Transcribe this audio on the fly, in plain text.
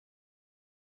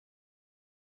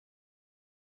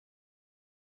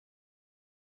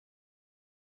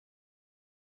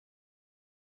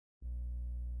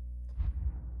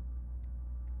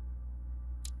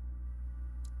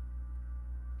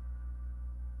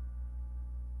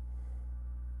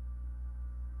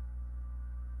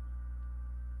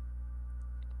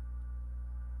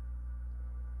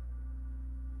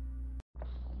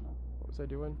I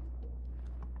doing?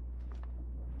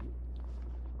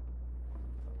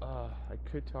 I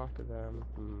could talk to them.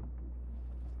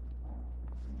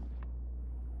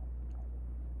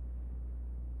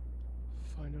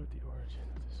 Find out the origin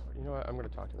of this sword. You know what? I'm gonna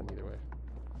talk to them either way.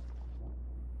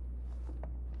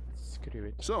 Screw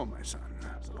it. So, my son,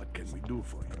 what can we do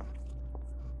for you?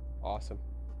 Awesome.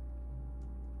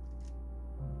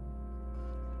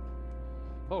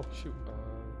 Oh, shoot.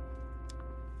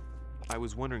 I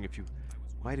was wondering if you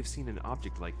might have seen an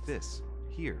object like this,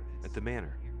 here, at the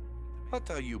manor. What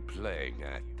are you playing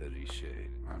at, Riche?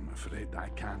 I'm afraid I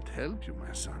can't help you,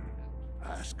 my son.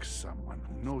 Ask someone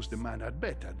who knows the manor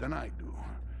better than I do.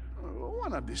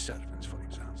 One of the servants, for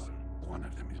example. One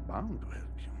of them is bound to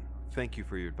help you. Thank you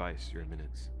for your advice, Your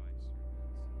Eminence.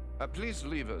 Please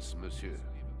leave us, monsieur.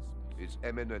 His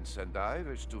Eminence and I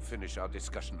wish to finish our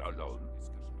discussion alone.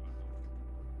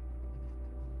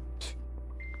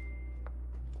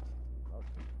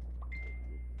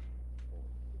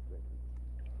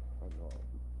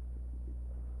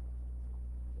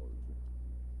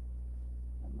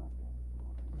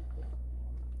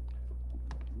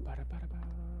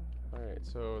 Alright,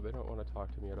 so they don't want to talk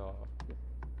to me at all.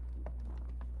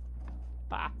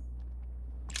 Bah!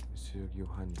 Monsieur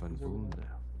Johann van Vulna.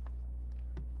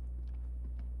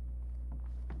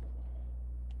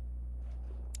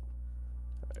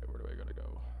 Alright, where do I gotta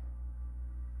go?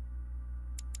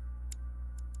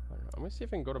 I don't know. I'm gonna see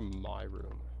if I can go to my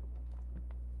room.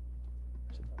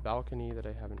 There's a balcony that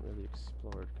I haven't really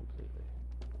explored completely.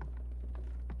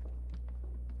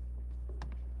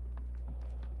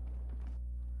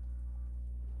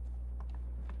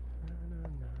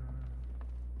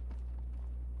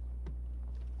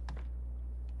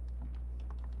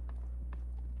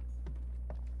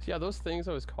 So yeah, those things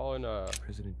I was calling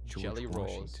President George jelly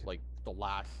rolls, Washington. like the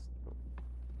last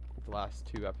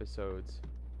 2 episodes.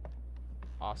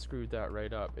 I screwed that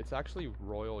right up. It's actually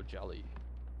royal jelly,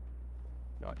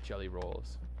 not jelly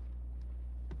rolls.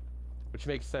 Which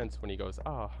makes sense when he goes,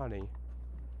 "Ah, honey,"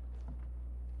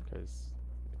 because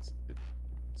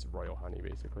it's royal honey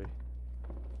basically.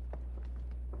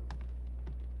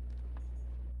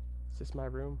 Is this my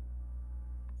room?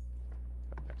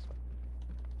 Oh, next one.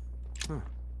 Huh,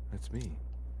 that's me.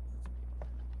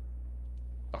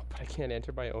 Oh, but I can't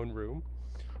enter my own room?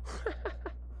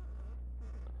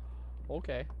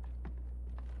 Okay.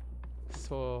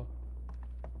 So...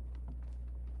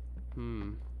 I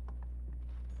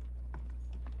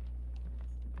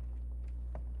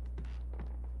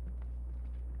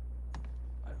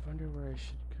wonder where I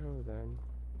should go then.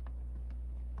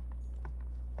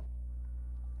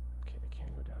 Okay, I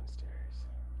can't go downstairs.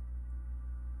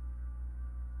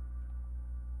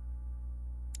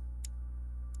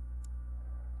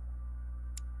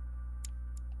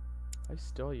 I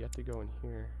still yet to go in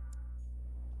here.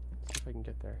 Let's see if I can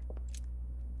get there.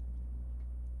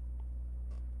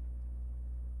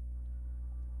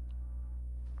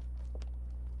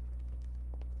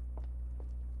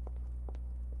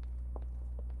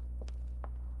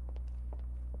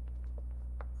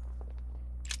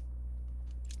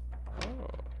 Oh.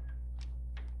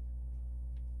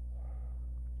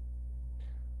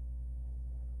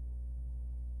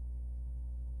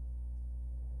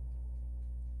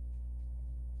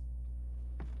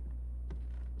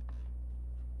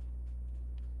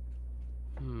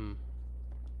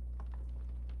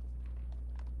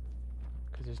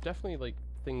 Because there's definitely like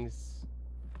things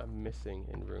I'm missing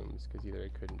in rooms because either I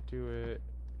couldn't do it,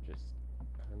 just I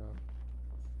don't know.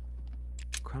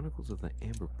 Chronicles of the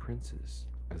Amber Princes.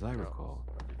 As I recall,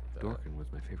 Dorkin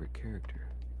was my favorite character.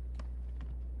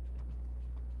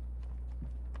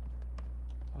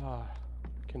 I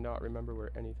cannot remember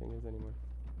where anything is anymore.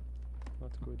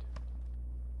 That's good.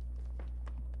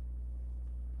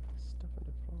 Stuff on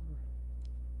the floor.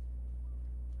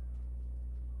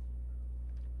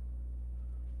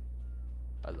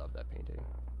 I love that painting.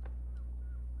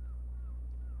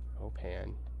 Oh,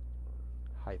 Pan.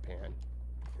 Hi, Pan.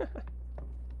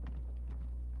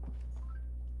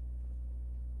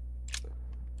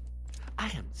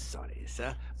 I am sorry,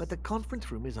 sir, but the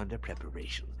conference room is under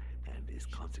preparation and is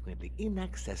consequently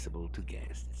inaccessible to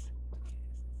guests.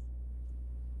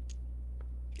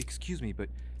 Excuse me, but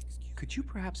could you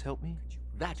perhaps help me?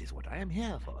 That is what I am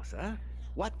here for, sir.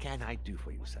 What can I do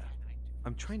for you, sir?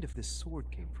 I'm trying to find this sword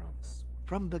came from.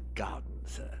 From the garden,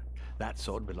 sir. That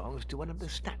sword belongs to one of the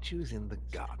statues in the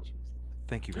garden.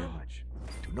 Thank you very much.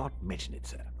 Do not mention it,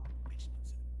 sir.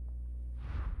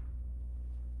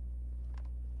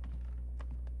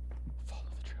 Follow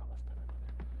the trail left by my mother.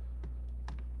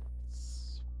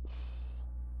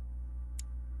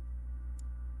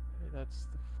 Hey, that's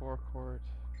the forecourt.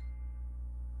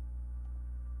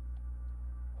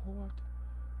 What?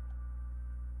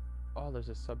 Oh, there's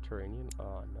a subterranean.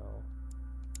 Oh no.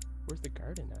 Where's the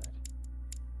garden at?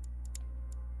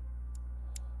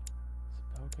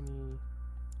 It's a balcony.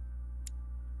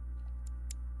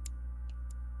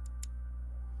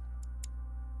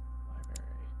 Library.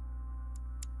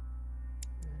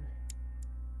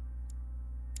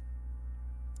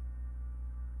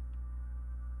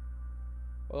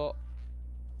 Well,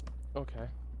 okay.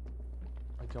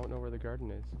 I don't know where the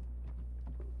garden is.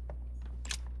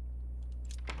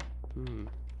 Hmm.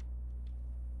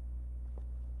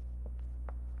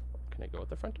 Can I go at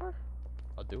the front door?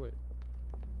 I'll do it.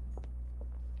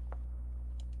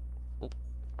 Oh.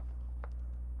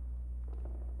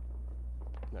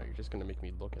 No, you're just gonna make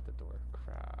me look at the door.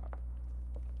 Crap.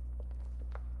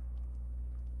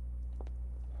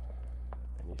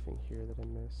 Anything here that I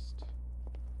missed?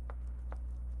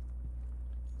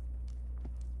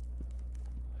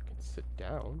 I can sit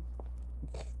down.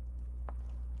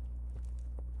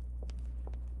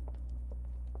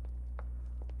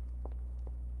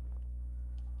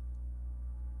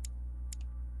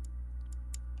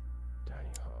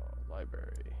 Dining hall,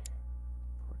 library,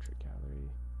 portrait gallery,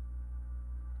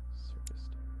 service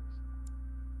stairs.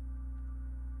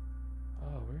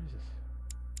 Oh, where is this?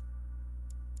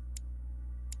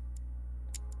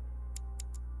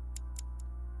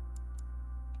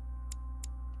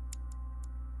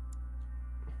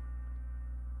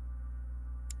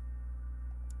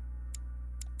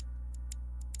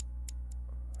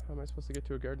 How am I supposed to get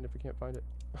to a garden if I can't find it?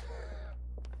 I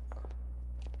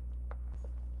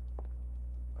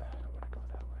don't want to go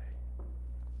that way.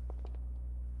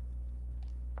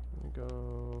 Let me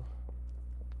go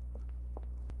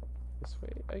this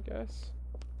way, I guess.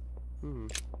 Hmm.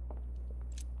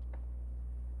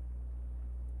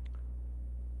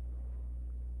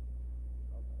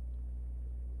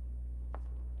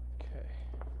 Okay.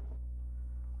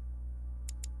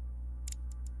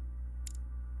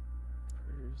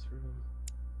 Purger's room.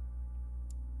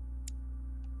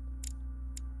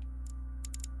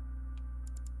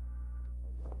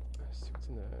 Let's see what's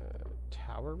in the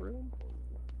tower room.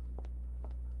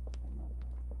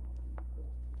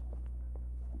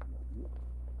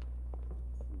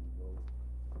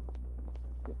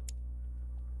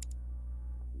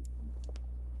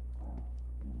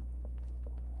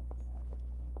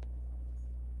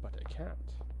 But I can't.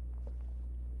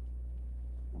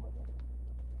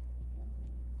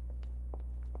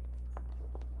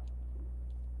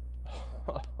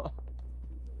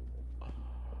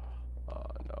 Oh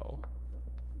no.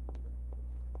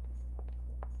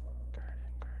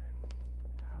 Garden.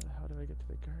 How the hell do I get to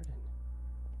the garden?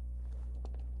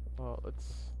 Well,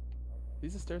 let's...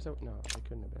 These are stairs out? No, they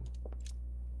couldn't have been.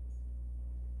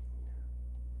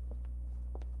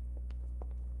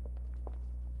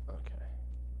 Okay.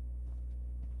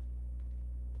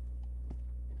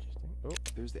 Interesting. Oh,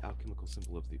 There's the alchemical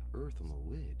symbol of the earth on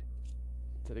the lid.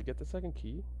 did I get the second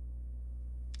key?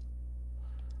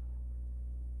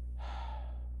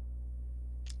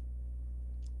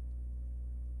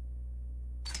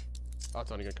 Oh, it's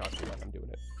only gonna cost me that. I'm doing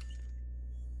it.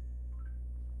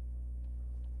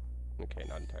 Okay,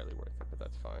 not entirely worth it, but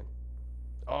that's fine.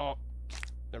 Oh,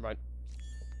 never mind.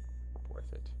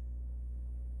 Worth it.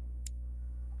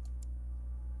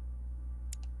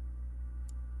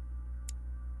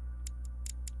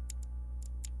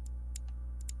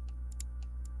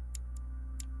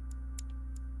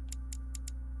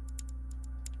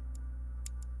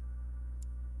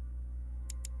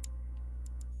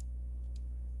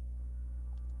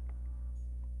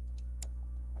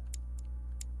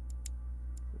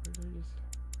 Where did I just...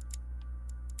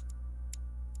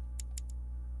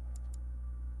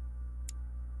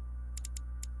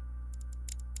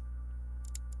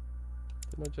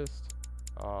 Didn't I just...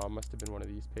 Oh, must have been one of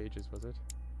these pages, was it?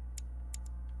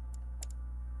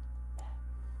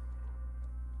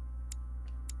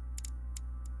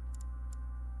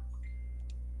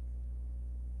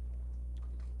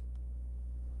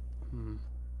 Hmm.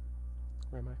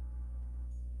 Where am I?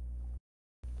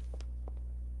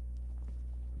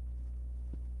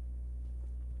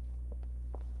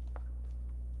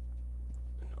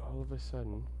 And all of a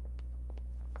sudden...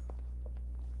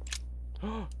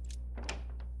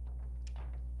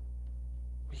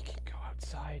 We can go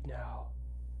outside now.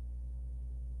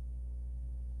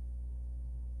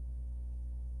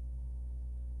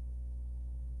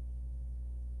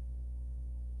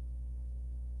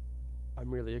 I'm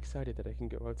really excited that I can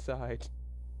go outside.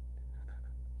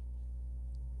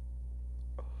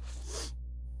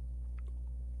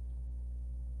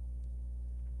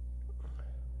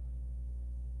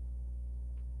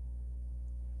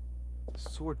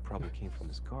 So sword probably came from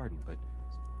this garden, but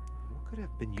what could have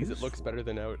been used Because it looks for? better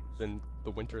than the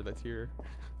winter that's here.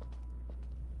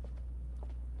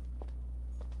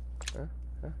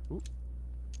 Ooh.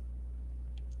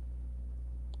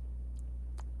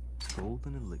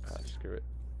 Golden elixir. Screw it.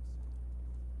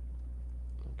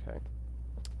 Okay.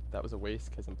 That was a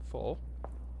waste because I'm full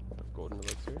of golden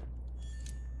elixir.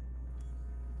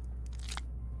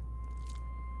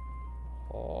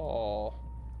 Oh.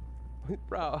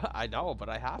 Bro, I know, but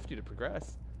I have to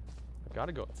progress. I've got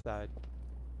to go outside.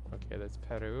 Okay, that's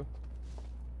Peru.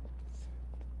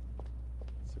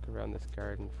 Let's look around this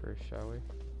garden first, shall we?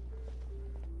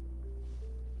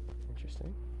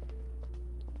 Interesting.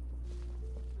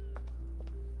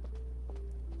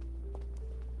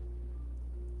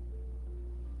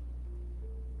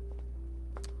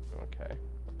 Okay.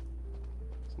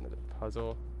 It's another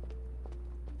puzzle.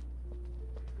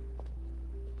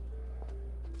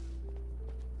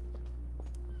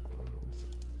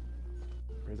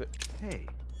 Where is it? Hey,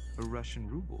 a Russian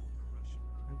ruble.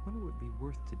 I wonder what it'd be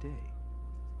worth today.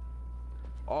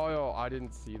 Oh, yo, I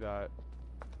didn't see that.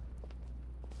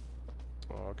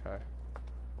 Oh, okay.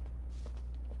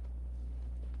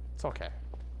 It's okay.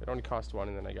 It only cost 1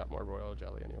 and then I got more royal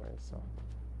jelly anyway, so.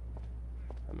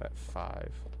 I'm at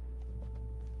 5.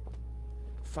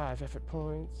 5 effort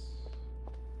points.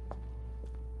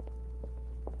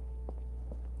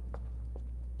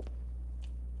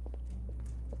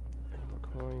 Any more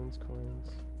coins,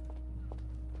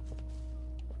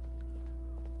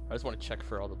 I just want to check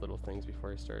for all the little things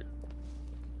before I start.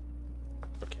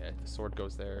 Okay, the sword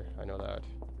goes there. I know that.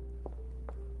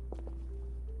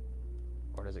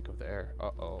 Or does it go there?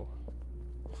 Uh-oh.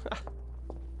 Of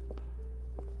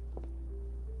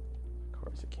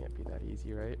course, it can't be that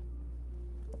easy, right?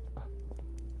 Ah.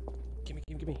 Gimme.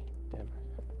 Damn.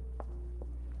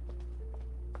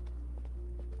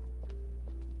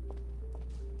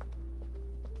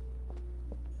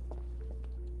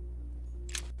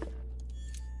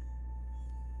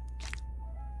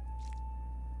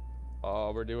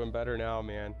 Oh, we're doing better now,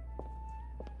 man.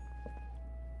 I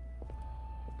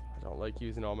don't like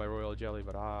using all my royal jelly,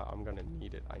 but I'm gonna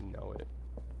need it. I know it.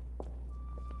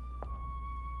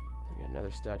 We got another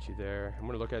statue there. I'm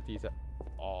gonna look at these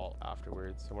all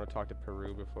afterwards. I want to talk to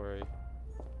Peru before I...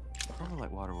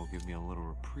 Carmelite water will give me a little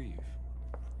reprieve.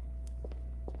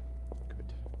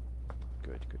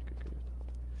 Good.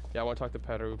 Yeah, I want to talk to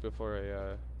Peru before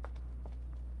I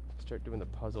start doing the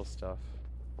puzzle stuff.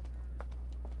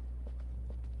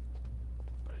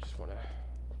 But I just want to...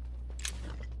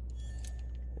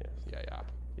 Yeah.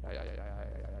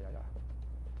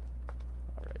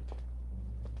 All right.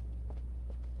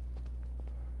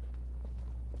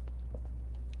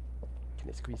 Can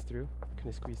I squeeze through?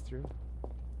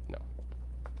 No.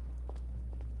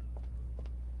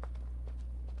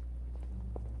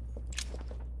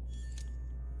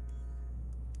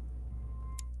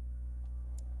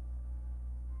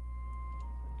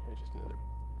 Okay, just another.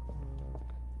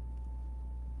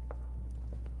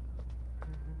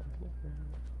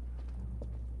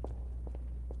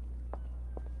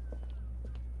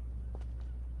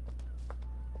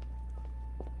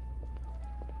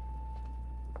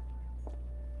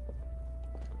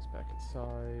 Goes back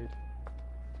inside.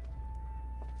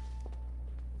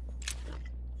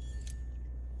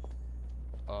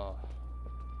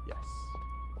 Yes.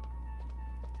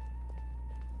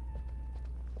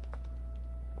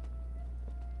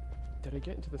 Did I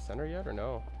get into the center yet or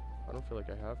no? I don't feel like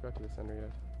I have got to the center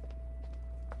yet.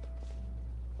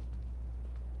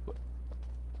 What?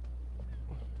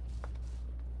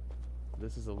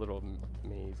 This is a little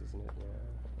maze, isn't it?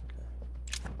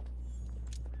 Yeah.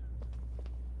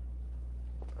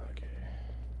 Okay.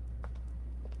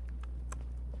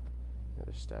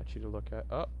 Another statue to look at.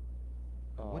 Oh.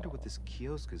 I wonder what this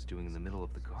kiosk is doing in the middle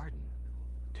of the garden.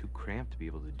 Too cramped to be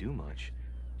able to do much.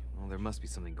 Well, there must be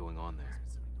something going on there.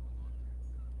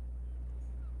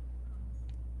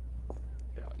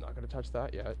 Yeah, I'm not gonna touch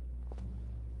that yet.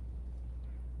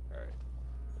 Alright.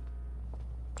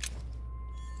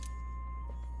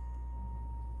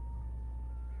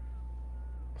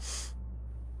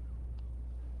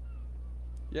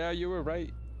 Yeah, you were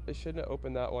right. I shouldn't have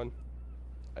opened that one.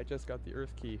 I just got the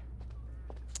earth key.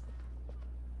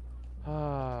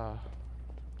 Ah.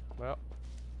 Well.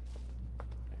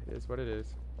 It is what it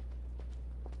is.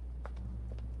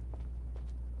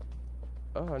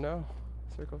 Oh no.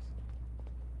 Circles.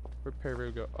 Where'd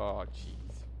Peru go? Oh,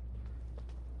 jeez.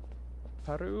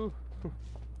 Peru?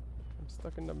 I'm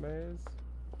stuck in the maze.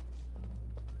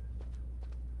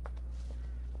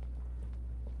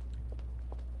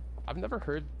 I've never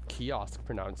heard kiosk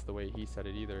pronounced the way he said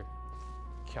it either.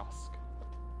 Kiosk.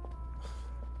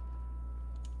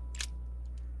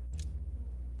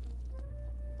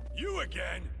 You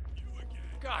again?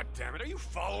 God damn it, are you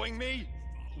following me?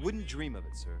 Wouldn't dream of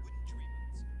it, sir.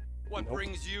 What Nope.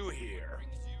 brings you here?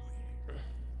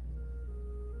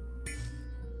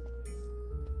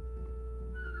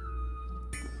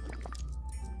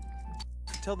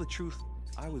 To tell the truth,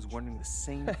 I was wondering the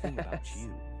same thing about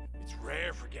you. It's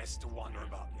rare for guests to wander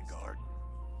about in the garden.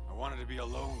 I wanted to be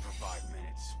alone for 5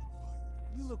 minutes.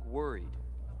 You look worried.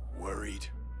 Worried?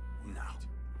 No.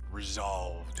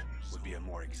 Resolved would be a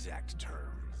more exact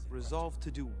term. Resolved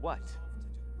to do what?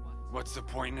 What's the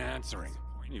point in answering?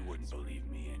 You wouldn't believe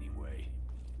me anyway.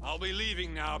 I'll be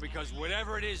leaving now because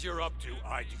whatever it is you're up to,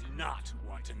 I do not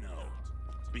want to know.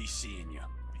 Be seeing ya.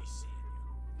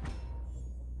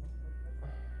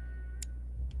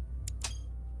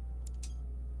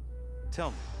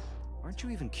 Tell me, aren't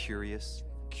you even curious?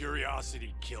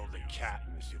 Curiosity killed the cat,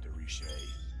 Monsieur de Richet.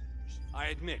 I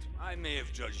admit, I may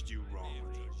have judged you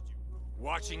wrongly.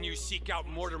 Watching you seek out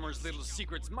Mortimer's little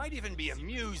secrets might even be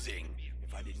amusing,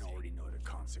 if I didn't already know the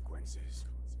consequences.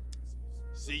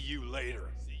 See you later.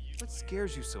 What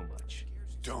scares you so much?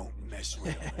 Don't mess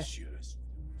with him, Monsieur.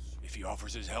 If he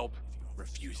offers his help,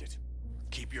 refuse it.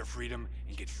 Keep your freedom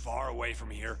and get far away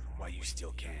from here while you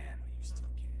still can.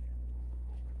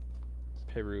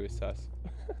 Peru is sus.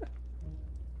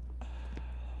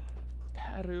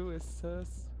 Peru is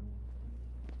sus.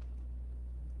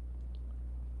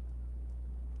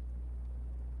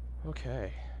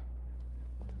 Okay.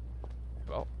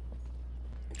 Well,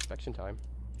 inspection time.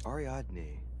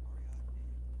 Ariadne.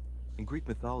 In Greek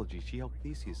mythology, she helped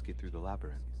Theseus get through the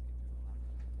labyrinth.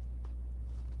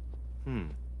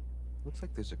 Looks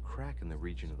like there's a crack in the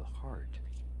region of the heart.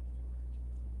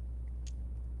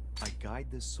 I guide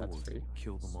this sword to free.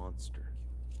 kill the monster.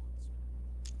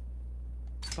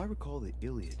 If I recall the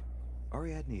Iliad,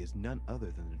 Ariadne is none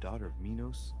other than the daughter of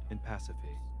Minos and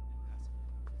Pasiphae.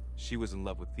 She was in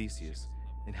love with Theseus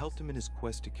and helped him in his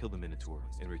quest to kill the Minotaur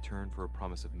in return for a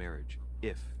promise of marriage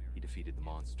if he defeated the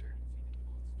monster.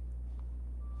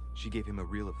 She gave him a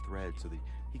reel of thread so that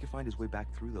he could find his way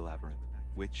back through the labyrinth,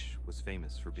 which was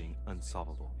famous for being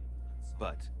unsolvable.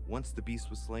 But once the beast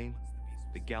was slain,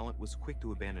 the gallant was quick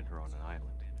to abandon her on an island.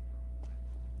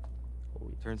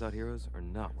 Turns out heroes are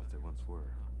not what they once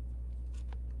were.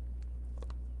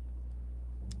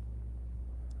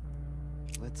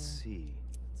 Let's see.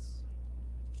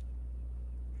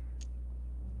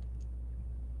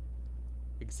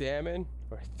 Examine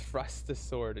or thrust the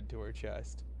sword into her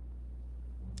chest.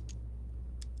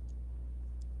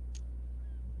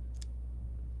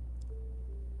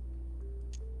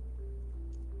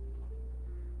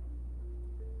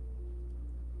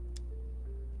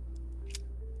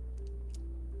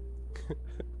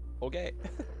 Okay.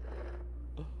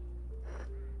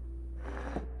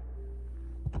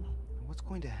 What's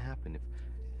going to happen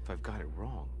if I've got it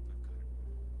wrong?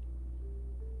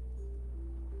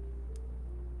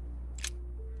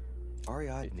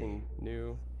 Ariadne. Anything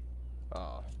new?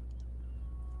 Oh.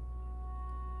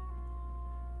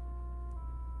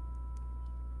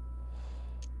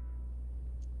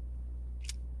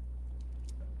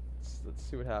 Let's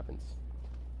see what happens.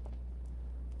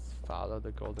 Let's follow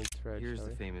the golden thread. Here's shall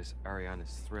the we? famous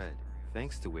Ariadne's thread,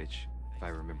 thanks to which, if I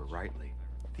remember rightly,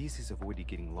 Theseus avoided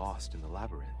getting lost in the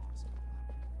labyrinth.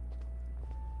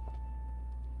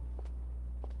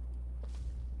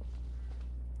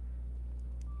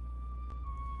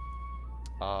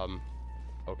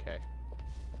 Okay.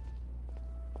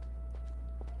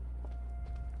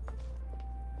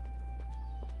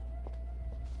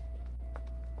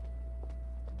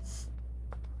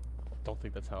 Don't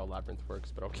think that's how a labyrinth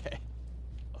works, but okay.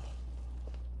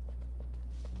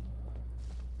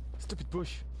 Stupid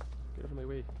bush! Get out of my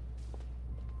way.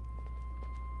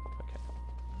 Okay.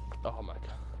 Oh my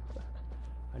god.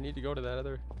 I need to go to that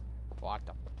other... What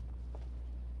the...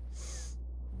 That's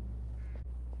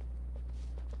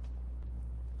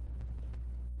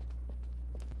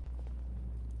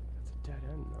a dead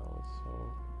end though, so...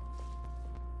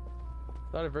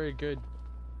 It's not a very good...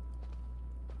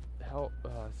 help.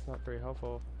 It's not very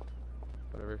helpful.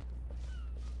 Whatever.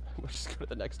 We'll just go to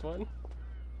the next one.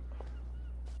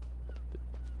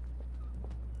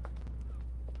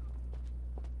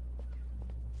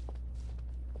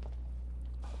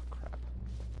 Oh crap.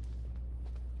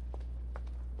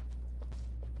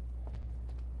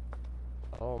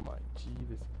 Oh my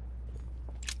Jesus.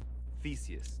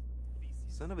 Theseus,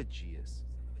 son of Aegeus.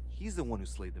 He's the one who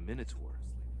slayed the Minotaur.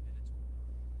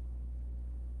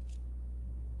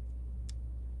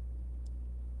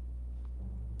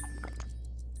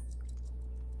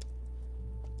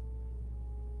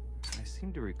 I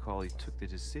seem to recall he took the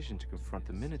decision to confront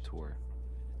the Minotaur.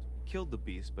 killed the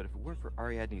beast, but if it weren't for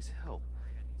Ariadne's help,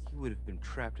 he would have been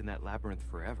trapped in that labyrinth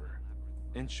forever.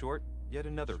 In short, yet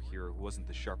another hero who wasn't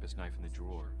the sharpest knife in the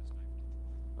drawer.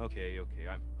 Okay,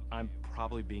 I'm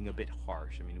probably being a bit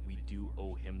harsh. I mean, we do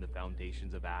owe him the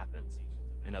foundations of Athens.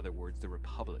 In other words, the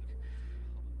Republic.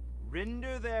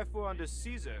 Render therefore unto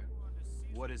Caesar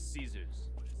what is Caesar's.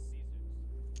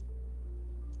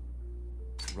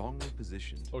 Wrongly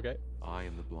positioned. Okay. I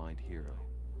am the blind hero.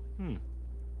 I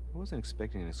wasn't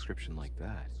expecting an inscription like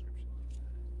that.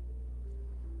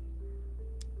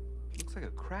 Looks like a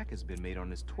crack has been made on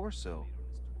his torso.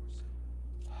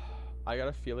 I got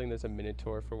a feeling there's a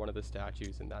minotaur for one of the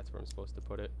statues, and that's where I'm supposed to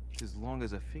put it. As long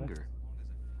as a finger.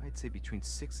 I'd say between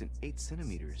 6 and 8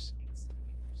 centimeters.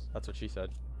 That's what she said.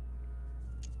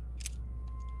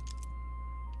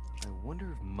 I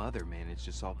wonder if Mother managed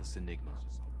to solve this enigma.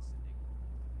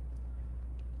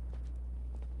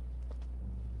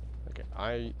 Okay,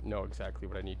 I know exactly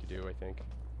what I need to do, I think.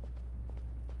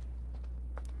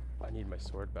 I need my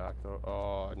sword back, though.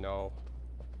 Oh, no.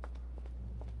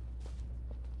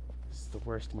 This is the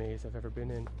worst maze I've ever been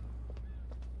in.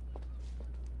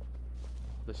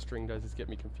 All the string does is get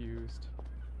me confused.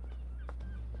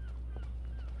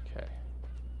 Okay.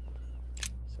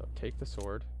 So, take the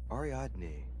sword.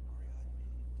 Ariadne.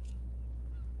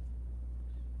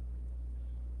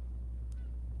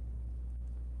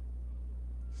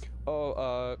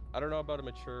 Oh, I don't know about a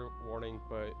mature warning,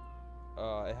 but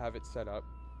I have it set up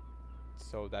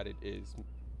so that it is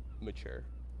mature.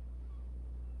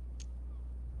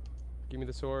 Give me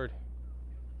the sword.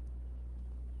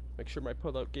 Make sure my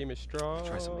pull-out game is strong.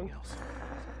 Try something else.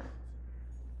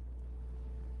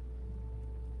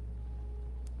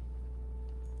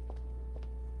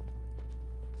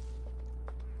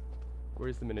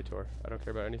 Where's the Minotaur? I don't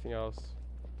care about anything else.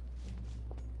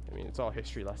 I mean, it's all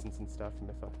history lessons and stuff,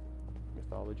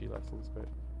 mythology lessons, but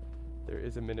there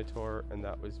is a Minotaur, and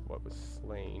that was what was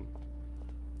slain.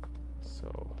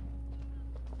 So,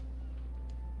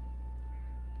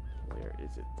 where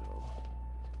is it though?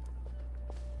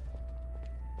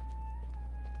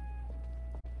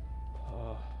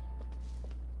 Oh.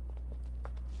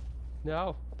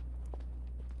 No.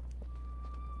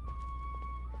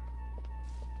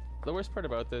 The worst part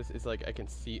about this is, like, I can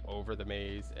see over the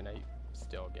maze and I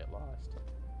still get lost.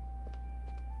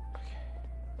 Okay.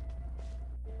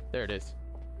 There it is.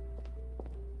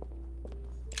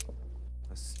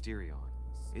 Asterion.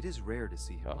 It is rare to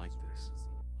see him like this.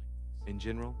 In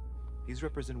general, he's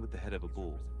represented with the head of a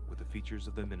bull, with the features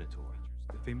of the Minotaur,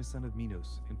 the famous son of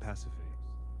Minos and Pasiphae.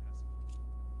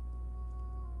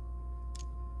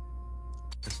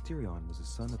 Asterion was the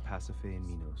son of Pasiphae and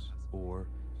Minos, or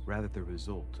rather the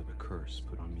result of a curse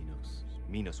put on Minos.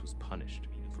 Minos was punished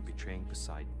for betraying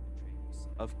Poseidon.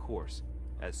 Of course,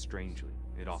 as strangely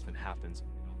it often happens,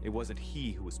 it wasn't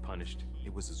he who was punished,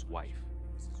 it was his wife.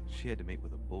 She had to mate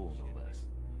with a bull, no less.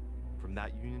 From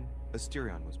that union,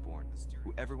 Asterion was born,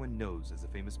 who everyone knows as the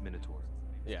famous Minotaur.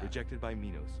 Yeah. Rejected by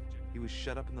Minos, he was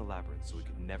shut up in the labyrinth so he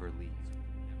could never leave.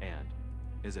 And,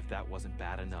 as if that wasn't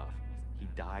bad enough, he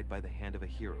died by the hand of a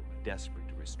hero desperate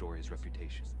to restore his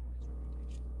reputation.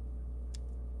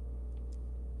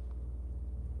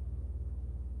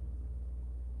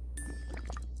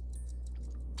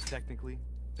 Technically,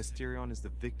 Asterion is the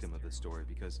victim of the story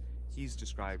because he's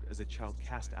described as a child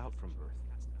cast out from birth.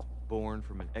 Born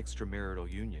from an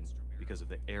extramarital union because of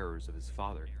the errors of his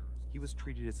father, he was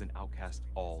treated as an outcast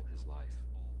all his life.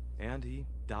 And he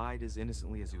died as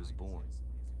innocently as he was born.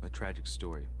 A tragic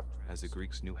story, as the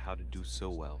Greeks knew how to do so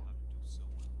well.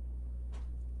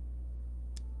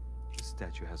 This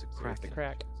statue has a crack in it.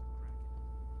 Crack.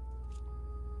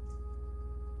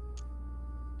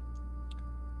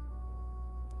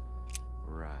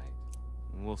 Right.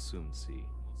 We'll soon see.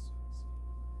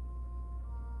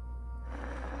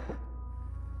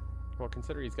 Well,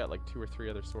 consider he's got like 2 or 3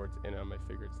 other swords in him, I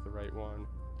figure it's the right one.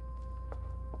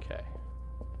 Okay.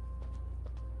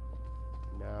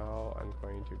 Now I'm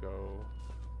going to go...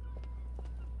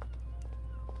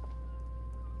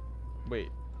 Wait,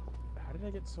 how did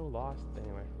I get so lost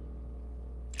anyway?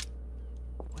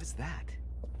 What is that?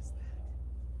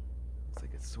 It's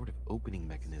like a sort of opening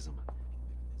mechanism.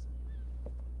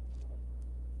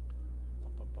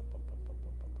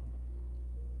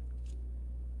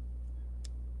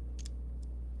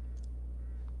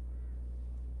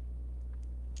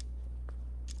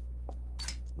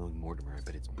 Knowing Mortimer, I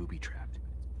bet it's booby-trapped.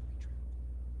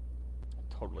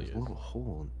 Totally There's is. a little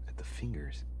hole at the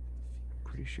fingers.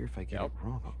 Pretty sure if I get it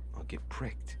wrong, I'll get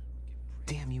pricked.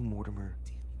 Damn you, Mortimer.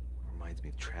 Reminds me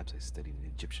of traps I studied in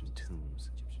Egyptian tombs.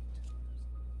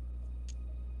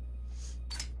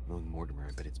 Knowing Mortimer,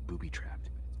 I bet it's booby-trapped.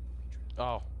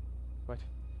 Oh. What?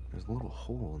 There's a little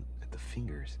hole at the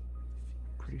fingers.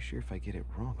 Pretty sure if I get it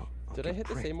wrong, I'll Did I get hit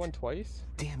the same pricked. one twice?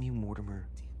 Damn you, Mortimer.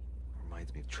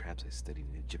 Reminds me of traps I studied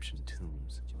in Egyptian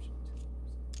tombs.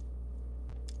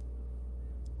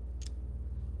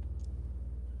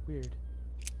 Weird.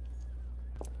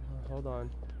 Hold on.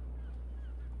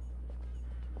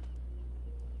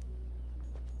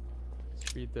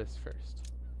 Let's read this first.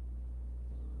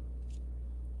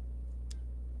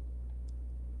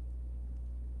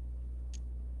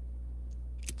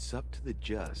 It's up to the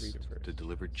just Read it first. to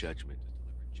deliver judgment.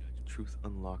 Truth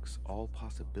unlocks all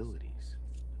possibilities.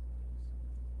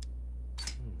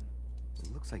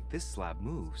 It looks like this slab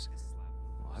moves.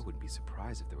 Well, I wouldn't be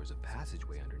surprised if there was a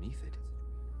passageway underneath it.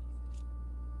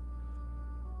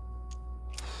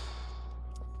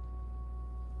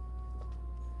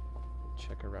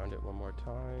 Check around it one more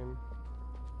time.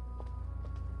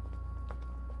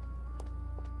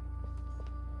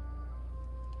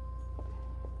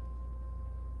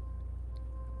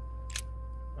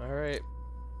 All right.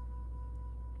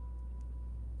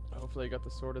 Hopefully I got the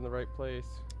sword in the right place.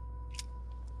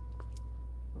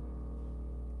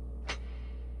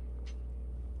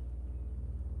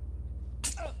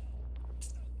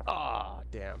 Ah,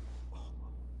 damn.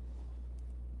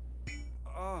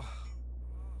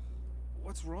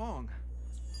 What's wrong?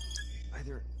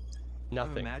 Either I'm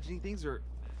Nothing. imagining things or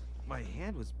my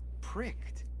hand was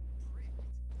pricked.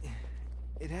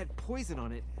 It had poison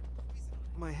on it.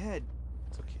 My head.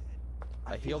 It's okay.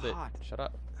 I I feel healed it. hot. Shut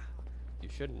up. You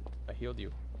shouldn't. I healed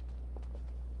you.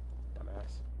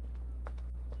 Dumbass.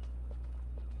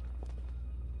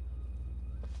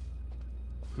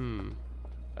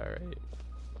 Alright.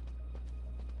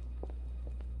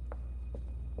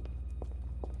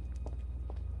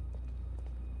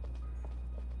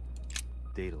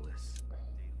 Daedalus.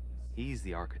 He's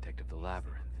the architect of the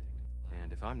labyrinth.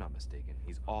 And if I'm not mistaken,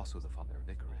 he's also the father of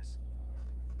Icarus.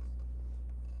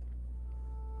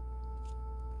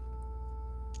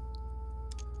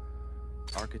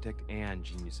 Architect and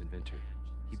genius inventor.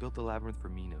 He built the labyrinth for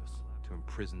Minos to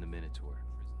imprison the Minotaur.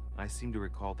 I seem to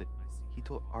recall that he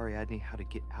told Ariadne how to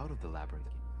get out of the labyrinth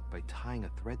by tying a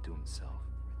thread to himself.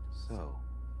 So,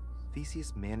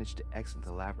 Theseus managed to exit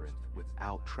the labyrinth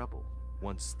without trouble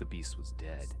once the beast was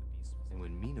dead. And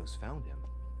when Minos found him,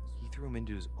 he threw him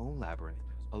into his own labyrinth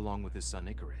along with his son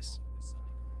Icarus.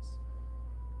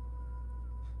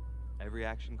 Every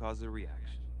action causes a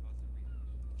reaction.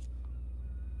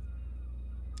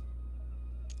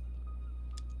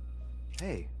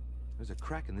 Hey, there's a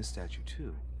crack in this statue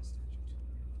too.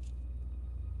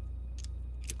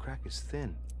 The crack is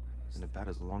thin and about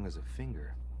as long as a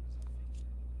finger.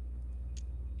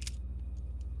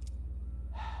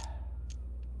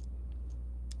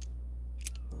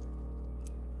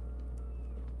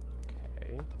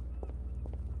 Okay.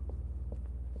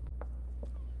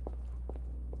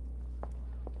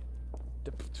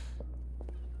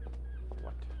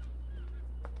 What?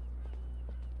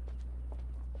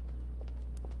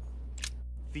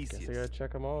 Guess I gotta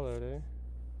check them all out, eh?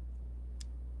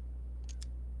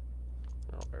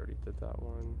 Oh, I already did that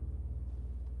one.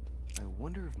 I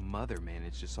wonder if Mother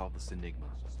managed to solve this enigma.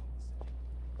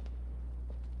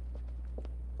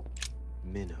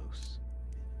 Minos,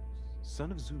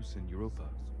 son of Zeus and Europa.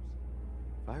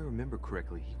 If I remember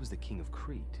correctly, he was the king of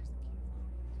Crete.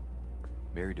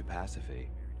 Married to Pasiphae,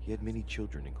 he had many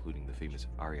children, including the famous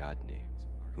Ariadne,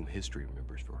 whom history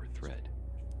remembers for her thread.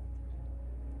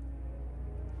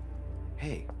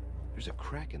 Hey, there's a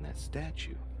crack in that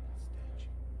statue.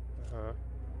 Uh-huh.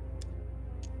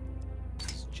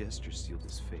 His gesture sealed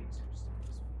his fate.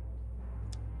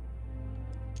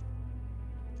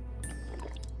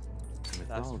 In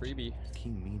That's mythology, freebie.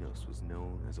 King Minos was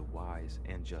known as a wise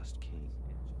and just king,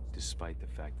 despite the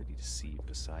fact that he deceived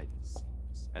Poseidon.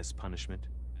 As punishment,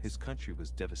 his country was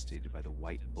devastated by the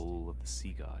white bull of the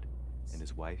sea god, and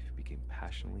his wife became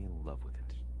passionately in love with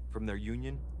it. From their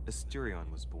union,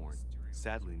 Asterion was born,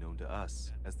 sadly known to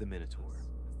us as the Minotaur.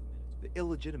 The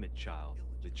illegitimate child,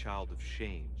 the child of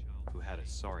shame, who had a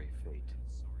sorry fate.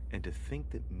 And to think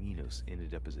that Minos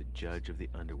ended up as a judge of the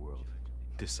underworld.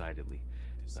 Decidedly,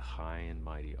 the high and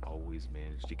mighty always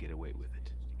managed to get away with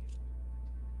it.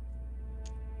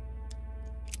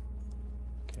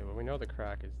 Okay, well we know the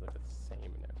crack is like the same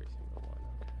in every single one.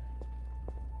 Okay.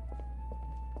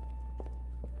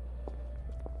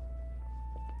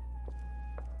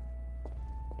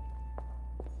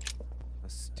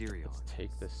 Asterion. Let's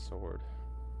take this sword.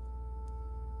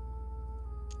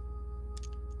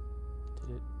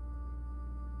 Did it?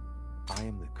 I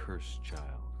am the cursed child.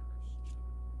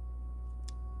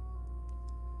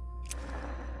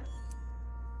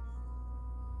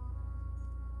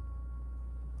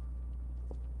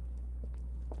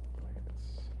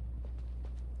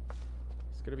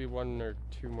 There's gonna be one or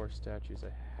two more statues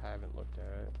I haven't looked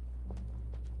at.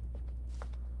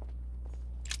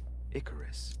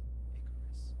 Icarus.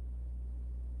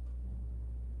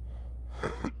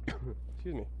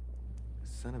 Excuse me.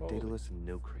 Son of Holy. Daedalus and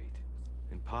Nocrate.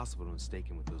 Impossible to mistake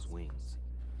him with those wings.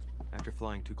 After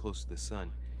flying too close to the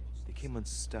sun, they came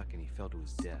unstuck and he fell to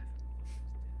his death.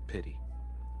 Pity.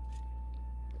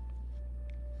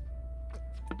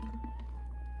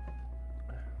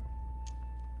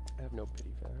 I have no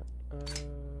pity for that.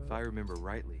 If I remember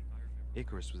rightly,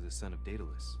 Icarus was the son of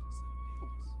Daedalus.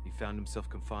 He found himself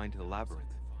confined to the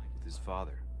labyrinth with his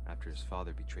father after his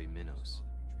father betrayed Minos.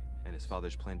 And his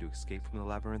father's plan to escape from the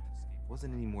labyrinth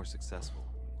wasn't any more successful.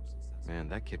 Man,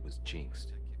 that kid was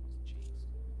jinxed.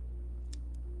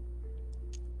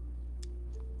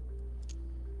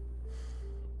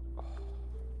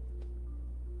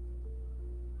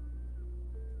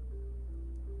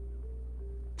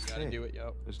 Gotta do it,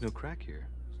 yo. There's no crack here.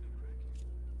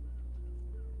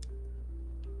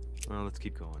 Well, let's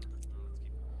keep going.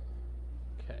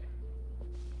 Okay.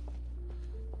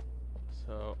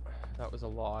 So, that was a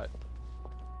lot.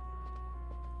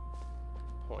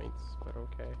 Points, but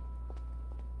okay.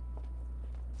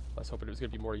 I was hoping it was gonna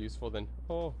be more useful than,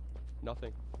 oh,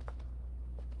 nothing.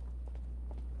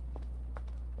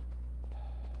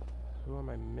 Who am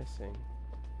I missing?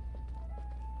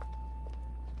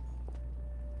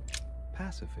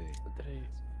 Pasiphae, What did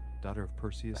I... daughter of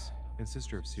Perseus and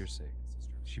sister of Circe.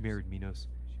 She married Minos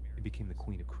and became the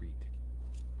queen of Crete.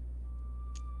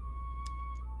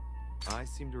 I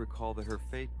seem to recall that her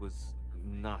fate was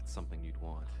not something you'd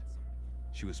want.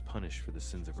 She was punished for the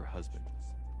sins of her husband.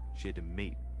 She had to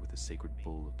mate with the sacred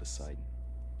bull of Poseidon.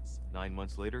 9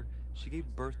 months later, she gave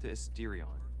birth to Asterion,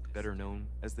 better known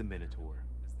as the Minotaur.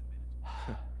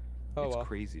 Oh, It's well.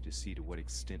 crazy to see to what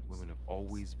extent women have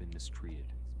always been mistreated.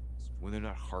 When they're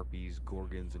not harpies,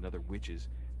 gorgons, and other witches,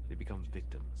 they become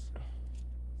victims.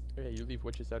 Yeah, you leave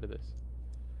witches out of this.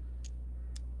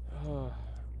 Oh.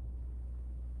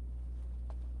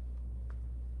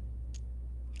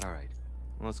 Alright,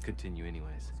 well, let's continue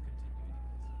anyways.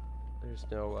 There's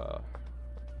no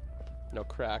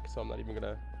crack, so I'm not even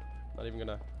gonna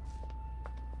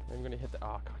hit the,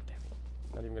 oh, god damn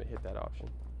it. Not even gonna hit that option.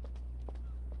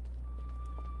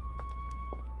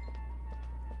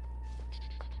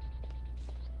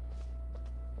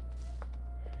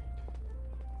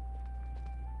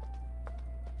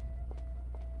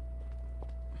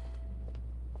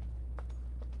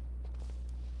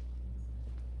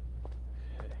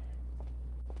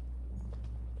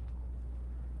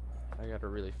 I gotta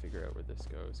really figure out where this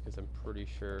goes, because I'm pretty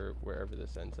sure wherever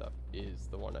this ends up is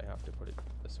the one I have to put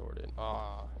the sword in.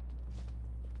 Ah.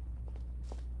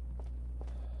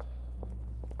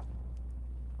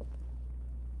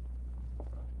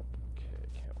 Okay,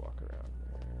 can't walk around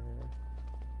there.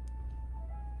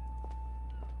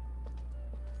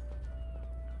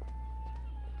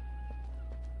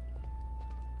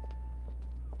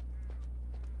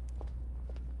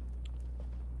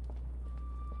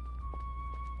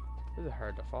 This is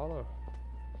hard to follow.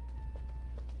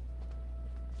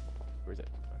 Where is it?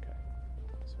 Okay.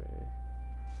 This way.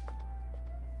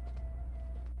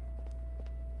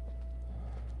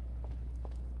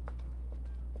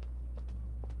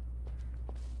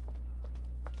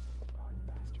 Oh, you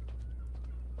bastard.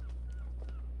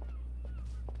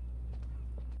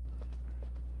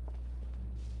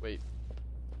 Wait.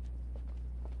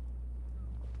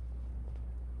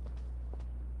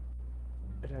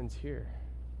 It ends here.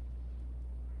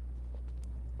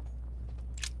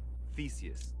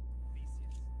 Theseus.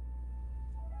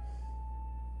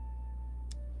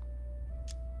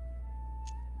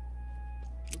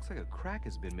 Looks like a crack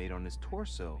has been made on his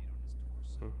torso.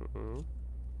 Mm-hmm.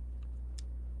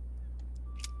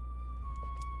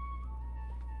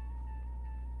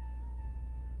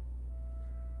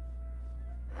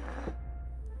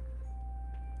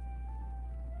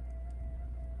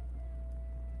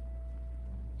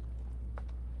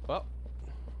 Well,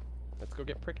 let's go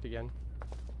get pricked again.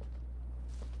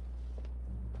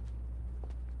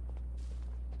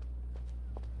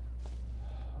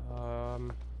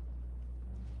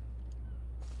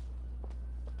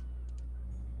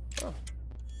 Oh.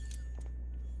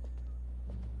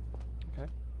 Okay.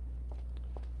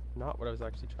 Not what I was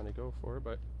actually trying to go for,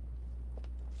 but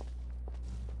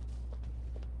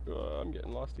I'm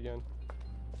getting lost again.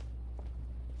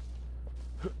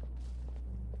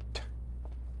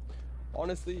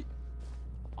 Honestly,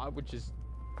 I would just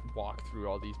walk through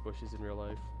all these bushes in real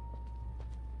life.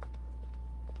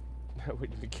 I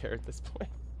wouldn't even care at this point.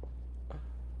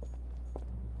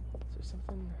 Is there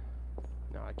something?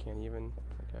 No, I can't even.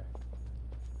 Okay.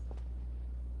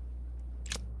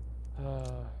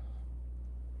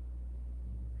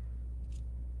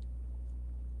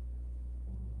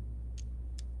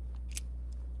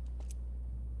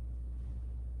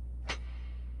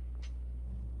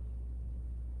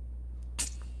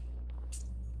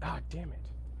 Ah, damn it.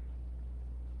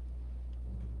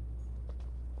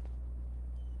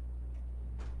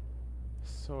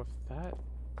 So if that...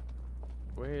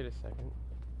 Wait a second.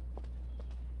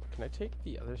 Can I take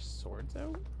the other swords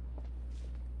out?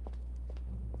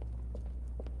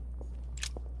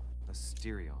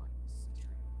 Asterion.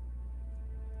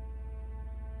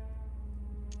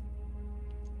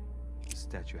 The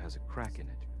statue has a crack in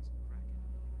it.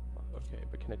 Okay,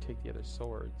 but can I take the other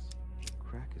swords? The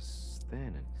crack is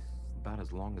thin and about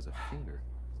as long as a finger.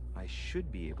 I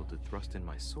should be able to thrust in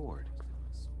my sword.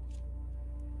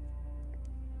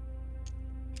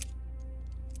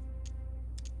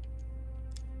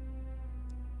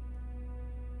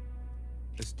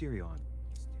 Asterion,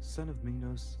 son of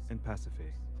Minos and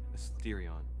Pasiphae.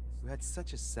 Asterion, who had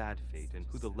such a sad fate and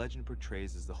who the legend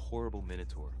portrays as the horrible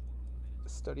Minotaur.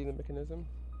 Study the mechanism?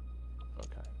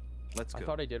 Okay. Let's go. I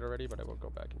thought I did already, but I will go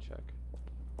back and check.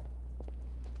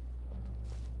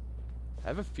 I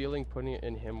have a feeling putting it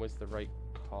in him was the right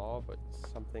call, but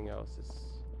something else is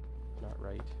not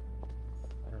right.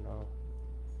 I don't know.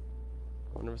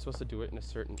 I wonder if I'm supposed to do it in a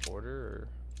certain order, or...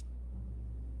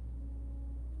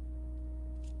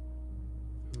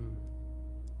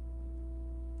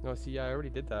 No, see, yeah, I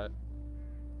already did that.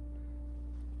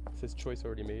 It says choice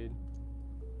already made.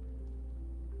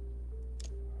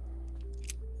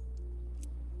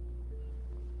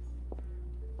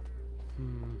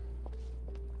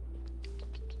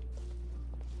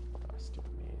 Ah,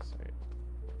 stupid maze, right.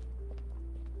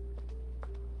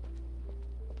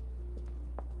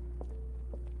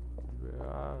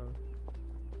 Yeah.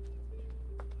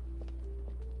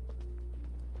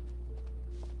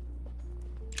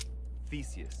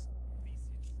 Theseus.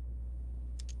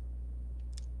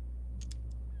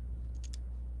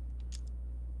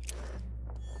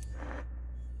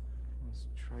 Let's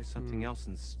try something else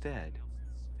instead.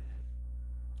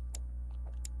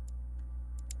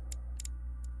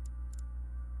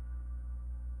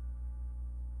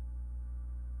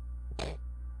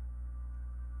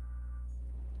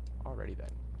 Alrighty then.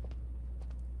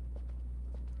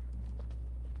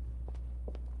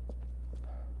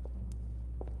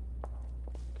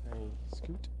 Can I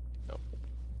scoot? No.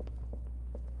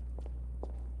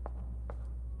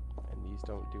 And these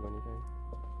don't do anything.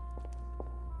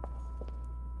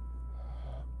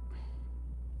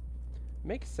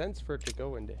 Makes sense for it to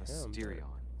go into him. Asterion.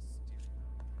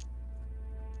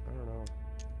 I don't know.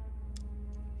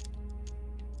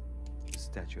 The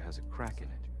statue has a crack in it.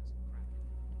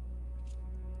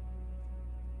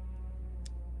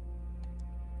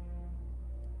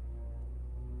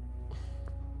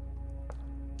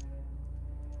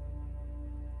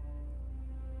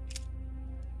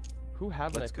 Who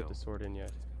haven't Let's I put go. the sword in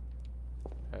yet?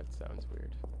 That sounds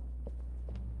weird.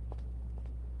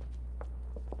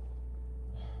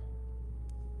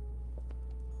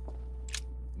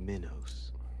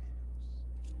 Minos.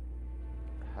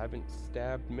 Haven't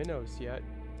stabbed Minos yet.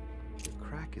 The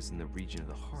crack is in the region of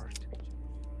the heart.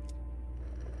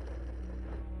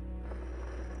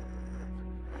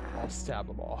 I'll stab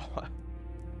them all.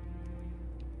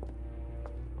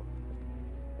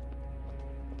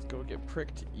 Let's go get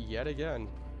pricked yet again.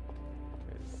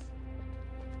 'Cause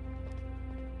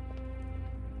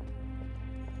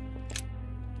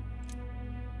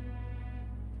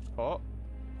oh.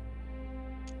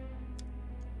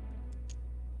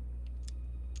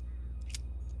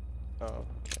 Oh,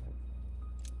 okay.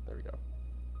 There we go.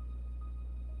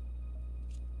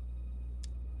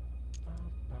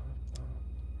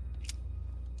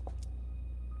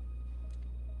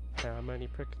 How many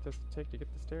pricks does it take to get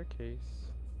the staircase?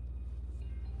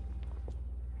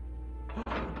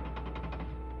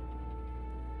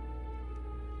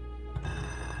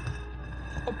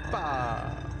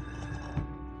 Opa!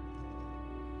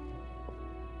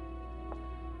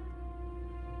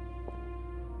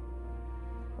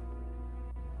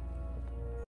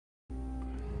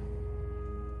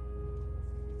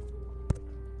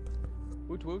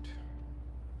 Woot woot.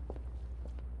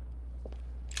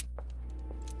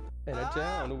 And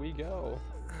down we go.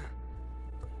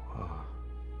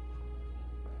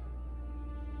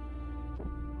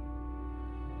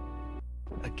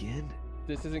 Again?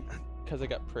 This isn't because I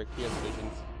got pricked. He has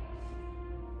visions.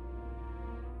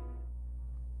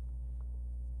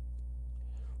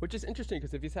 Which is interesting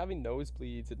because if he's having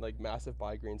nosebleeds and like massive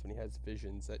migraines when he has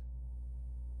visions, that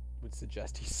would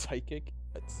suggest he's psychic.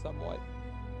 That's somewhat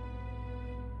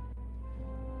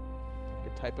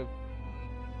like a type of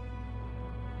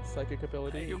psychic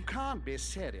ability. You can't be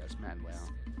serious, Manuel.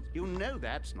 You know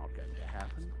that's not going to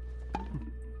happen.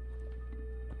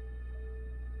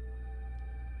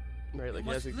 Right, like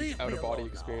he has these out-of-body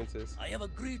experiences. I have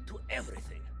agreed to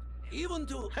everything, even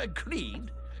to...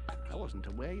 Agreed? I wasn't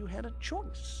aware you had a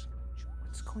choice.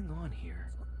 What's going on here?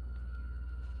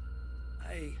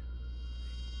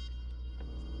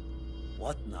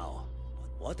 What now?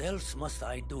 What else must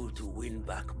I do to win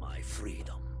back my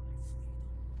freedom?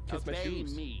 Kiss my Obey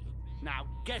shoes. me. Now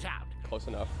get out. Close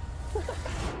enough.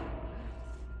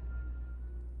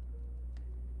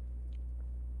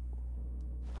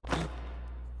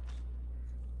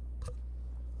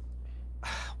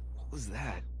 What was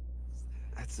that?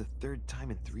 That's the third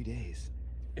time in 3 days.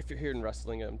 If you're hearing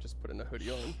rustling, I'm just putting a hoodie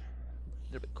on. A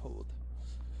little bit cold.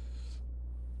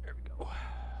 There we go.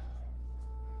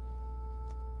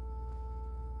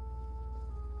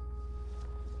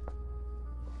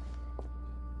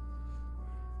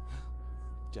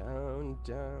 Down,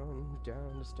 down,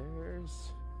 down the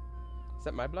stairs. Is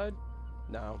that my blood?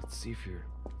 No. Let's see if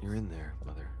you're in there,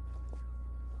 Mother.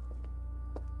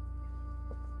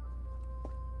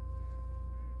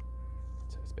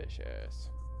 Suspicious.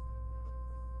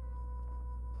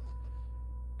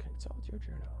 Consult your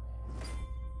journal.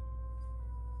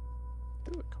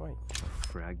 Ooh, a coin. A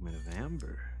fragment of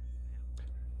amber.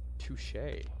 Touche.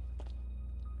 That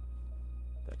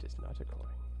is not a coin.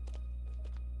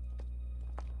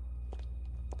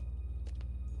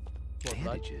 More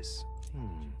blood? Bandages.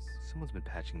 Someone's been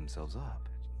patching themselves up.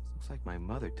 Looks like my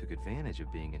mother took advantage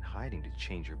of being in hiding to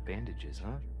change her bandages,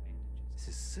 huh? This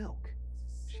is silk.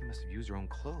 She must have used her own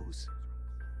clothes.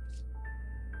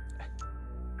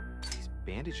 These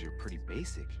bandages are pretty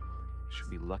basic. She'll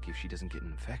be lucky if she doesn't get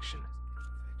an infection.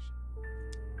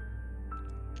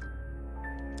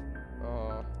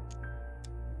 Oh.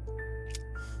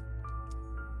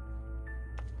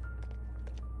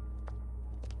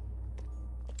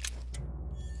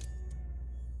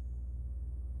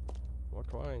 More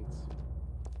coins.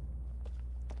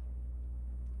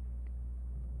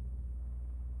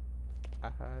 I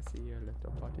see a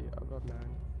little body of a man.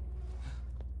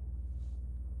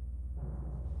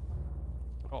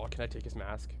 Oh, can I take his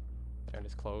mask and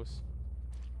his clothes?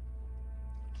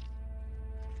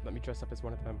 Let me dress up as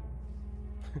one of them.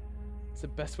 It's the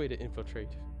best way to infiltrate.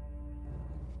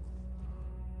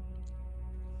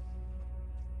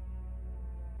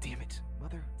 Damn it,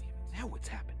 Mother. Now what's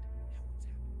happened?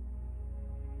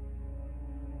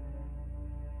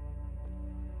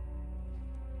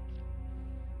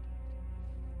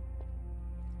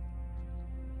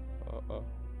 Uh-oh.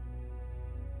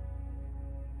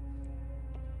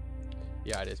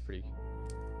 Yeah, it is pretty...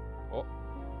 Oh.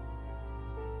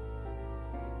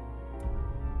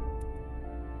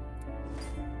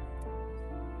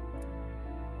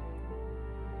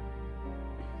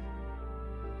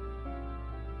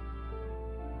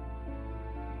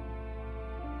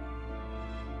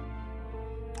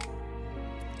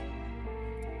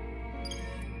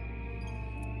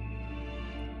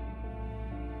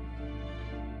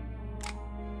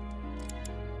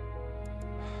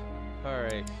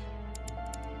 Alright.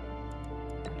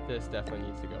 This definitely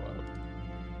needs to go up.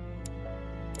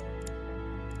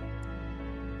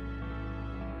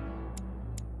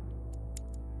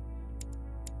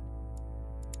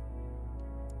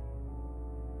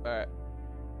 Alright.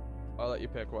 I'll let you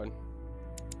pick one.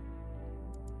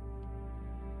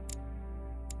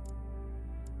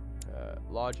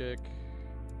 Logic,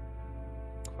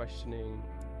 questioning,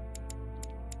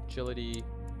 agility,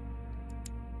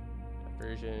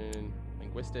 diversion,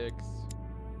 linguistics,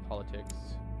 politics,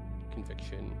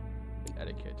 conviction, and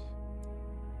etiquette.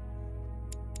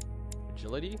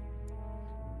 Agility?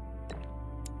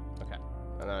 Okay.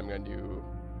 And then I'm gonna do...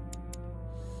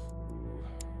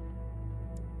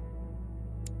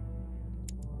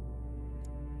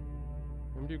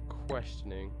 I'm gonna do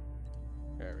questioning.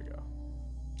 There we go.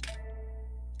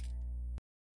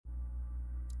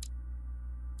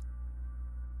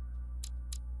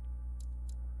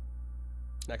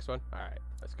 Next one? Alright,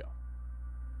 let's go.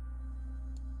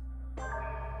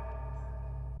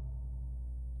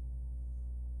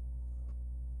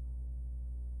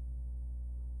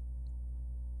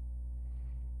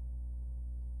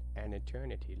 An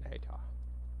eternity later.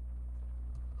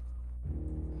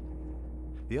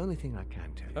 The only thing I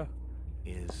can tell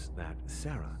you is that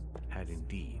Sarah had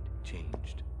indeed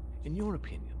changed. In your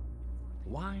opinion,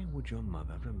 why would your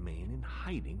mother remain in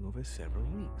hiding over several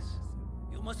weeks?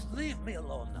 You must leave me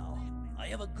alone now. I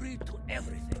have agreed to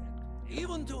everything,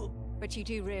 even to... But you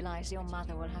do realize your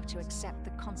mother will have to accept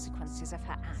the consequences of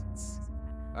her acts.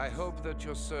 I hope that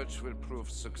your search will prove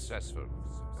successful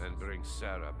and bring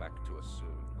Sarah back to us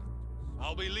soon.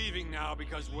 I'll be leaving now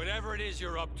because whatever it is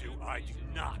you're up to, I do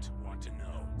not want to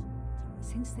know.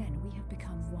 Since then, we have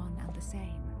become one and the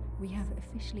same. We have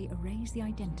officially erased the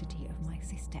identity of my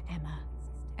sister Emma.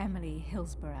 Emily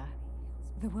Hillsborough.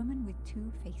 The woman with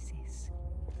two faces.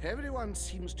 Everyone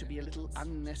seems to be a little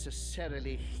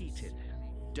unnecessarily heated.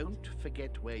 Don't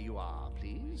forget where you are,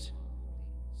 please.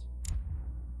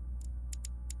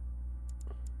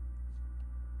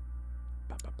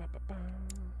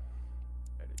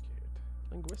 Etiquette.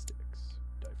 Linguistics.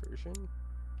 Diversion.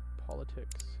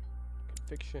 Politics.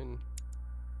 Conviction.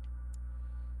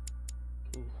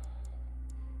 Ooh.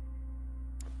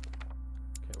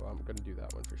 Okay, well, I'm gonna do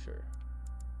that one for sure.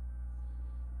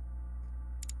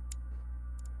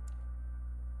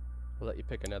 I'll let you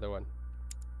pick another one.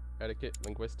 Etiquette,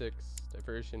 linguistics,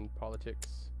 diversion,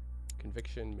 politics,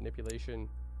 conviction, manipulation,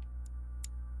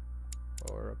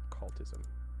 or occultism.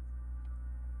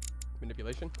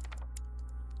 Manipulation?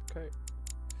 Okay.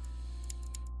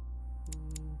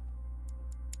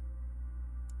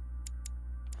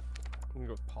 I'm gonna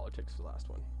go with politics for the last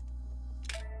one.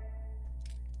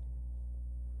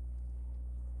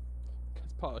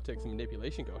 Because politics and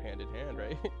manipulation go hand in hand,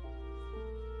 right?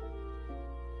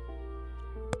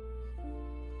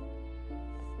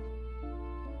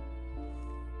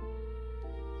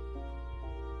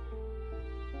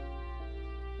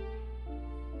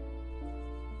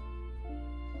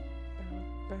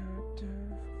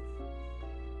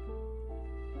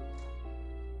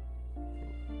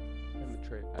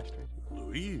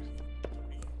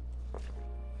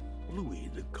 Louis,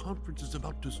 the conference is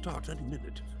about to start any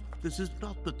minute. This is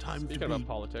not the time Speaking to be... about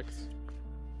politics.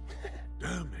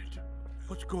 Damn it.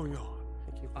 What's going on?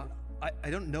 Thank you. I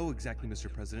don't know exactly,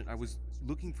 Mr. President. I was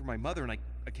looking for my mother and I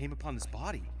came upon this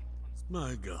body.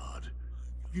 My God.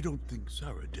 You don't think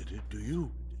Sarah did it, do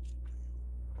you?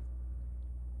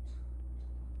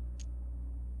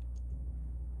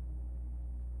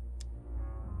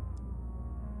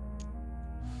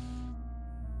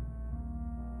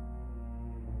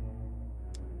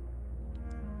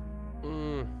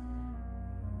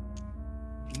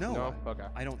 No, okay.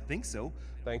 I don't think so.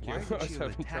 Thank you. Why would I she was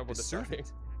have having attacked trouble a deciding.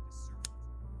 servant?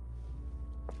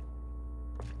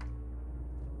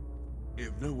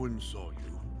 If no one saw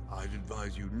you, I'd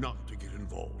advise you not to get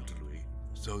involved, Louis,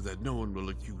 so that no one will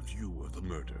accuse you of the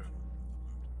murder.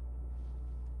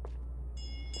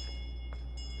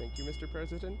 Thank you, Mr.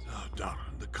 President. Ah,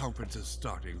 Darren, the conference is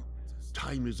starting.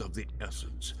 Time is of the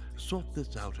essence. Sort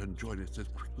this out and join us as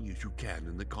quickly as you can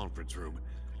in the conference room.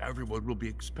 Everyone will be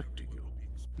expecting you.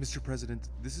 Mr. President,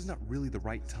 this is not really the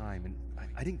right time, and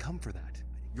I didn't come for that.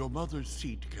 Your mother's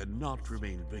seat cannot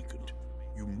remain vacant.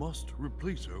 You must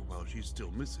replace her while she's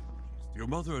still missing. Your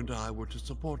mother and I were to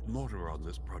support Mortimer on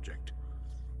this project.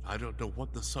 I don't know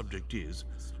what the subject is,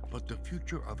 but the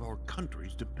future of our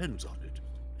countries depends on it.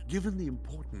 Given the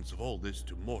importance of all this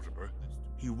to Mortimer,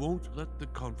 he won't let the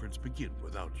conference begin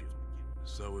without you.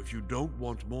 So if you don't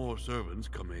want more servants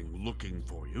coming looking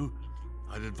for you,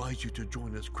 I'd advise you to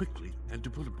join us quickly and to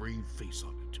put a brave face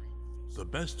on it. The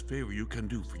best favor you can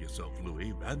do for yourself,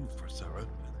 Louis, and for Sarah,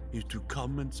 is to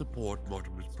come and support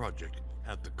Mortimer's project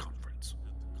at the conference.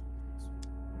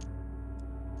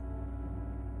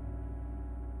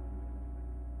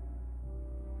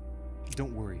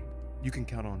 Don't worry. You can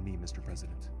count on me, Mr.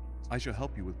 President. I shall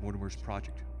help you with Mortimer's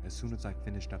project as soon as I've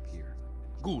finished up here.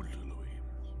 Good, Louis.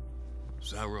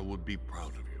 Sarah would be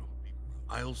proud of you.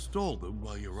 I'll stall them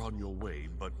while you're on your way,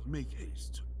 but make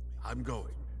haste. I'm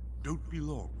going. Don't be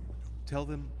long. Tell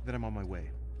them that I'm on my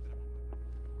way.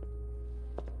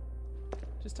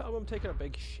 Just tell him I'm taking a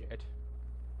big shit.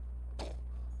 Oh,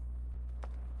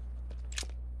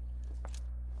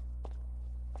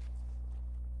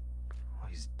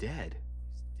 he's dead.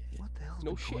 What the hell's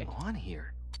No been going shit. on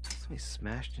here? Somebody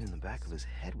smashed him in the back of his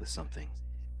head with something.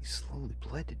 He slowly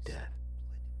bled to death.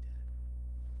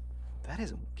 That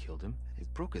isn't what killed him.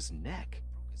 It broke his neck.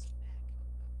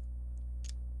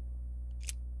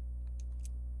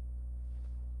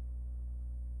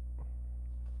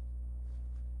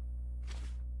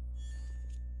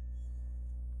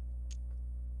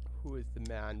 Who is the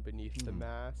man beneath the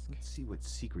mask? Let's see what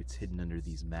secret's hidden under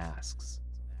these masks.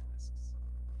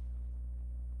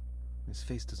 His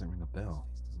face doesn't ring a bell.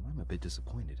 I'm a bit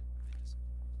disappointed.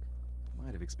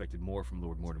 Might have expected more from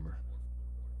Lord Mortimer.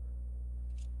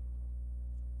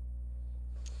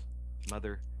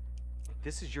 Mother, if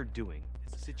this is your doing,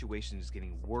 the situation is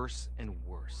getting worse and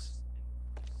worse.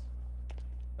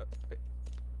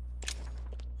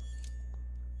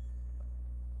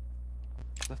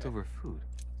 Leftover food.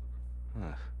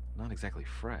 Ugh. not exactly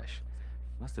fresh.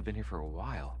 Must have been here for a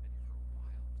while.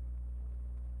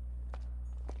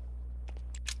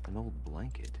 An old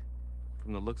blanket.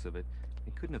 From the looks of it,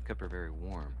 it couldn't have kept her very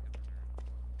warm.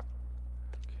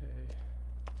 Okay.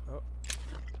 Oh.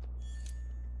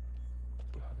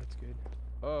 Oh, that's good.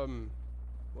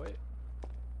 What?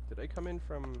 Did I come in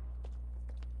from...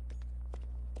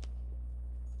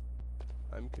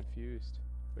 I'm confused.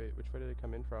 Wait, which way did I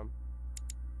come in from?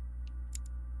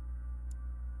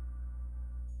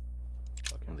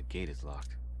 Okay. Well, the gate is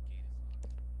locked.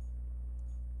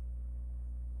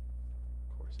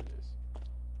 Of course it is.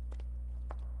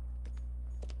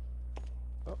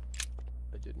 Oh,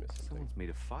 I did miss something. Someone's made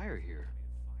a fire here,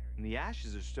 and the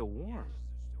ashes are still warm.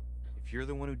 If you're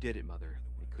the one who did it, Mother,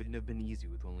 it couldn't have been easy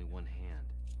with only one hand.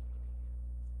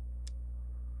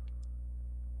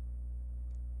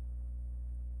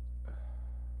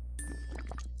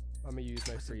 I'm gonna use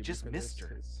my freebie Just for missed this,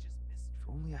 her. 'cause If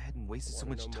only I hadn't wasted so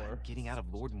much time getting out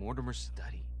of Lord Mortimer's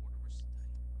study.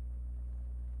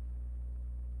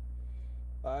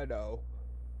 I know.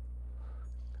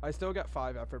 I still got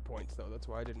 5 effort points though, that's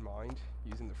why I didn't mind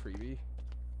using the freebie.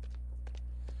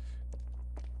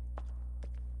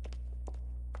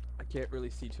 I can't really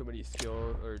see too many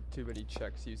skill or too many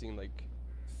checks using like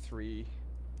 3.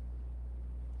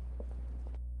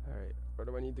 Alright, where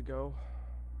do I need to go?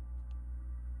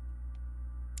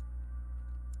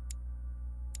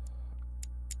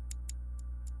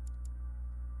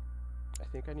 I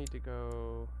think I need to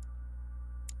go...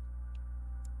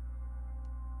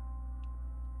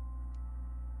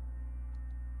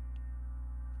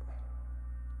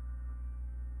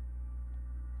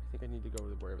 I think I need to go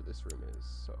to wherever this room is,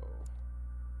 so...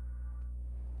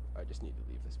 I just need to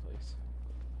leave this place.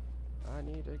 I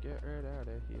need to get right out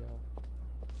of here.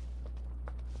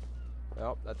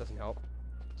 Well, that doesn't help.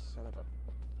 Son of a...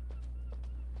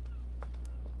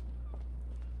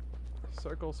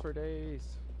 Circles for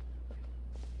days.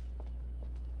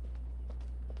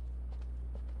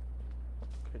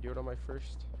 Can I do it on my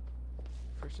first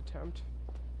attempt?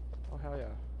 Oh, hell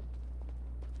yeah.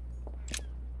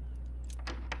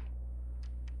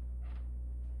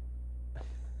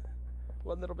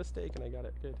 One little mistake and I got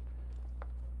it. Good.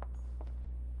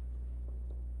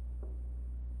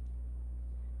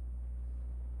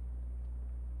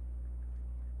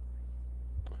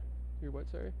 You're what,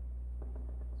 sorry?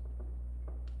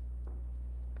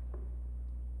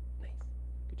 Nice.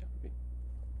 Good job, baby.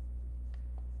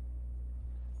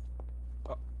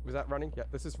 Oh, was that running? Yeah,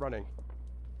 this is running.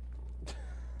 It's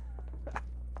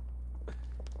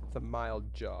a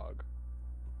mild jog.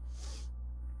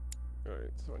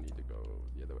 Alright, so I need to go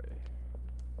the other way.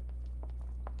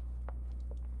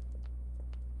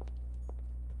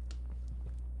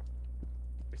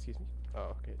 Excuse me?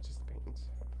 Oh, okay, it's just the paintings.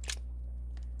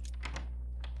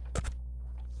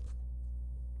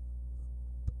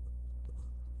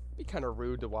 Be kind of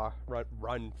rude to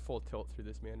run full tilt through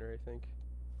this manor, I think.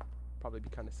 Probably be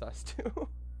kind of sus too.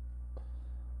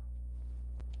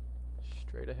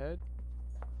 Straight ahead.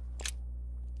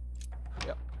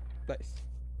 Yep, nice.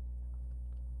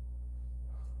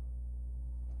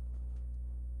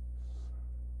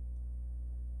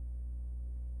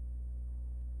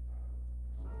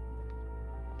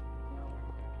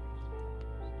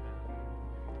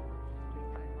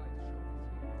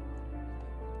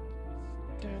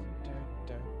 Dun, dun,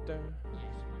 dun, dun.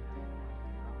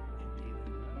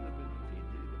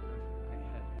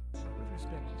 With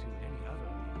respect to any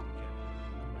other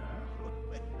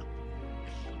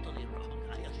Totally wrong,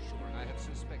 I assure you. I have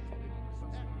suspected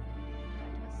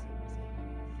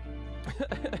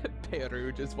it.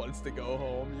 Peru just wants to go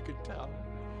home, you could tell.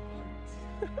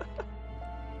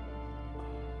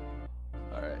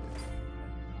 Alright.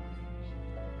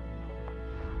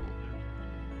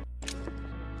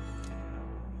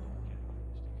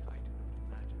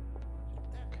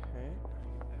 Okay.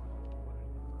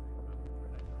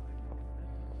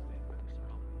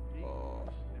 Oh,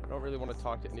 I don't really want to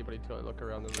talk to anybody till I look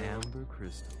around the room. Amber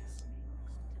crystals.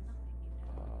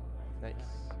 Nice.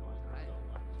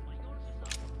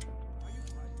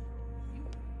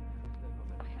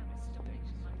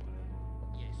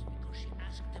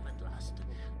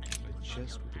 A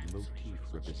chest with a motif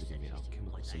representing an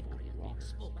alchemical symbol of water.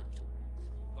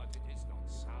 But it is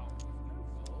not sound.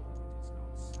 It is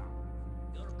not sound.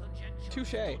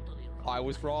 Touché. I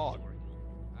was wrong.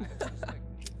 I have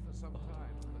suspected it for some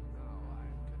time, but now I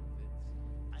am convinced.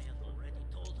 I have already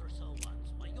told her so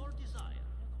once, by your desire.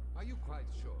 Are you quite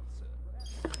sure, sir?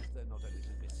 Is there not a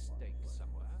little mistake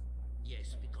somewhere?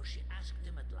 Yes, because she asked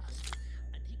him at last,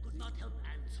 and he could not help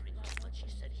answering, but she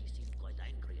said he seemed quite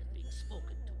angry at being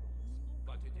spoken to.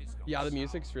 Yeah, the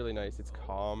music's really nice. It's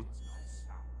calm.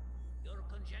 Your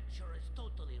conjecture is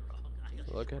totally wrong.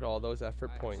 Look at all those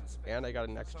effort points. And I got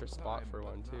an extra spot for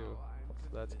one, too.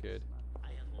 So that's good. I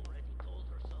have already told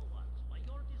her so once, by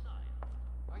your desire.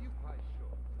 Are you quite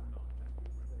sure?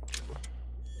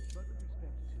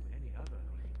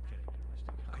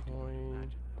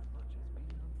 Coin.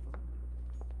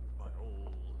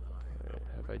 Alright,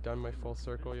 have I done my full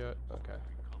circle yet? Okay.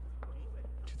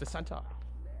 To the center.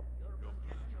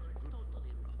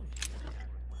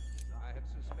 I have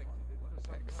suspected it for some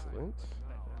time. Excellent.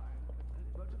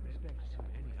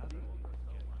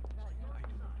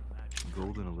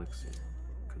 Golden elixir.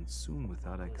 Consume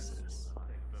without excess.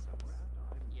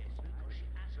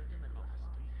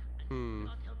 Hmm.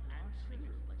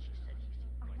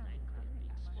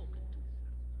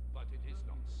 But it is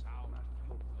not sound.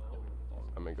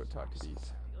 I'm gonna go talk to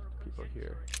these people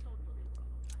here.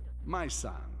 My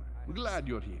son, glad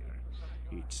you're here.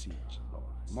 It seems Lord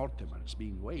Mortimer's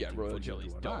been waiting Yeah, royal for you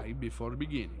jelly's to dope. arrive before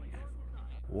beginning.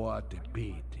 What a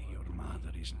pity your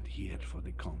mother isn't here for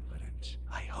the conference.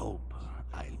 I hope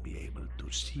I'll be able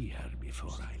to see her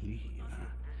before I leave.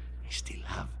 I still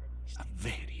have a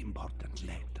very important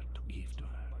letter to give to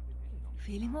her.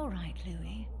 Feeling all right,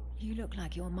 Louis? You look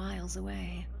like you're miles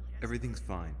away. Everything's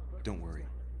fine. Don't worry.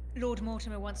 Lord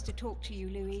Mortimer wants to talk to you,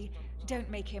 Louis. Don't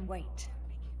make him wait.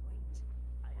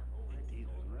 Indeed,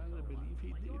 I'd rather believe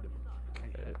he did.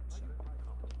 Okay.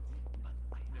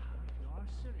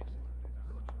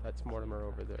 That's Mortimer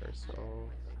over there, so...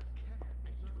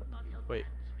 Wait.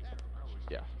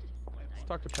 Yeah. Let's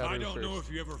talk to Pedro I don't first. know if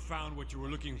you ever found what you were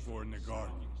looking for in the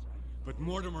garden, but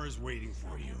Mortimer is waiting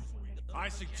for you. I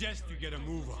suggest you get a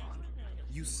move on.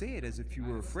 You say it as if you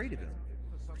were afraid of him.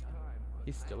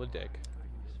 He's still a dick.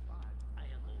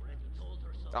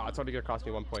 Oh, it's only gonna cost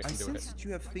me 1 point. I I'm doing sense it. that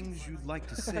you have things you'd like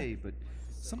to say, but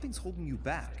something's holding you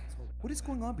back. What is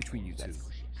going on between you two?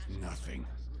 Nothing.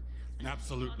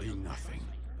 Absolutely nothing.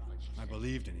 I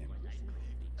believed in him.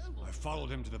 I followed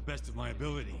him to the best of my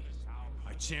ability.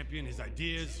 I championed his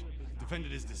ideas,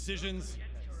 defended his decisions,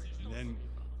 and then,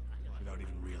 without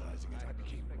even realizing it, I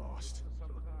became lost.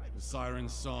 The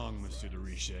siren's song, Monsieur de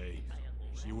Richet.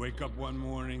 You wake up one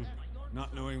morning,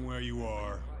 not knowing where you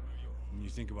are, and you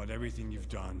think about everything you've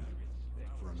done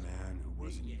for a man who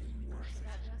wasn't even worth it.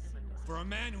 For a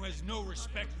man who has no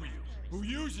respect for you, who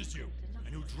uses you,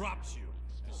 and who drops you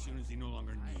as soon as he no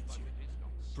longer needs you.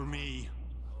 For me,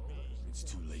 it's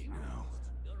too late now.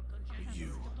 But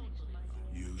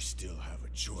you still have a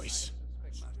choice.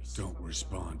 Don't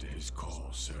respond to his call,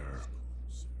 sir.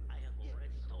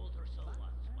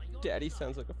 Daddy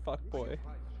sounds like a fuckboy.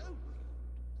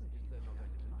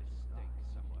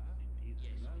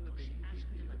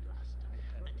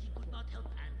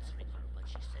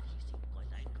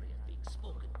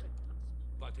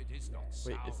 But it is not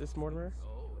sound. Wait, is this Mortimer?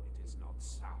 Oh, it is not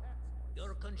sound.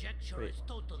 Your conjecture Wait. is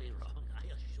totally wrong, I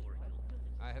assure you.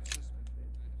 I have suspected.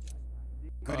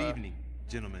 Good evening,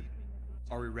 gentlemen.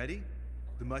 Are we ready?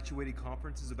 The much-awaited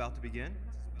conference is about to begin?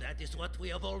 That is what we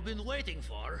have all been waiting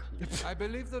for. I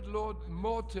believe that Lord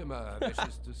Mortimer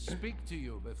wishes to speak to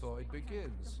you before it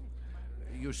begins.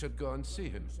 You should go and see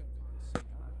him.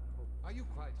 Are you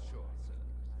quite sure,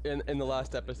 sir? In the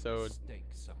last episode, Mistake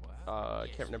somewhere. I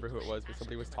can't remember who it was, but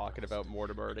somebody was talking about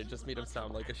Mortimer, and it just made him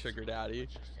sound like a sugar daddy.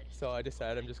 So I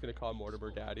decided I'm just gonna call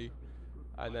Mortimer Daddy.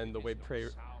 And then the way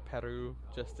Peru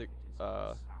just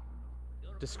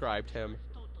described him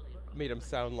made him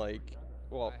sound like,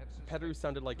 well, Peru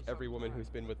sounded like every woman who's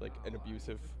been with like an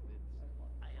abusive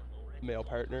male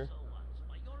partner.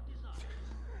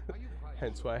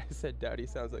 Hence why I said Daddy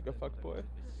sounds like a fuckboy.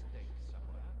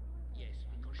 Yes,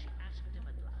 because she asked him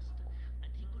at last,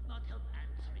 and he could not help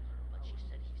answering her, but she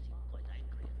said he seemed quite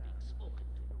angry at being spoken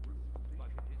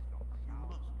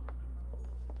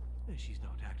to. She's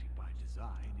not acting by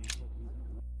design, is she?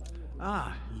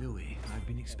 Ah, Louis, I've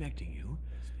been expecting you.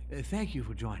 Thank you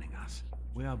for joining us.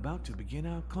 We are about to begin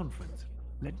our conference.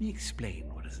 Let me explain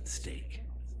what is at stake.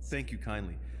 Thank you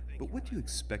kindly, but what do you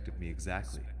expect of me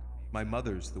exactly? My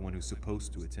mother's the one who's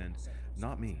supposed to attend,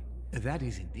 not me. That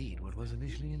is indeed what was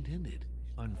initially intended.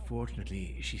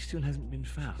 Unfortunately, she still hasn't been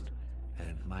found,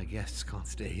 and my guests can't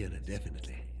stay here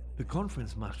indefinitely. The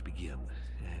conference must begin,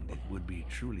 and it would be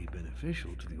truly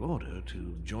beneficial to the Order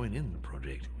to join in the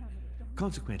project.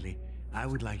 Consequently, I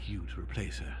would like you to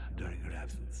replace her during her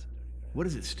absence. What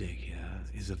is at stake here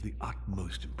is of the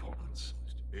utmost importance.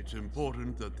 It's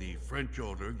important that the French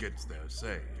Order gets their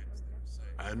say.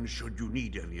 And should you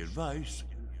need any advice,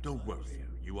 don't worry.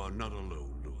 You are not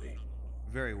alone, Louis.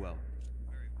 Very well.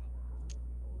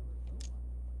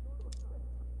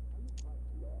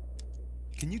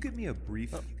 Can you give me a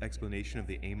brief explanation of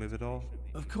the aim of it all?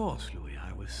 Of course, Louis,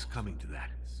 I was coming to that.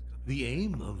 The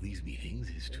aim of these meetings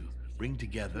is to bring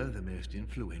together the most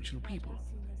influential people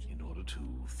in order to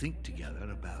think together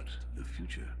about the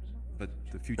future. But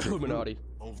the future Illuminati.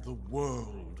 Of the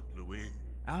world, Louis.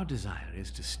 Our desire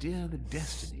is to steer the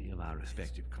destiny of our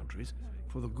respective countries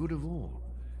for the good of all,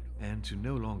 and to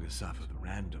no longer suffer the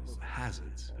random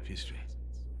hazards of history.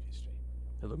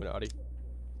 Illuminati.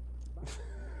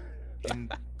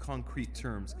 In concrete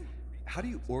terms, how do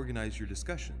you organize your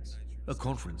discussions? A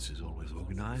conference is always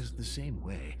organized the same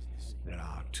way. There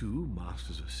are two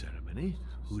masters of ceremony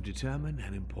who determine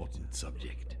an important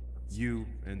subject. You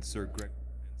and Sir Greg.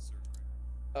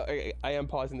 I am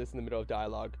pausing this in the middle of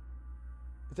dialogue.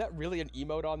 Is that really an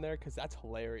emote on there? Because that's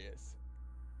hilarious.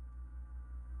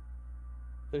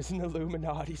 There's an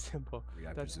Illuminati symbol.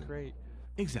 That's great.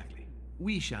 Exactly.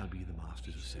 We shall be the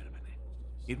masters of ceremony.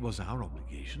 It was our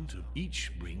obligation to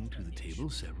each bring to the table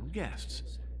several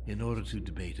guests in order to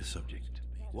debate a subject.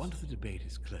 Once the debate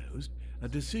is closed, a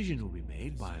decision will be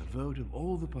made by a vote of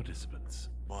all the participants.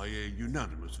 By a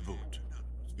unanimous vote.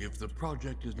 If the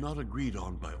project is not agreed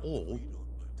on by all,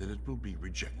 then it will be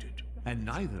rejected. And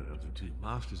neither of the two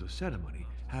masters of ceremony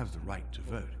have the right to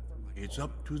vote. It's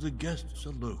up to the guests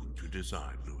alone to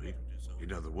decide, Louis.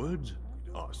 In other words,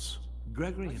 us.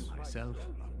 Gregory and myself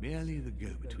are merely the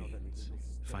go-betweens.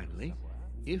 Finally,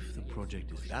 if the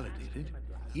project is validated,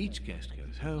 each guest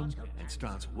goes home and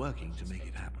starts working to make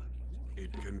it happen.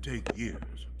 It can take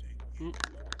years.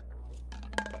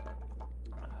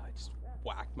 I just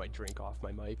whacked my drink off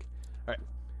my mic. Alright.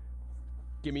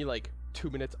 Give me like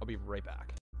 2 minutes, I'll be right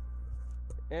back.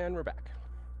 And we're back.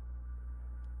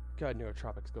 God,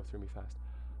 neurotropics go through me fast.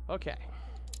 Okay.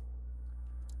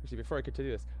 Actually, before I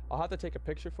continue this, I'll have to take a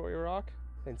picture for you, Rock,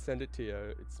 and send it to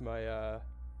you. It's my,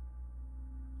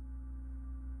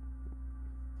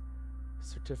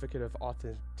 certificate of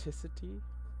authenticity.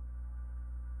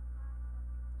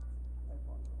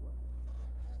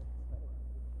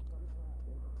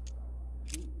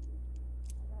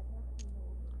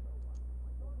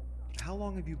 How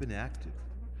long have you been active?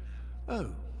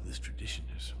 Oh, this tradition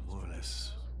has more or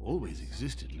less always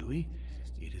existed, Louis.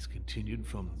 It has continued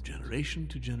from generation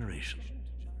to generation.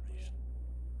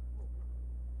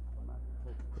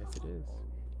 Yes, it is.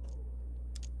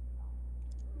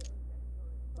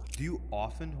 Do you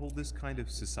often hold this kind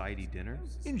of society dinner?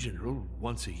 In general,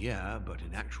 once a year, but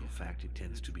in actual fact it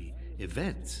tends to be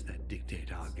events that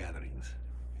dictate our gatherings.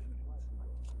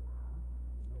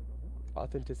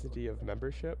 Authenticity of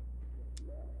membership?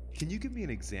 Can you give me an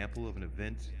example of an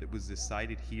event that was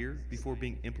decided here before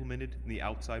being implemented in the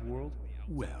outside world?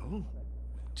 Well,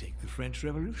 take the French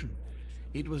Revolution.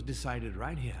 It was decided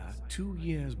right here 2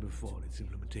 years before its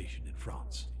implementation in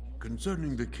France.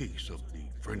 Concerning the case of the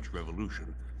French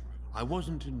Revolution, I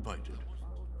wasn't invited.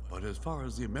 But as far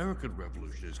as the American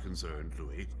Revolution is concerned,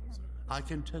 Louis, I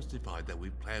can testify that we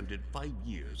planned it 5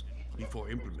 years before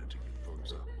implementing it, for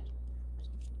example.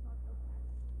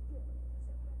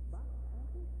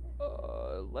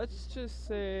 Let's just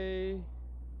say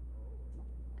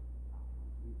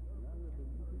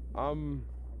I'm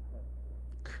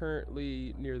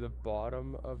currently near the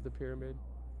bottom of the pyramid.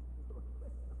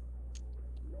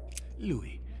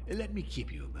 Louis, let me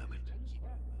keep you a moment.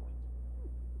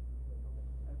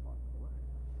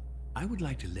 I would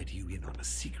like to let you in on a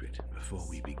secret before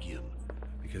we begin,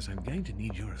 because I'm going to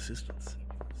need your assistance.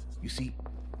 You see,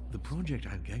 the project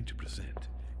I'm going to present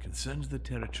concerns the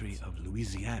territory of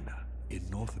Louisiana in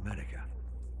North America.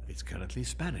 It's currently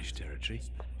Spanish territory,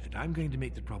 and I'm going to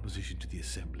make the proposition to the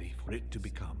Assembly for it to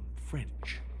become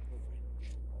French.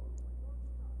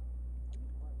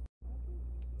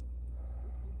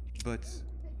 But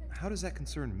how does that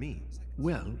concern me?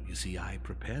 Well, you see, I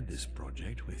prepared this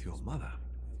project with your mother.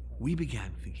 We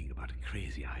began thinking about a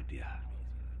crazy idea.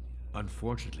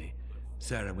 Unfortunately,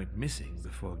 Sarah went missing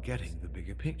before getting the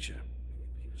bigger picture.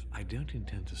 I don't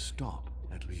intend to stop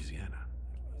at Louisiana.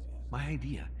 My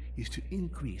idea is to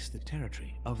increase the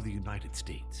territory of the United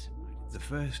States. The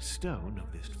first stone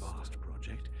of this vast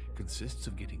project consists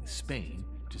of getting Spain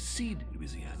to cede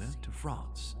Louisiana to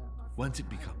France. Once it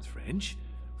becomes French,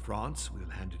 France will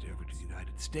hand it over to the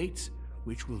United States,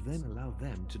 which will then allow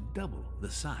them to double the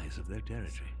size of their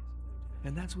territory.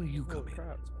 And that's where you come in.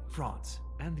 France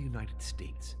and the United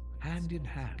States, hand in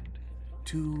hand,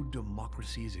 two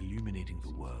democracies illuminating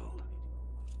the world.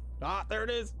 Ah, there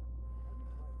it is!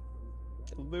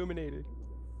 Illuminated.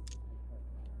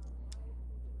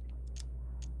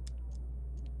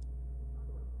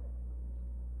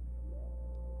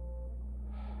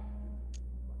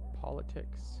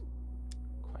 Politics.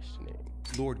 questioning.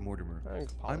 Lord Mortimer,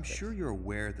 I'm sure you're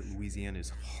aware that Louisiana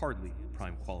is hardly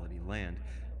prime quality land.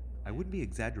 I wouldn't be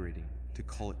exaggerating to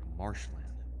call it marshland.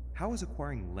 How is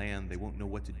acquiring land they won't know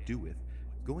what to do with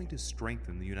going to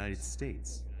strengthen the United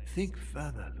States? Think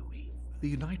further, Louis. The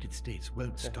United States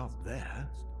won't stop there.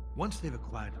 Once they've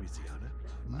acquired Louisiana,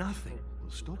 nothing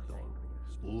will stop them.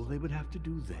 All they would have to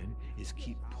do then is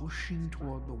keep pushing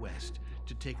toward the west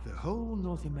to take the whole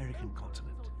North American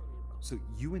continent. So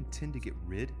you intend to get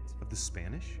rid of the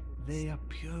Spanish? They are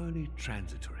purely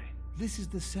transitory. This is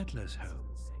the settlers' home.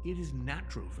 It is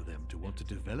natural for them to want to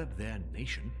develop their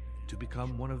nation to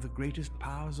become one of the greatest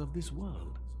powers of this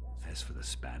world. As for the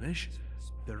Spanish,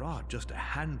 there are just a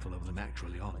handful of them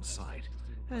actually on site,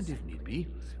 and if need be,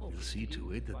 we'll see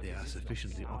to it that they are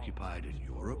sufficiently occupied in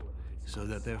Europe so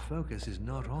that their focus is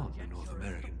not on the North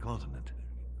American continent.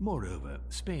 Moreover,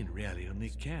 Spain really only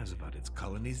cares about its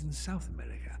colonies in South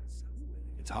America.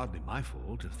 It's hardly my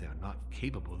fault if they are not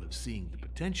capable of seeing the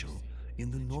potential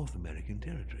in the North American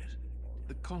territories.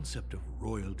 The concept of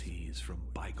royalty is from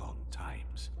bygone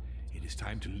times. It is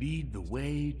time to lead the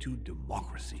way to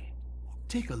democracy.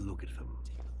 Take a look at them.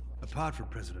 Apart from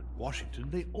President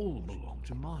Washington, they all belong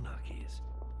to monarchies.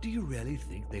 Do you really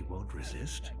think they won't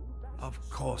resist? Of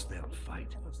course they'll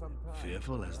fight,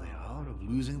 fearful as they are of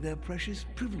losing their precious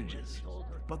privileges.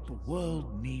 But the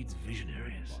world needs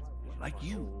visionaries, like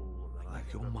you,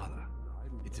 like your mother.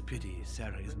 It's a pity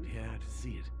Sarah isn't here to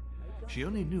see it. She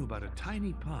only knew about a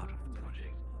tiny part of the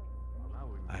project.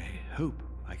 I hope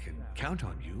I can count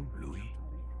on you, Louis.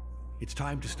 It's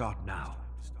time to start now.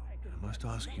 I must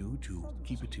ask you to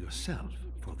keep it to yourself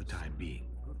for the time being.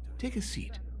 Take a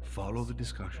seat, follow the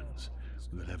discussions.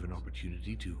 We'll have an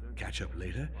opportunity to catch up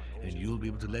later, and you'll be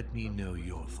able to let me know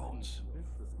your thoughts.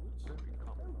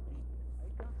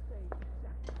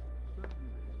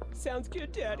 Sounds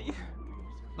good, Daddy.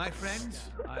 My friends,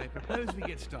 I propose we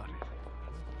get started.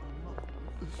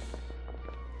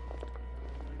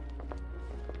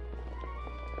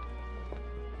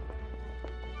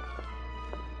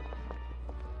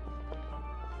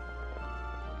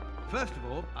 First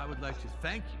of all, I would like to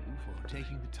thank you for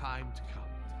taking the time to come.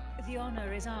 The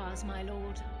honor is ours, my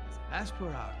lord. As per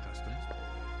our custom,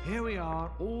 here we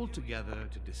are all together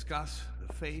to discuss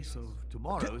the face of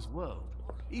tomorrow's world.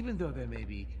 Even though there may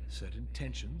be certain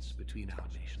tensions between our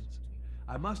nations,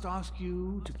 I must ask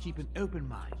you to keep an open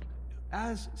mind.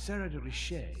 As Sarah de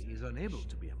Richet is unable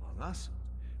to be among us,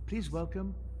 please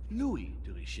welcome Louis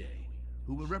de Richet,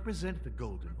 who will represent the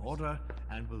Golden Order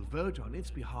and will vote on its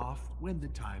behalf when the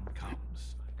time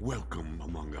comes. Welcome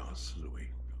among us, Louis.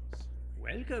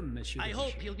 Welcome, Monsieur. I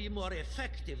hope he'll be more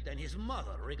effective than his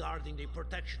mother regarding the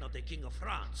protection of the King of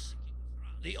France.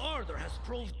 The Order has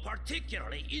proved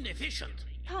particularly inefficient.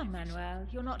 Come, Manuel,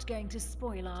 you're not going to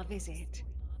spoil our visit.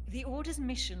 The Order's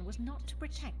mission was not to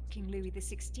protect King Louis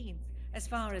XVI, as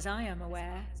far as I am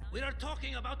aware. We are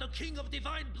talking about a king of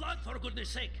divine blood, for goodness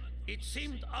sake. It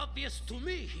seemed obvious to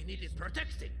me he needed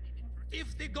protecting.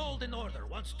 If the Golden Order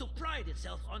wants to pride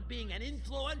itself on being an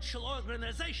influential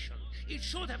organization, it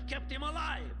should have kept him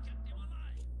alive.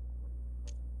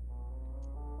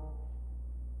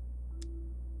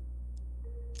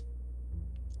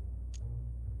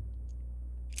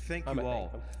 Thank you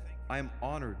all. I am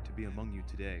honored to be among you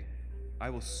today. I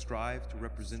will strive to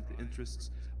represent the interests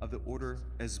of the Order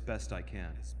as best I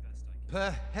can.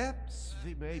 Perhaps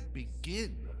we may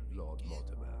begin, Lord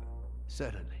Mortimer.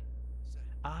 Certainly.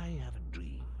 I have a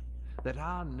dream that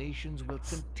our nations will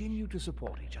continue to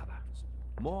support each other,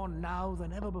 more now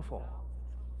than ever before.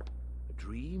 A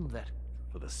dream that,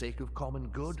 for the sake of common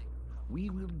good, we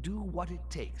will do what it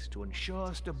takes to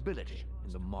ensure stability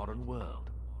in the modern world.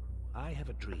 I have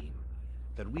a dream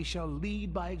that we shall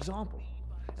lead by example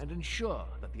and ensure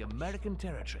that the American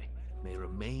territory may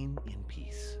remain in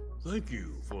peace. Thank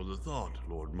you for the thought,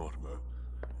 Lord Mortimer,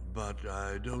 but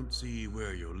I don't see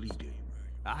where you're leading.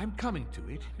 I'm coming to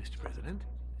it, Mr. President.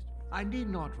 I need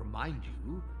not remind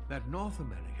you that North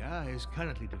America is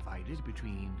currently divided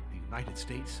between the United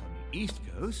States on the East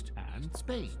Coast and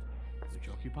Spain, which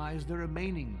occupies the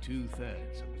remaining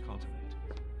 2/3 of the continent.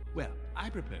 Well, I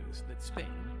propose that Spain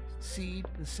cede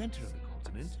the center of the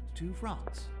continent to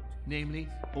France, namely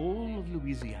all of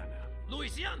Louisiana.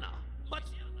 Louisiana? But,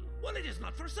 well, it is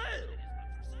not for sale.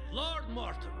 Lord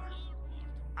Mortimer,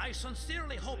 I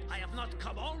sincerely hope I have not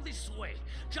come all this way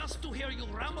just to hear you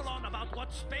ramble on about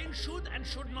what Spain should and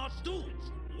should not do.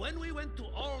 When we went to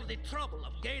all the trouble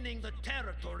of gaining the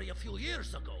territory a few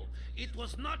years ago, it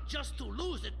was not just to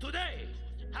lose it today.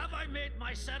 Have I made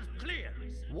myself clear?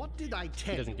 What did I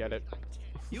tell you? He doesn't get it.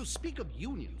 You speak of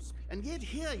unions, and yet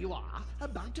here you are,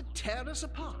 about to tear us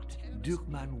apart. Duke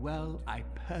Manuel, I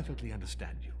perfectly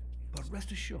understand you. But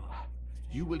rest assured,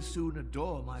 you will soon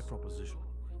adore my proposition.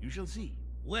 You shall see.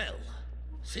 Well,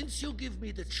 since you give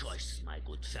me the choice, my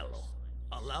good fellow,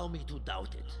 allow me to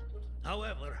doubt it.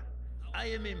 However, I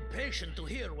am impatient to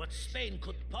hear what Spain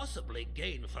could possibly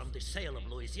gain from the sale of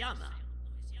Louisiana.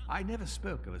 I never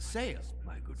spoke of a sale,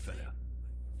 my good fellow.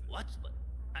 What?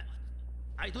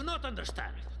 I do not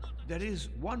understand. There is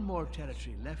one more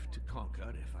territory left to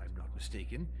conquer, if I'm not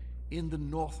mistaken, in the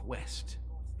northwest.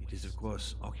 It is, of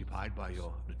course, occupied by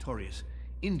your notorious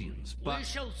Indians, but... We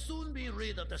shall soon be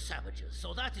rid of the savages,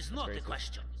 so that is not the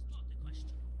question.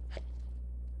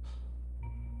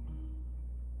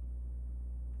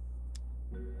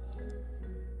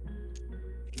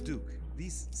 Duke,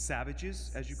 these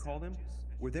savages, as you call them,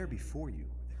 were there before you.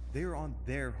 They are on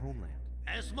their homeland.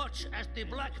 As much as the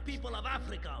black people of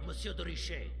Africa, Monsieur de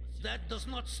Richet. That does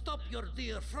not stop your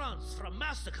dear France from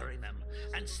massacring them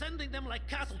and sending them like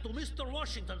cattle to Mr.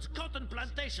 Washington's cotton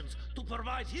plantations to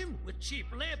provide him with cheap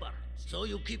labor. So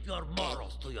you keep your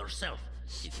morals to yourself,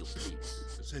 if you please.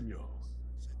 Senor,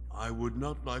 I would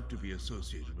not like to be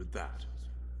associated with that.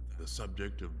 The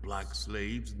subject of black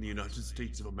slaves in the United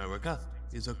States of America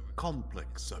is a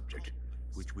complex subject,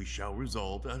 which we shall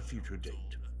resolve at a future date.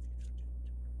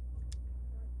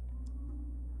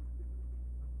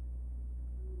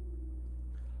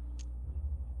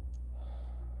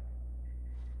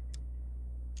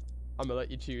 I'm gonna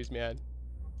let you choose, man.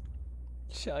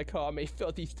 Shall I call me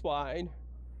filthy swine?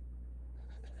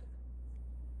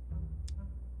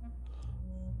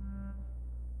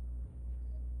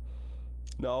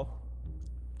 No.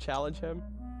 Challenge him.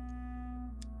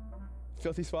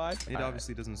 Filthy swine? It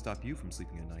obviously doesn't stop you from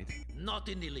sleeping at night. Not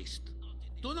in the least.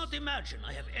 Do not imagine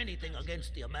I have anything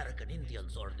against the American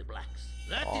Indians or the blacks.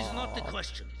 That is not the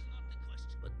question.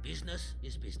 But business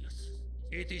is business.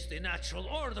 It is the natural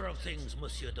order of things,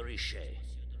 Monsieur de Richet.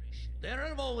 There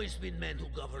have always been men who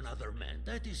govern other men.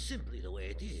 That is simply the way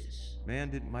it is.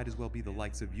 Man, it might as well be the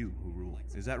likes of you who rule.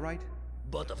 Is that right?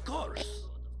 But of course.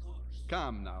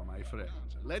 Come now, my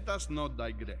friends. Let us not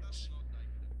digress.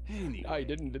 Anyway, I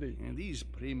didn't, did he? And these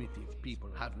primitive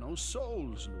people have no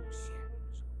souls, Louis.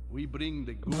 We bring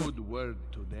the good word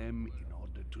to them in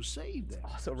order to save them.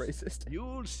 Oh, so racist.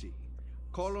 You'll see.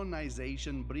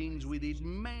 Colonization brings with it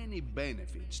many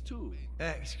benefits, too.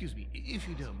 Excuse me, if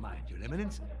you don't mind, Your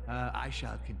Eminence, I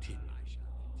shall continue.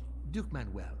 Duke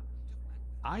Manuel,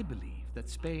 I believe that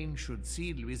Spain should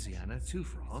cede Louisiana to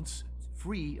France,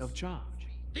 free of charge.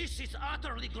 This is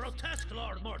utterly grotesque,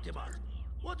 Lord Mortimer.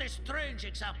 What a strange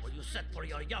example you set for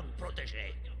your young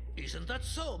protégé. Isn't that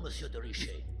so, Monsieur de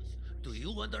Richet? Do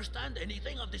you understand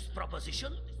anything of this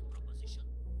proposition?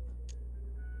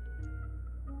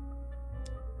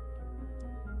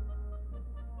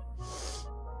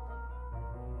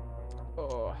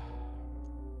 Oh.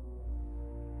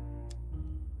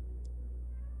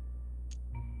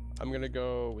 I'm gonna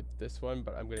go with this one,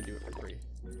 but I'm gonna do it for free.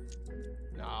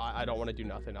 No, I don't want to do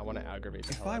nothing. I want to aggravate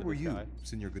the If hell I out of were this you, guy.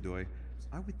 Senor Godoy,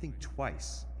 I would think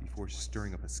twice before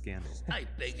stirring up a scandal. I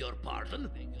beg your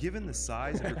pardon? Given the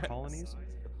size of your colonies,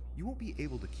 you won't be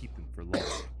able to keep them for long.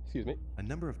 Excuse me. A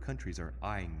number of countries are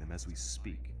eyeing them as we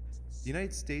speak. The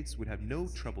United States would have no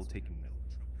trouble taking them.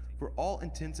 For all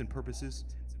intents and purposes,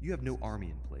 you have no army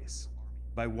in place.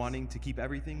 By wanting to keep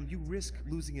everything, you risk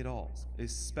losing it all,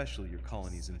 especially your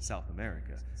colonies in South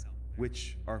America,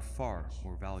 which are far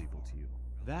more valuable to you.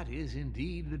 That is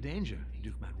indeed the danger,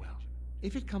 Duke Manuel.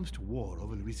 If it comes to war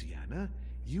over Louisiana,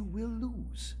 you will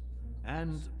lose.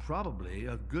 And probably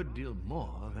a good deal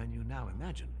more than you now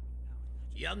imagine.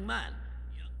 Young man,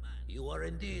 you are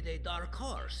indeed a dark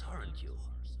horse, aren't you?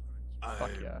 I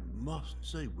must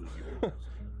say, William,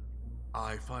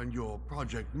 I find your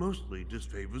project mostly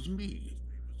disfavors me.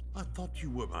 I thought you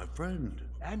were my friend.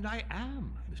 And I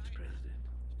am, Mr. President.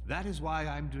 That is why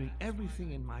I'm doing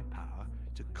everything in my power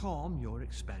to calm your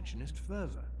expansionist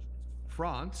fervor.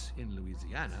 France, in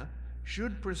Louisiana,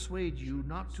 should persuade you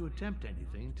not to attempt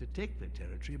anything to take the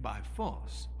territory by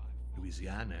force.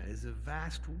 Louisiana is a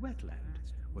vast wetland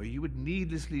where you would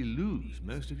needlessly lose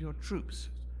most of your troops.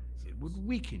 It would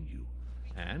weaken you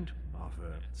and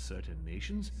offer certain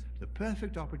nations the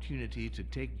perfect opportunity to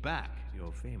take back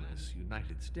your famous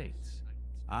United States.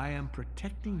 I am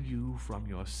protecting you from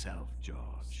yourself,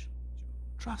 George.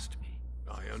 Trust me.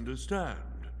 I understand.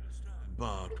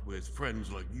 But with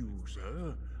friends like you,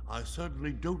 sir, I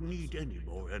certainly don't need any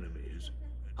more enemies.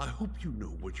 I hope you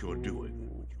know what you're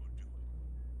doing.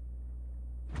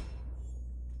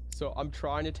 So I'm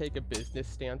trying to take a business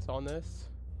stance on this.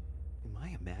 Am I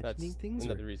imagining That's things?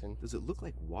 another reason. Does it look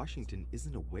like Washington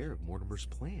isn't aware of Mortimer's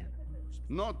plan?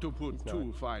 Not to put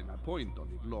too fine a point on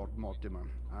it, Lord Mortimer,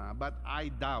 but I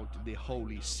doubt the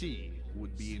Holy See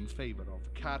would be in favor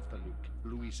of Catholic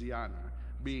Louisiana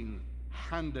being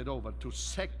handed over to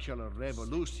secular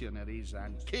revolutionaries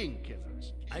and king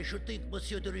killers. I should think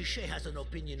Monsieur de Richet has an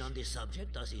opinion on this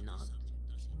subject, does he not?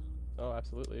 Oh,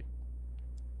 absolutely.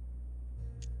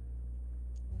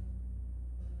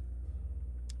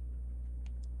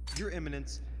 Your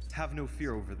Eminence, have no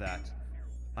fear over that.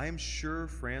 I am sure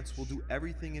France will do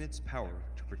everything in its power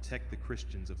to protect the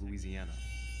Christians of Louisiana.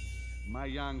 My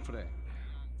young friend,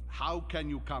 how can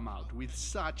you come out with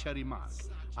such a remark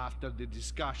after the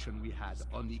discussion we had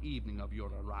on the evening of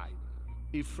your arrival?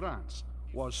 If France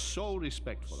was so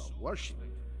respectful of worship,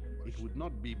 it would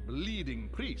not be bleeding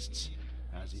priests,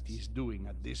 as it is doing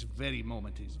at this very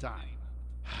moment in time.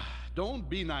 Don't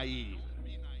be naive.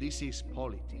 This is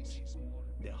politics.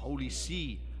 The Holy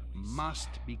See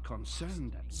must be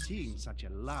concerned at seeing such a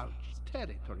large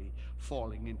territory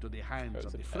falling into the hands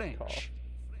of the French.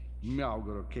 Mi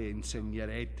auguro che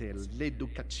insegnerete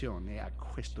l'educazione a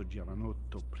questo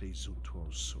giovanotto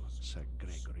presuntuoso, Sir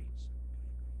Gregory.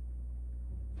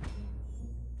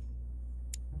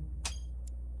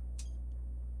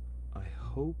 I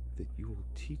hope that you will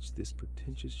teach this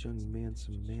pretentious young man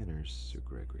some manners, Sir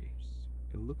Gregory.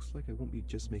 It looks like I won't be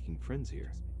just making friends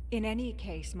here. In any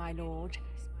case, my lord,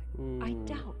 I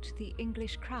doubt the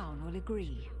English crown will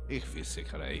agree. Ich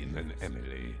versichere Ihnen,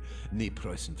 Emily, nie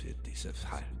Preußen wird diese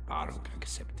Vereinbarung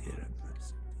akzeptieren.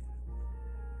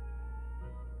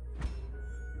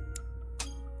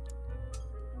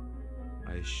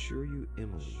 I assure you,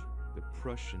 Emily, the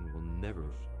Prussian will never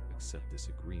accept this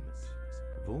agreement.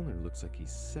 Volner looks like he's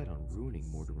set on ruining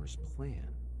Mortimer's plan.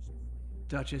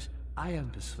 Duchess, I am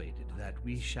persuaded that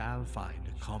we shall find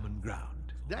a common ground.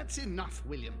 That's enough,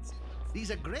 William.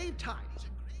 These are grave times.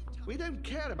 We don't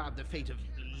care about the fate of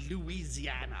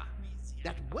Louisiana.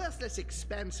 That worthless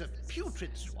expanse of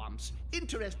putrid swamps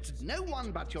interests no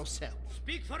one but yourself.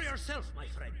 Speak for yourself, my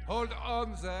friend. Hold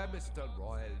on there, Mr.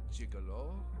 Royal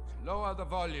Gigolo. Lower the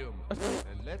volume,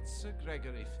 and let Sir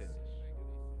Gregory finish.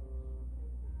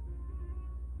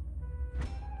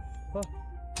 Huh.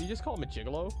 Did you just call him a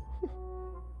gigolo?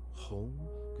 Home,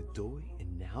 Godoy,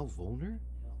 and now Volner?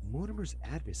 Mortimer's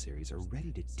adversaries are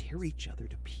ready to tear each other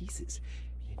to pieces,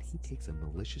 and he takes a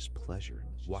malicious pleasure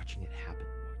in watching it happen.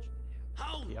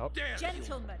 How dare you!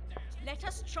 Gentlemen, let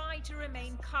us try to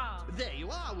remain calm. There you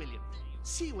are, William.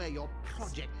 See where your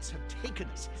projects have taken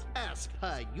us, as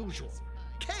per usual.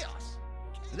 Chaos!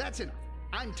 That's enough.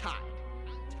 I'm tired.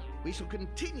 We shall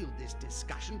continue this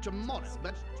discussion tomorrow,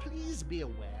 but please be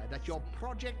aware that your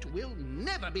project will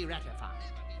never be ratified.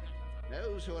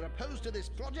 Those who are opposed to this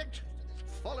project,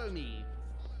 follow me.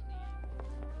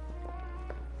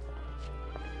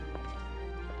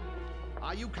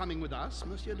 Are you coming with us,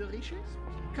 Monsieur de Richet?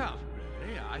 Come,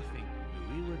 Gregory, I think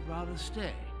Louis would rather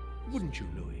stay. Wouldn't you,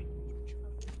 Louis?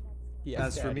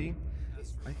 As for me,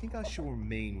 I think I shall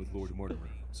remain with Lord Mortimer,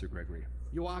 Sir Gregory.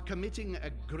 You are committing a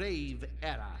grave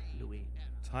error, Louis.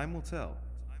 Time will tell.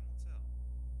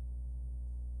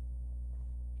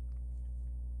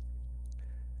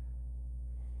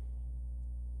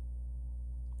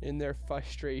 In their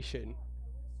frustration,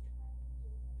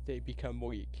 they become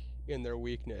weak. In their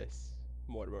weakness,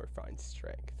 Mortimer finds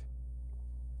strength.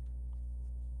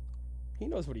 He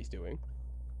knows what he's doing.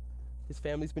 His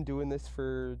family's been doing this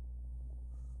for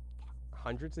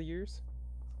hundreds of years.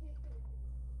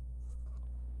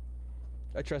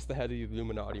 I trust the head of the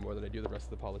Illuminati more than I do the rest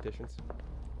of the politicians.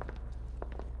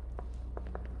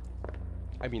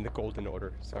 I mean the Golden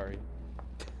Order, sorry.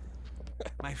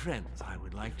 My friends, I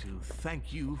would like to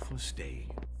thank you for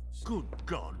staying. Good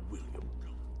God, William.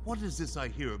 What is this I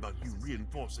hear about you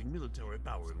reinforcing military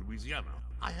power in Louisiana?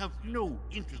 I have no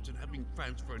interest in having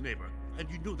France for a neighbor, and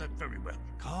you know that very well.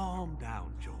 Calm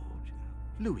down, George.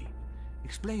 Louis,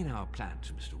 explain our plan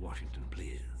to Mr. Washington,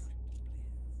 please.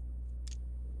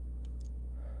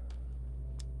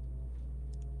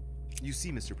 You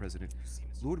see, Mr. President,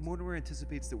 Lord Mortimer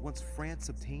anticipates that once France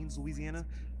obtains Louisiana,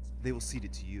 they will cede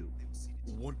it to you.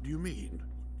 What do you mean?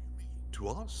 To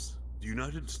us? The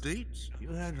United States? You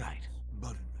heard right.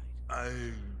 But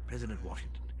President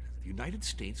Washington, the United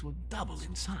States will double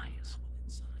in size.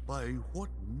 By what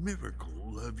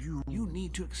miracle have you... You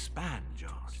need to expand,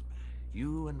 George.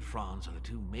 You and France are the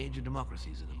two major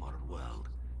democracies in the modern world.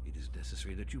 It is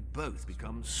necessary that you both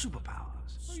become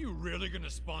superpowers. Are you really going to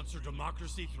sponsor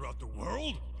democracy throughout the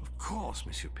world? Of course,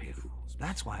 Monsieur Peru.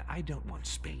 That's why I don't want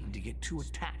Spain to get too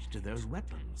attached to those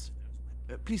weapons.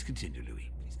 Please continue,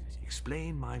 Louis.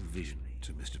 Explain my vision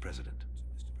to Mr. President.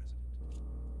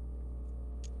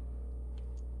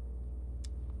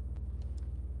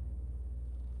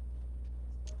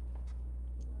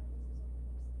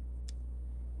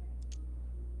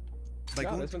 By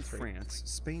going to France,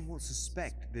 Spain won't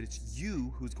suspect that it's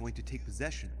you who's going to take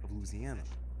possession of Louisiana.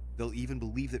 They'll even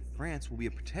believe that France will be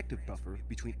a protective buffer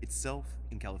between itself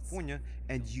in California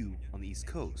and you on the East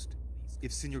Coast.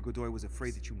 If Senor Godoy was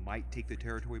afraid that you might take the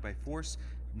territory by force,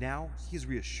 now he is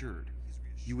reassured.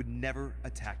 You would never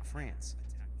attack France.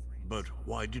 But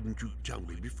why didn't you tell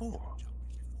me before?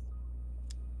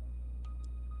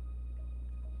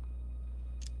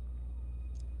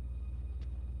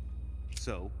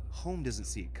 So, Home doesn't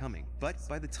see it coming, but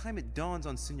by the time it dawns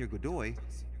on Senor Godoy,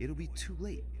 it'll be too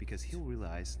late because he'll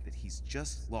realize that he's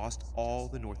just lost all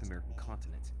the North American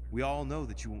continent. We all know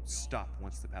that you won't stop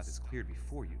once the path is cleared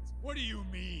before you. What do you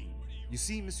mean? You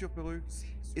see, Monsieur Pillar,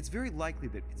 it's very likely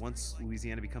that once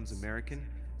Louisiana becomes American,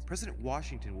 President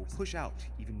Washington will push out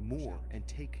even more and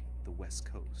take the West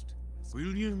Coast.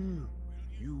 William,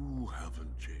 you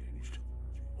haven't changed.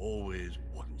 Always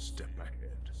one step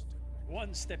ahead.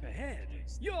 One step ahead?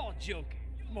 You're joking.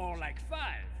 More like 5.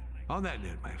 On that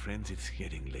note, my friends, it's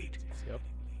getting late. Yep.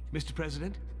 Mr.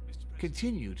 President,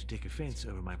 continue to take offense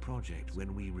over my project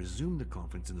when we resume the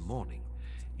conference in the morning.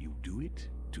 You do it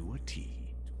to a T.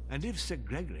 And if Sir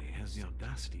Gregory has the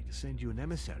audacity to send you an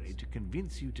emissary to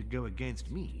convince you to go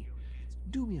against me,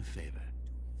 do me a favor.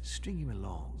 String him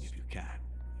along if you can.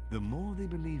 The more they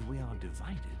believe we are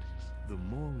divided, the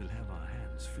more we'll have our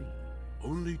hands free.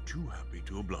 Only too happy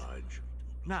to oblige.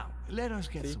 Now, let us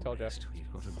get some rest.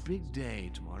 We've got a big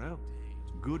day tomorrow.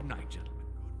 Good night, gentlemen.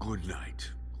 Good night.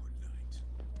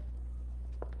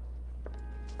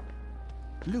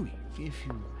 Louis, if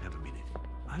you have a minute,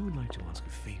 I would like to ask a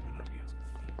favor of you.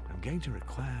 I'm going to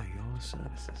require your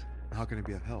services. How can I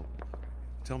be of help?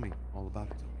 Tell me all about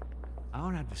it.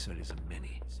 Our adversaries are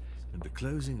many, and the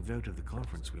closing vote of the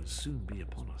conference will soon be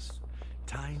upon us.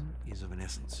 Time is of an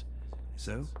essence.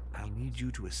 So, I'll need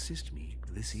you to assist me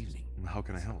this evening. How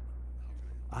can I help?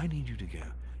 I need you to go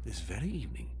this very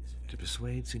evening to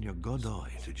persuade Senor Godoy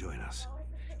to join us.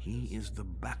 He is the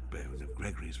backbone of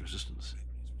Gregory's resistance.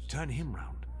 Turn him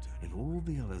round, and all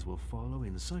the others will follow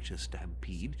in such a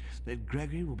stampede that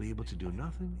Gregory will be able to do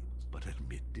nothing but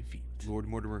admit defeat. Lord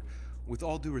Mortimer, with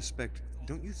all due respect,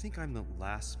 don't you think I'm the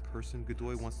last person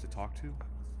Godoy wants to talk to?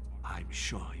 I'm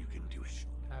sure you can do it.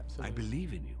 Absolutely. I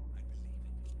believe in you.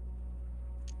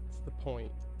 That's the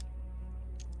point.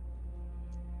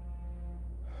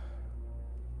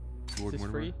 Lord Is this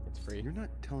Mortimer, free? It's free. You're not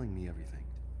telling me everything.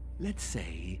 Let's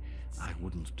say I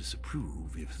wouldn't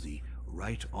disapprove if the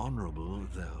Right Honorable,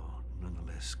 though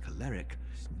nonetheless choleric,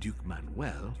 Duke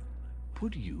Manuel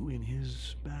put you in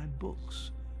his bad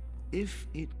books. If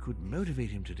it could motivate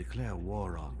him to declare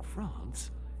war on France,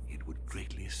 it would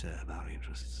greatly serve our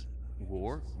interests.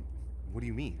 War? What do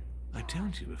you mean? I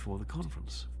told you before the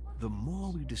conference. The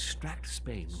more we distract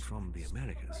Spain from the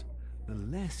Americas, the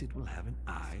less it will have an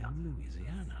eye on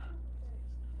Louisiana.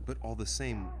 But all the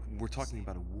same, we're talking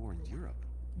about a war in Europe.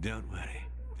 Don't worry.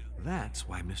 That's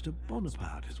why Mr.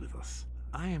 Bonaparte is with us.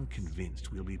 I am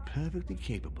convinced we'll be perfectly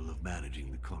capable of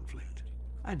managing the conflict.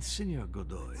 And Senor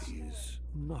Godoy is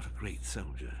not a great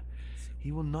soldier.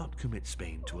 He will not commit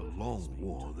Spain to a long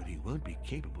war that he won't be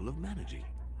capable of managing.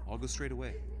 I'll go straight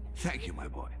away. Thank you, my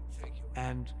boy.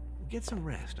 And get some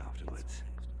rest afterwards.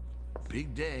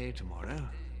 Big day tomorrow.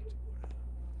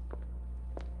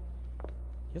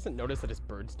 He hasn't noticed that his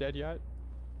bird's dead yet?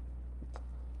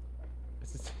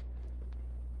 This is...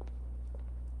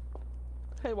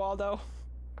 Hey, Waldo.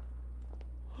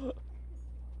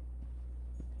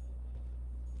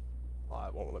 Oh,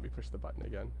 it won't let me push the button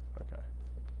again. Okay.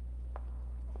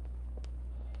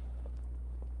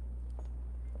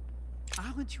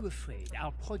 Aren't you afraid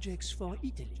our projects for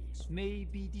Italy may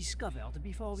be discovered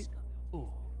before we... Oh.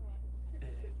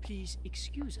 Please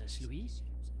excuse us, Louis,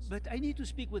 but I need to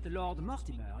speak with Lord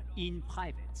Mortimer in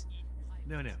private.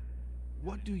 No.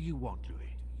 What do you want,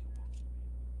 Louis?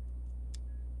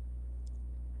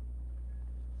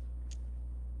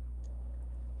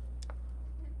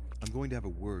 I'm going to have a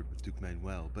word with Duke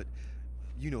Manuel, but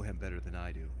you know him better than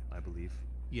I do, I believe.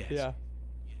 Yes. Yeah.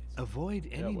 Avoid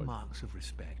any marks of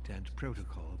respect and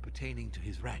protocol pertaining to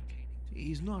his rank.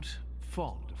 He's not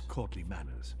fond of courtly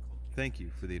manners. Thank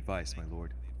you for the advice, my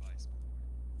lord.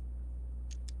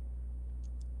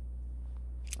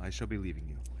 I shall be leaving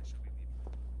you.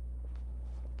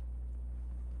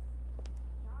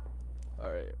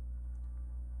 Alright.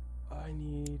 I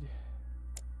need...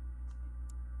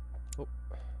 Oh.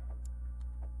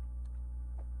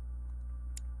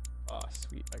 Oh,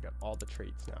 sweet. I got all the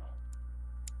traits now.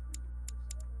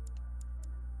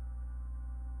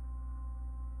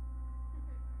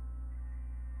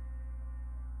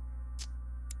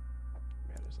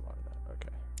 Man, there's a lot of that.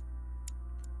 Okay.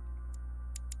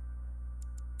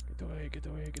 Get away, get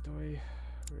away, get away.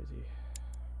 Where is he?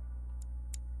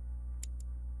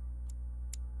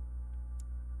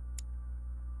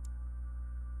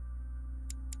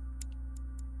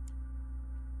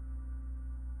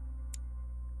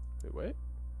 Wait, what?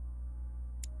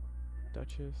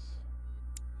 Duchess.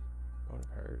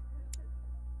 Bonaparte.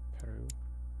 Peru.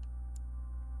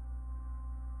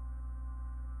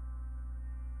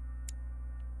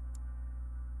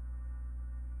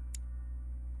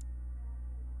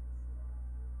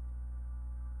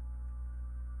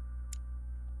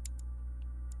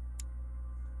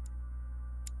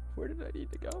 Where did I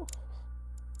need to go?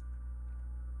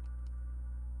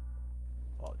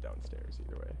 All downstairs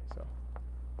either way, so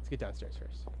let's get downstairs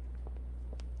first.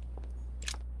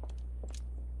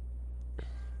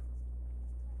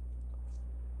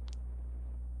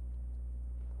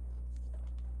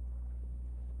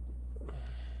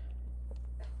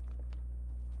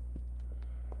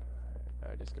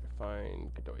 I just gotta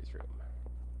find Godoy's room.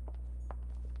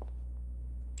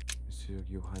 Monsieur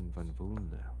Johann van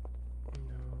Vulne.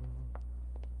 No.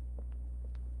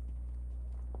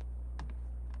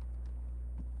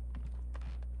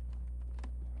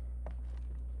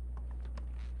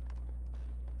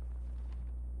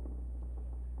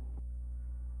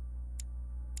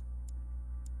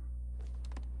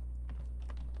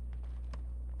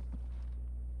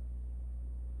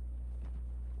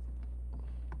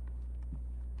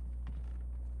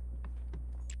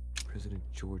 President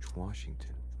George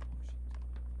Washington.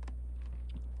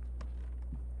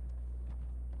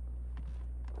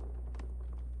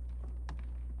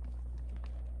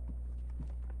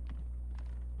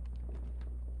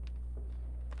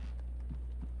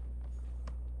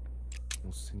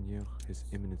 Monseigneur, His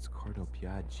Eminence Cardinal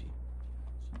Piaggi.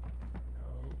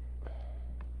 No.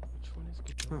 Which one is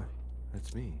Godoy? Huh,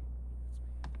 that's me.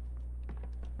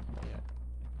 Yeah.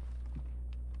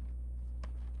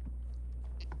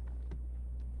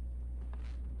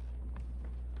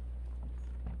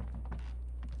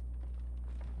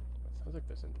 Sounds like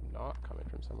there's a knock coming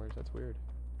from somewhere. That's weird.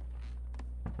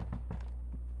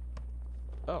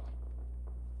 Oh.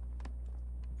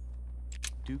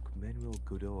 Duke Manuel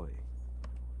Godoy.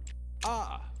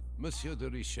 Ah, Monsieur de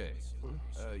Richet.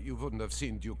 You wouldn't have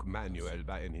seen Duke Manuel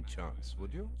by any chance,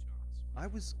 would you? I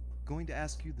was going to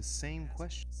ask you the same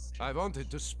question. I wanted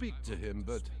to speak to him,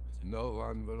 but no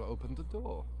one will open the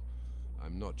door.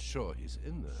 I'm not sure he's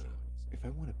in there. If I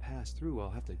want to pass through,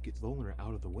 I'll have to get Volner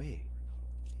out of the way.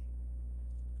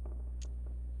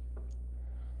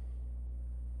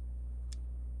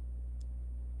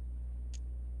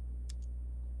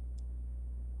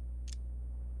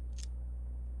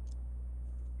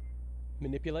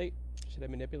 Manipulate? Should I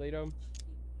manipulate him?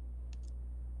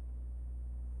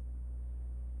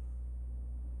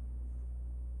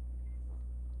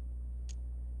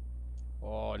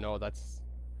 Oh no, that's...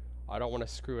 I don't want to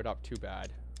screw it up too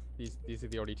bad. These are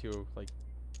the only two, like...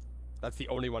 That's the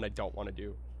only one I don't want to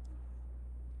do.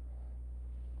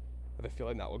 I have a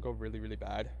feeling that will go really, really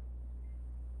bad.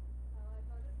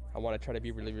 I want to try to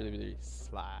be really, really, really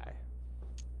sly.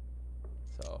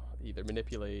 So, either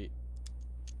manipulate...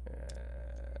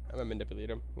 I'm gonna manipulate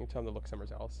him. I'm gonna tell him to look somewhere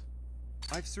else.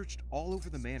 I've searched all over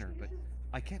the manor, but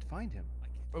I can't find him.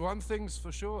 One thing's for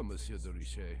sure, Monsieur de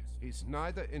Richet. He's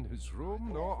neither in his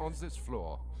room nor on this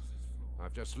floor.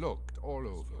 I've just looked all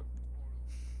over.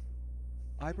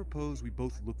 I propose we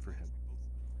both look for him.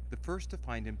 The first to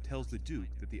find him tells the Duke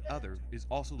that the other is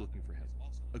also looking for him.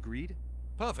 Agreed?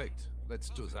 Perfect. Let's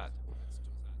do that.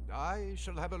 I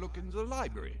shall have a look in the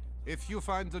library. If you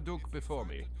find the Duke before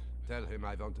me, tell him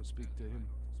I want to speak to him.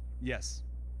 Yes.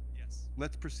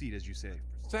 Let's proceed as you say.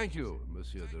 Thank you,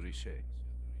 Monsieur de Richet.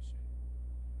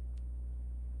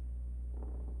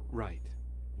 Right.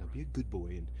 Now be a good boy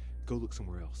and go look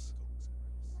somewhere else.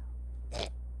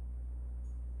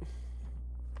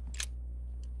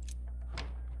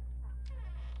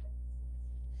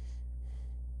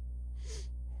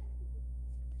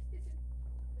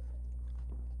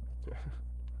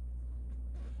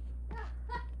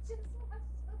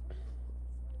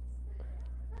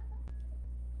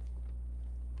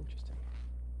 Interesting.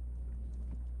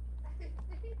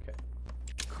 Okay.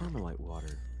 Carmelite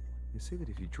water. They say that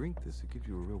if you drink this, it gives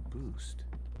you a real boost.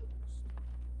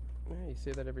 Yeah, you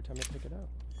say that every time I pick it up.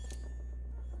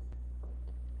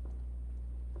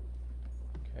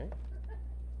 Okay.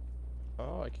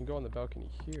 Oh, I can go on the balcony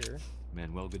here.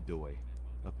 Manuel Godoy.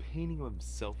 A painting of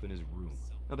himself in his room.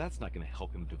 Now that's not going to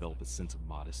help him develop a sense of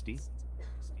modesty.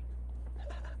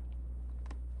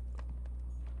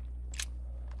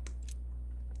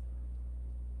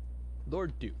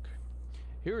 Lord Duke,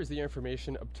 here is the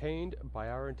information obtained by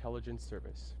our intelligence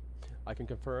service. I can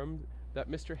confirm that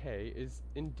Mr. Hay is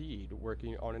indeed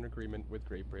working on an agreement with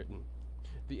Great Britain.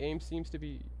 The aim seems to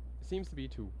be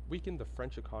to weaken the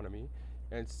French economy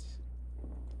and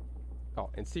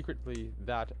secretly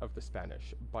that of the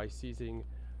Spanish by seizing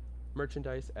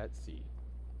merchandise at sea.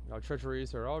 Our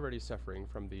treasuries are already suffering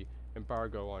from the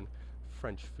embargo on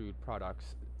French food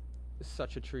products.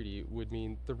 Such a treaty would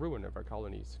mean the ruin of our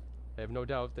colonies. I have no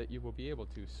doubt that you will be able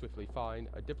to swiftly find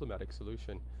a diplomatic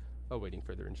solution, awaiting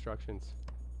further instructions.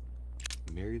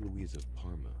 Mary Louise of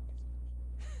Parma.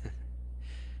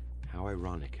 How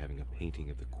ironic having a painting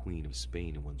of the Queen of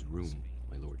Spain in one's room,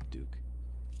 my Lord Duke.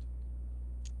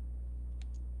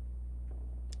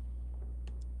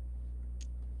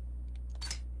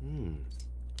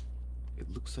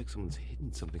 It looks like someone's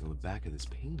hidden something on the back of this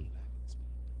painting.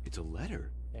 It's a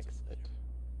letter. Excellent.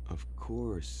 Of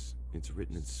course, it's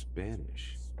written in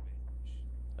Spanish.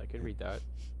 I can read that.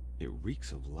 It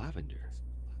reeks of lavender.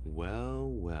 Well,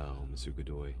 well, Monsieur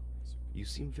Godoy. You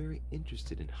seem very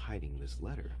interested in hiding this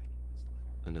letter.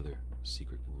 Another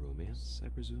secret romance, I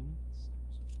presume?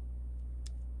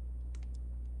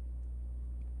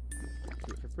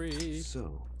 Do it for free.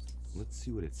 So, let's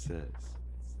see what it says.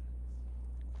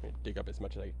 I'm gonna dig up as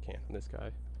much as I can from this guy.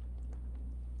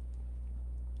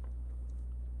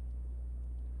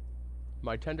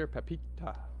 My tender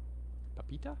Pepita.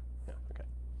 Pepita? Yeah, okay.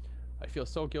 I feel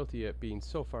so guilty at being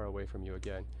so far away from you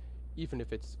again, even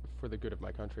if it's for the good of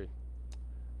my country.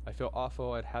 I feel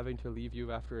awful at having to leave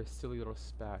you after a silly little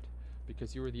spat,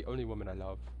 because you are the only woman I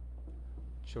love.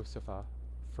 Josepha,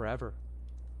 forever.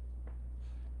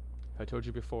 I told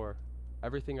you before,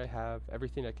 everything I have,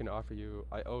 everything I can offer you,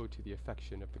 I owe to the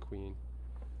affection of the Queen.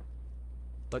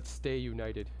 Let's stay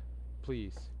united,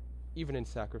 please, even in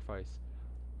sacrifice,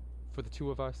 for the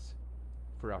two of us,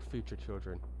 for our future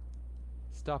children.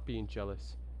 Stop being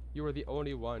jealous. You are the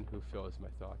only one who fills my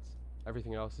thoughts.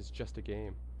 Everything else is just a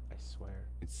game, I swear.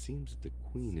 It seems that the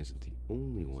Queen isn't the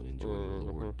only one enjoying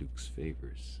the Lord Duke's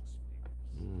favors.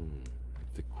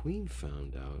 If the Queen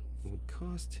found out, it would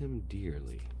cost him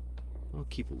dearly. I'll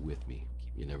keep it with me.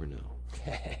 You never know.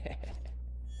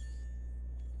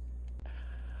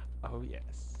 Oh,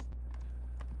 yes.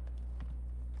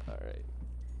 Alright.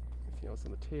 Anything else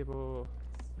on the table?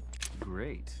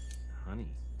 Great.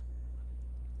 Honey.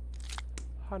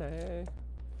 Honey.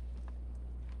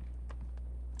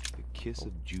 The Kiss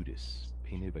of Judas,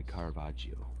 painted by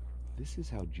Caravaggio. This is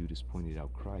how Judas pointed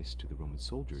out Christ to the Roman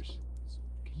soldiers.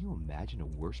 Can you imagine a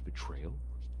worse betrayal?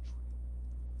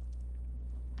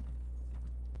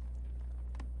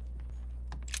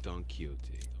 Don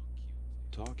Quixote.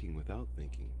 Talking without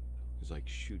thinking is like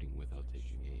shooting without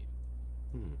taking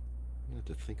aim. I have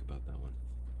to think about that one.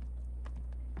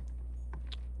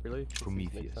 Really?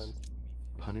 Prometheus,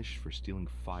 punished for stealing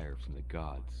fire from the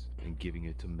gods and giving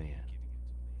it to man.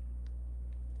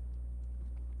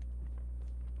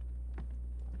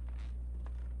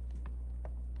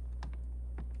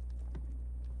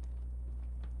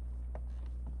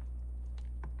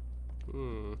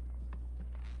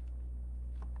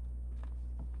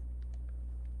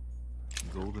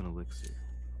 Golden elixir.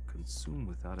 Consume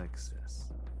without excess.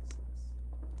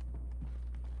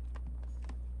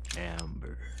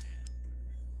 Amber.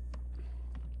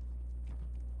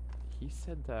 He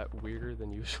said that weirder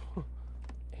than usual.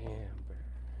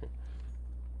 Amber.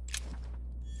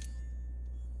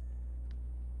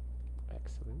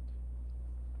 Excellent.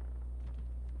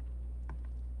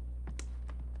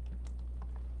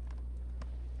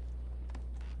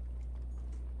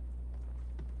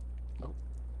 Oh,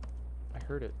 I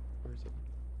heard it. Where is it?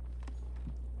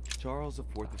 Charles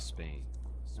IV of Spain.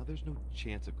 Now there's no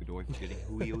chance of Godoy forgetting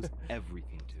who he owes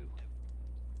everything to.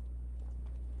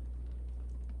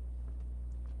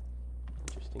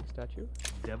 Interesting statue.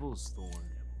 Devil's Thorn.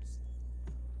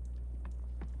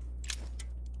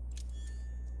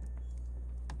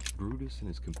 Brutus and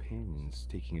his companions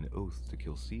taking an oath to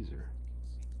kill Caesar.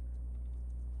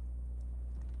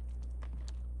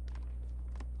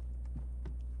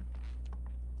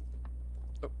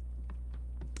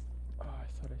 I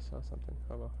thought I saw something.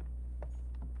 Oh well.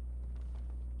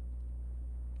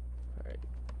 Alright.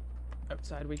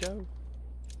 Outside we go.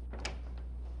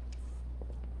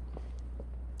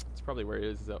 It's probably where he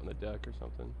is out on the deck or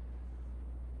something.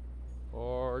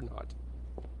 Or not.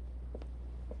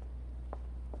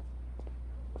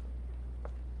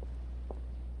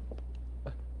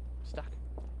 Stuck.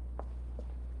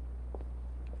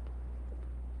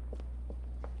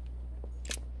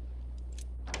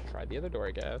 the other door,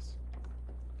 I guess.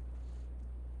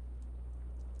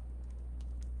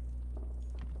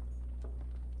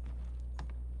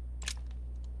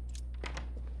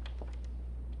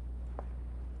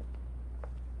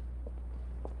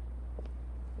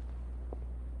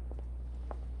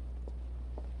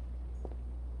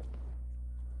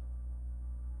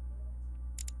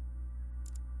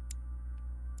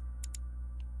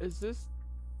 Is this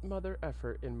mother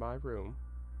effort in my room?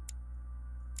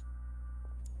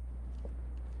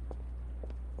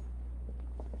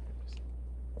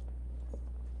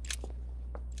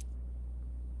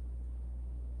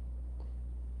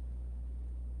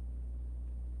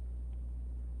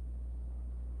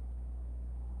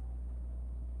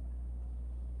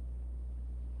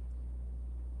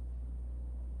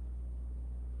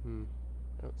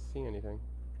 I don't see anything.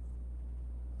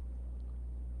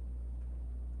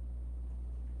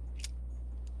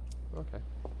 Okay.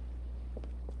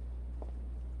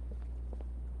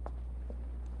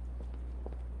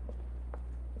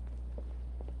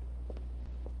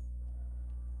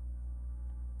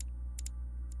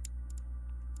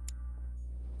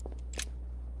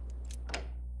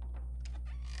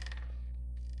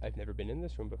 I've never been in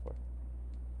this room before.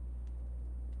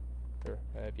 Or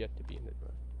I have yet to be in this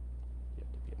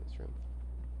room.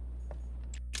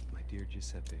 My dear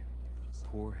Giuseppe,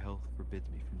 poor health forbids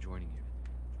me from joining you.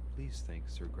 Please thank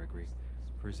Sir Gregory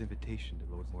for his invitation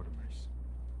to Lord Mortimer's.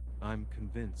 I'm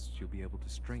convinced you'll be able to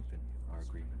strengthen our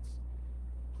agreements.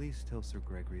 Please tell Sir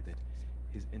Gregory that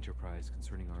his enterprise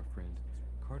concerning our friend,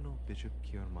 Cardinal Bishop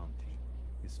Chiaramonte,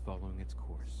 is following its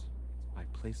course. I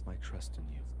place my trust in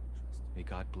you. May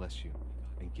God bless you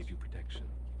and give you protection.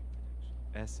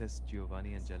 SS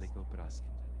Giovanni Angelico Brasi.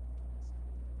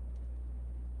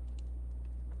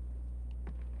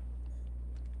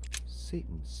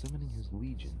 Satan summoning his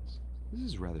legions. This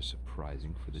is rather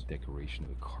surprising for the decoration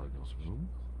of a cardinal's room.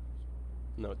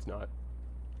 No, it's not.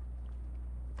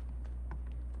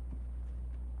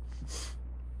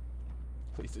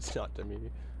 At least it's not to me.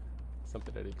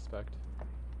 Something I'd expect.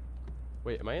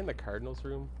 Wait, am I in the cardinal's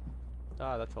room?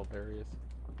 Ah, that's hilarious.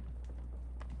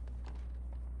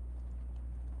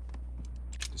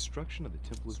 Destruction of the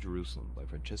Temple of Jerusalem by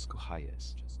Francesco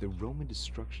Hayes. The Roman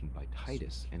destruction by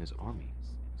Titus and his army.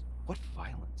 What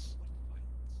violence!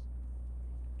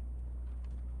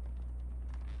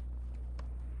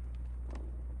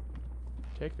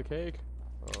 Take the cake.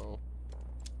 Oh.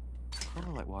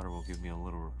 Carmelite water will give me a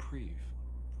little reprieve.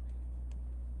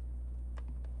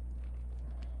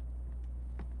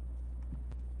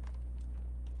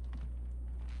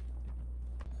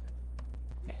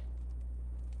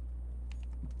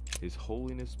 His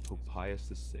Holiness Pope Pius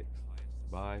VI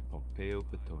by Pompeo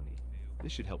Petoni.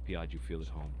 This should help Piaggio feel at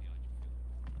home.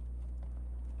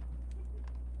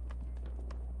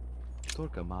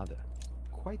 Torquemada.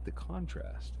 Quite the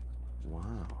contrast.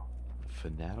 Wow. A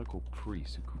fanatical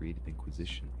priest who created the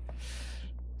Inquisition.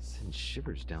 Sends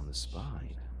shivers down the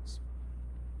spine.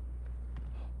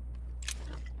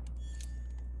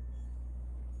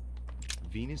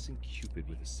 Venus and Cupid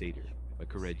with a satyr by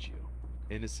Correggio.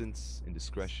 Innocence,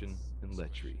 indiscretion, and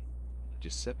lechery.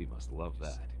 Giuseppe must love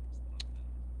that.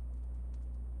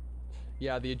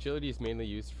 Yeah, the agility is mainly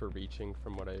used for reaching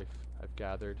from what I've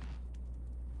gathered.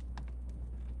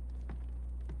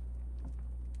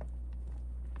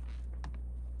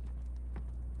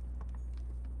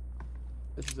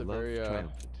 This is a Love very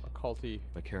Triumphant occulty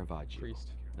by Caravaggio.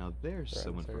 priest. Now there's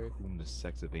someone for whom the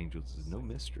sex of angels is no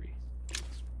mystery.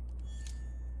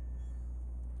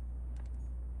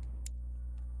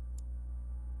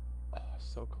 Oh,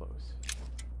 so close.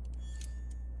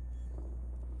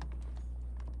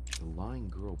 The Lying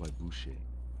Girl by Boucher.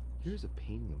 Here's a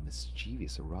painting of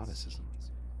mischievous eroticism.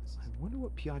 I wonder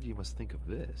what Piaggio must think of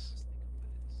this.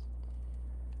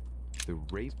 The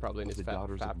Rape probably in of his the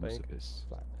Daughters fat of bank. Musicus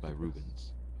by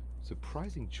Rubens.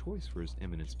 Surprising choice for His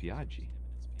Eminence Piaggi.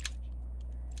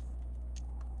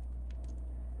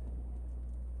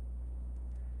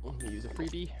 Let me use a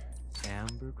freebie.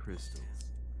 Amber crystals.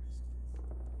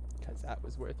 Because that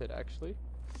was worth it, actually.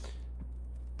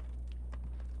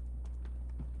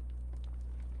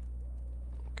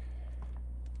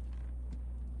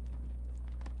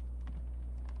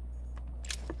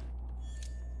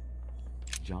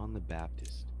 John the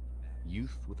Baptist,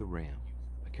 Youth with a Ram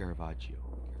by Caravaggio.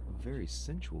 A very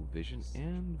sensual vision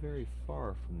and very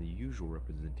far from the usual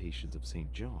representations of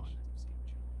St. John.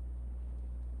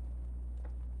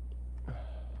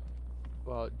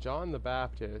 Well, John the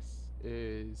Baptist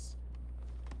is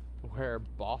where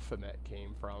Baphomet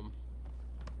came from.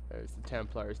 As the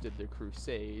Templars did their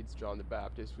crusades, John the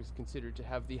Baptist was considered to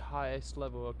have the highest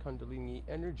level of Kundalini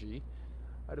energy,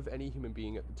 out of any human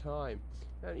being at the time.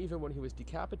 And even when he was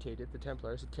decapitated, the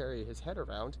Templars would carry his head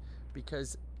around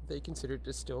because they considered it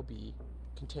to still be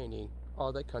containing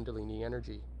all that Kundalini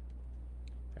energy.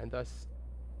 And thus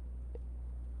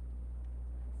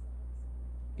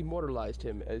immortalized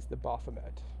him as the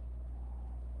Baphomet.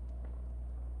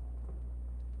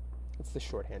 It's the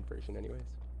shorthand version anyways.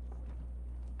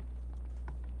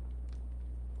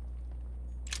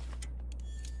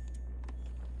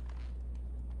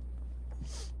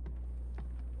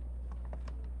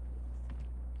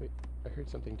 Wait, I heard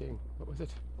something ding. What was it?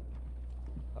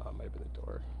 Oh, it might have been the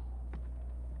door.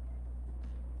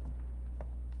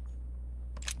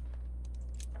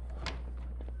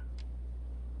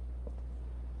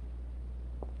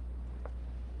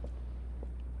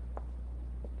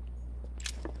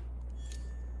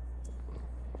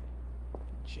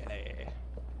 Jelly.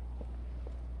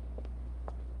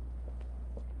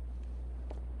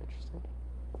 Interesting.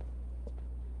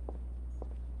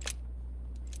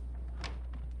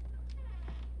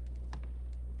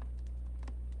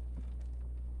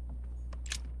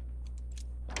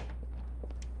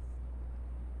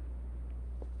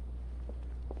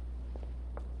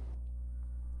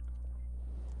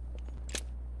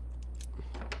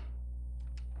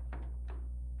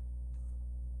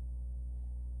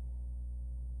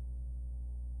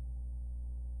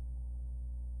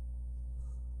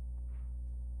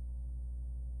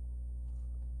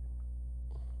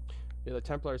 Yeah, the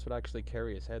Templars would actually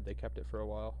carry his head. They kept it for a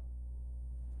while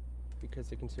because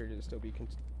they considered it to still be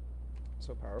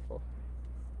so powerful.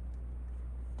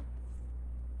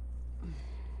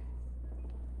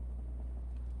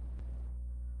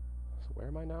 So where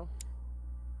am I now?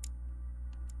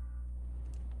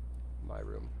 My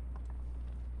room.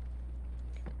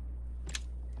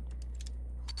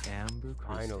 Okay. Amber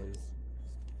crystals. Finally.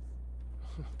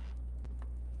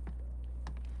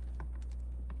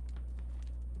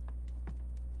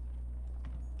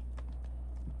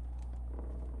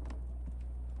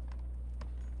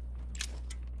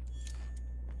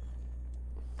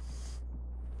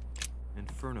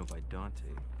 Inferno by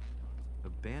Dante.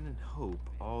 Abandon hope,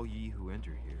 all ye who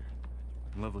enter here.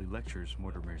 Lovely lectures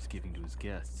Mortimer is giving to his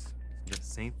guests. The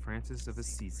St. Francis of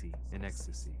Assisi in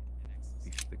ecstasy.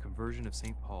 The conversion of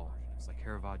St. Paul by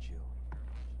Caravaggio.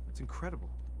 It's incredible.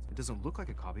 It doesn't look like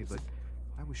a copy, but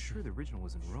I was sure the original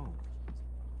was in Rome.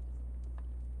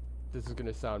 This is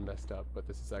gonna sound messed up, but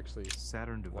this is actually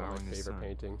Saturn one devouring of my his favorite son.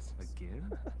 paintings.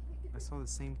 Again? I saw the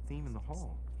same theme in the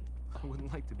hall. I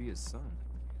wouldn't like to be his son.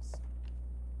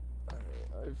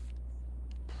 I've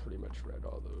pretty much read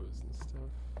all those and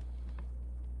stuff.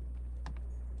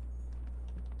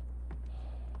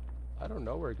 I don't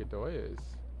know where Godoy is.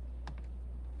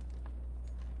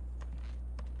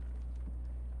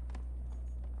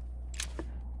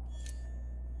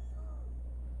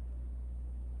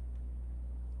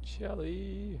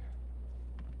 Jelly.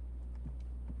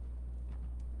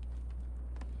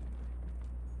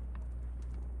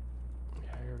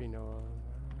 I already know all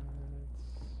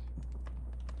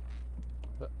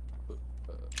that.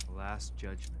 Last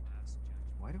Judgment.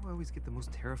 Why do I always get the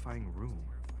most terrifying room?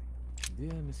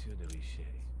 Dear Monsieur de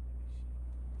Richet.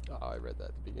 Oh, I read that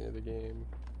at the beginning of the game.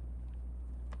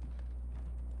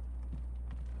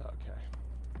 Okay.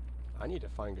 I need to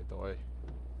find Godoy.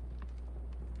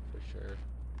 For sure.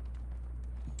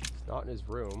 He's not in his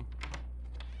room.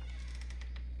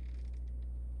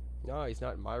 No, he's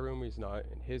not in my room. He's not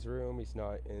in his room. He's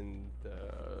not in the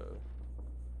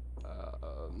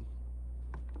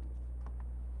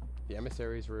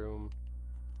emissary's room.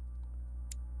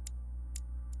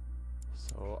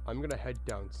 So I'm gonna head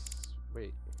down.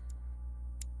 Wait.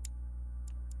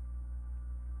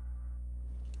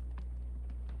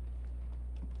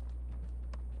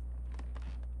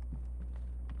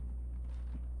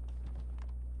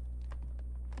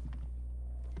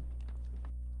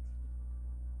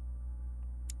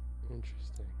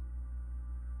 Interesting.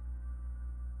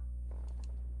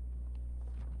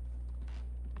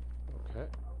 Okay.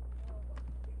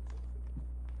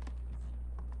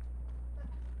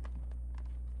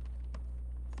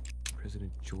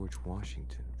 President George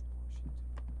Washington.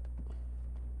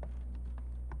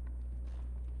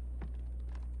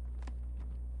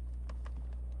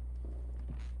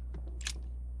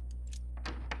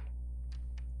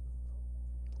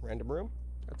 Random room?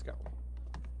 Let's go.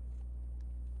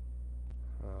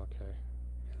 Okay.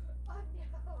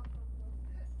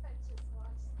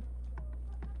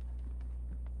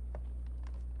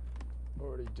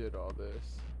 Already did all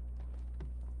this.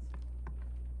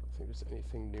 I think there's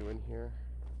anything new in here.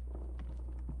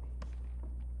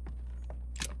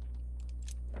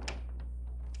 No.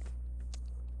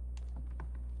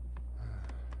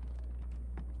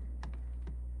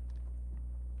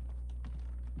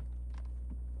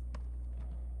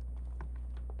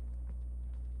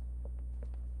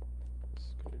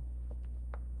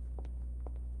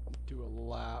 do a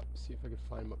lap, see if I can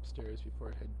find him upstairs before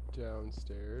I head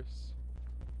downstairs.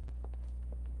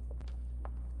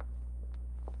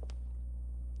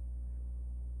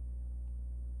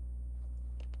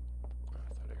 Oh,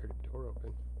 I thought I heard a door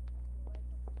open.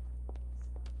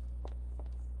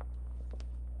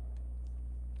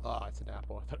 Ah, it's an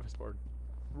apple. I thought it was more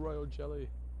royal jelly.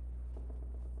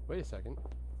 Wait a second.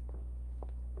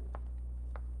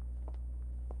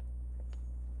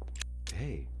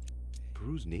 Hey,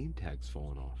 Peru's name tag's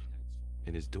fallen off,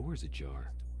 and his door's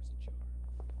ajar.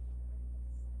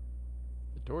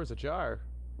 The door's ajar?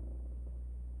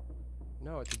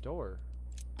 No, it's a door.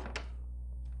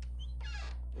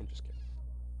 I'm just kidding.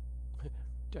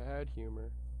 Dad humor.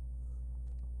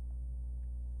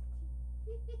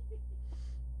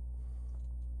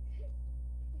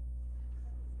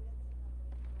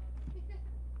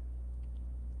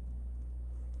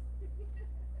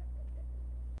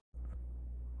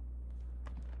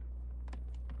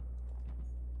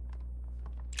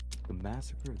 The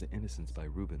Massacre of the Innocents by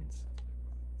Rubens.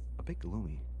 A bit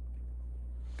gloomy.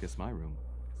 Guess my room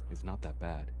is not that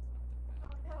bad.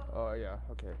 Oh yeah,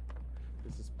 okay.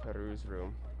 This is Peru's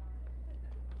room.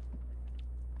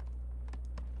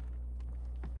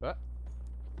 What?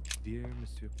 Dear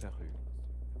Monsieur Peru,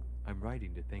 I'm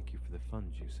writing to thank you for the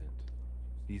funds you sent.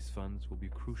 These funds will be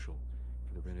crucial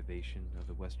for the renovation of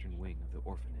the western wing of the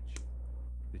orphanage.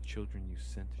 The children you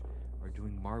sent are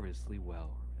doing marvelously well,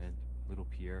 and little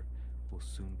Pierre will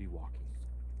soon be walking.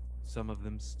 Some of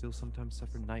them still sometimes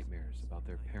suffer nightmares about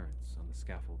their parents on the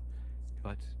scaffold,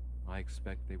 but I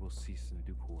expect they will cease in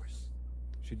due course.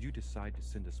 Should you decide to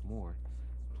send us more,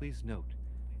 please note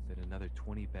that another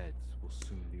 20 beds will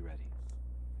soon be ready.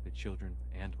 The children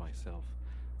and myself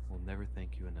will never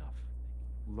thank you enough.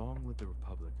 Long live the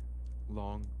Republic.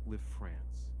 Long live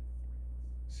France.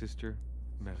 Sister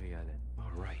Marie-Hélène.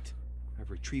 All right.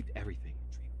 I've retrieved everything.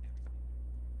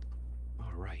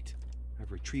 All right.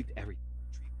 I've retrieved everything.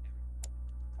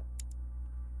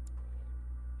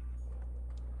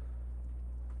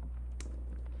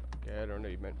 Okay, I don't know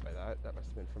what you meant by that. That must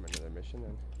have been from another mission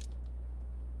then.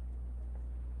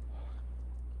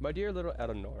 My dear little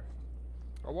Eleanor,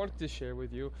 I wanted to share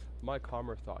with you my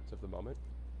calmer thoughts of the moment.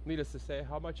 Needless to say,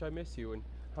 how much I miss you and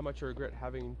how much I regret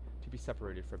having to be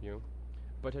separated from you.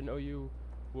 But I know you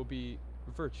will be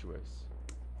virtuous,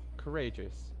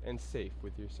 courageous, and safe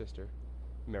with your sister,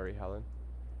 Mary Helen.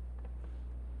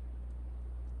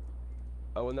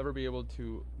 I will never be able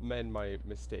to mend my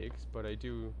mistakes, but I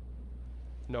do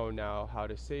know now how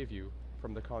to save you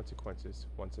from the consequences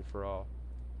once and for all.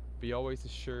 Be always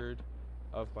assured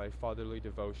of my fatherly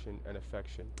devotion and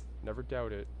affection. Never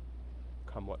doubt it,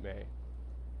 come what may.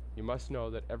 You must know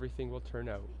that everything will turn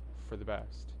out for the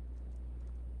best.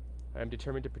 I am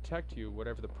determined to protect you,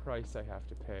 whatever the price I have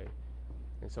to pay,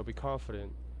 and so be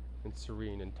confident and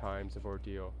serene in times of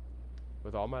ordeal.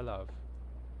 With all my love,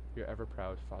 your ever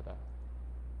proud father.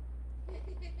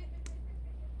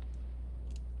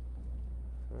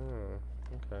 Oh,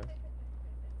 okay.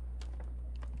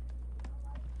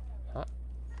 Huh?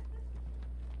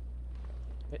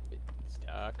 It's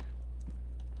stuck.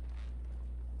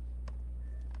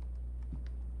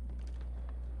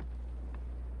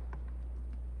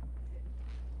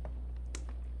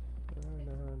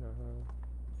 No.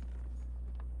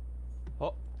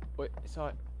 Oh, wait, I saw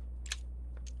it.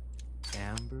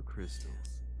 Amber crystals.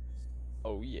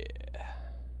 Oh yeah.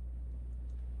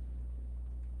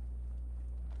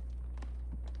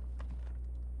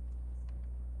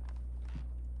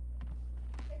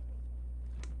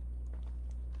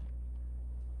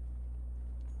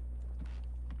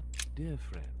 Dear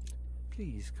friend,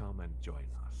 please come and join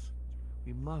us.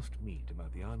 We must meet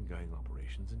about the ongoing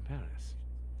operations in Paris.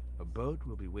 A boat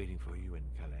will be waiting for you in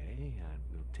Calais and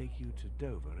will take you to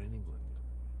Dover in England.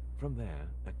 From there,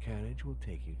 a carriage will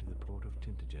take you to the port of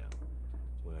Tintagel,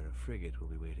 where a frigate will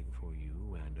be waiting for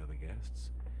you and other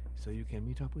guests, so you can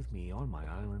meet up with me on my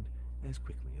island as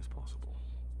quickly as possible.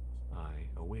 I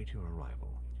await your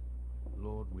arrival.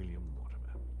 Lord William Mortimer.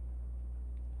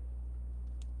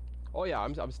 Oh yeah,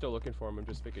 I'm still looking for him. I'm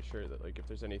just making sure that, like, if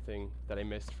there's anything that I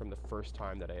missed from the first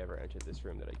time that I ever entered this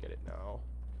room, that I get it now.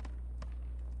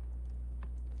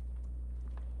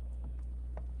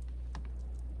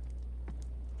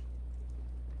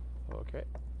 Okay.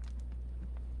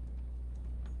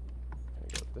 Can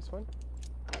I go with this one?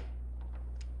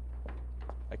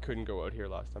 I couldn't go out here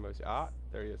last time. I was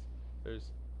there he is.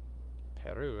 There's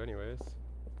Peru, anyways.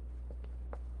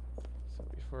 So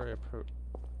before I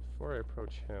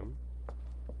approach him,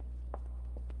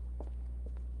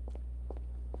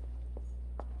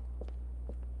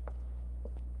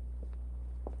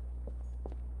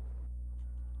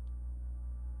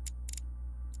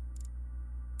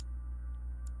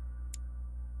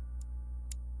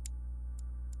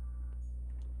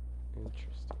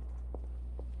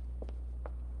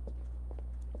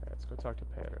 go talk to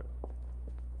Pedro.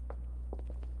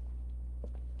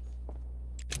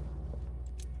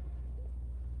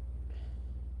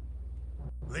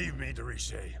 Leave me,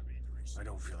 Derishe. I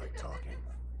don't feel like talking.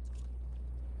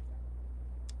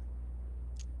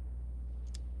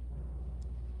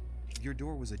 Your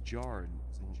door was ajar, and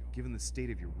well, given the state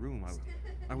of your room,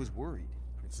 I was worried.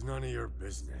 It's none of your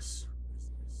business.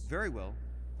 Very well.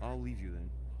 I'll leave you then.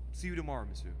 See you tomorrow,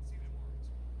 monsieur.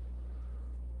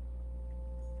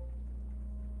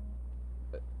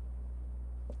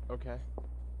 Okay.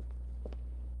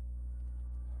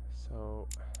 So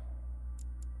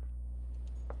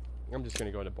I'm just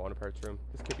gonna go into Bonaparte's room.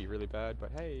 This could be really bad,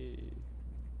 but hey.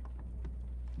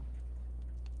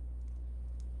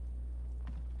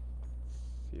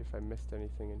 See if I missed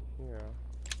anything in here.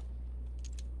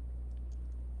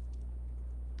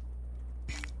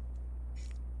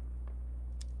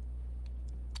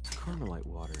 Carmelite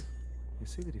water. They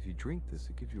say that if you drink this,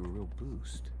 it gives you a real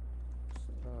boost.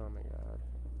 Oh my god.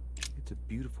 It's a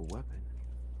beautiful weapon.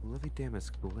 A lovely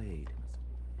damask blade.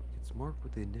 It's marked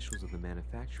with the initials of the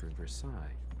manufacturer in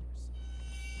Versailles.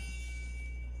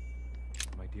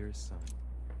 My dearest son,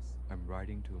 I'm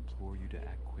writing to implore you to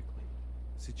act quickly.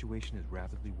 The situation is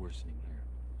rapidly worsening here.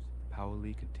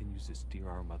 Paoli continues to steer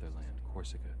our motherland,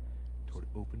 Corsica, toward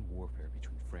open warfare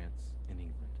between France and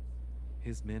England.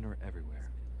 His men are everywhere.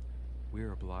 We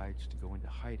are obliged to go into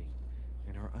hiding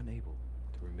and are unable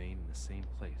to remain in the same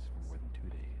place for more than 2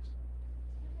 days.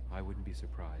 I wouldn't be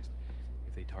surprised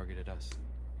if they targeted us soon.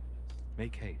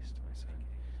 Make haste, my son.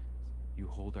 You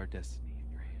hold our destiny in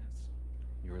your hands.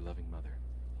 Your loving mother,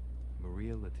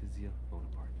 Maria Letizia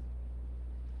Bonaparte.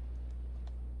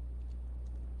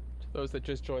 To those that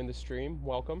just joined the stream,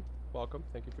 welcome. Welcome.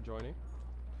 Thank you for joining.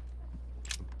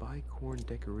 A bicorn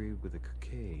decorated with a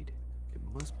cockade. It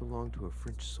must belong to a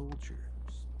French soldier.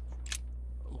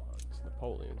 Oh, it's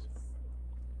Napoleon's.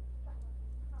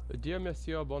 Dear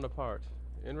Monsieur Bonaparte,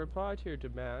 in reply to your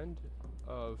demand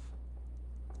of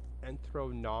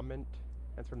enthronement,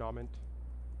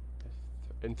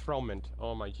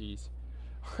 oh my geez,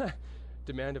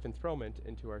 demand of enthronement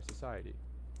into our society,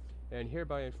 and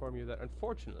hereby inform you that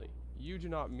unfortunately you do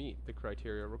not meet the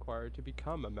criteria required to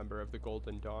become a member of the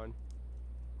Golden Dawn.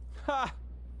 Ha!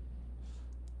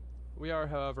 We are,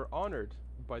 however, honored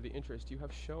by the interest you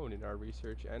have shown in our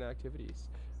research and activities.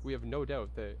 We have no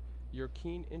doubt that your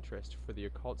keen interest for the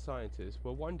occult sciences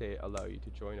will one day allow you to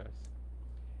join us.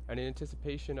 And in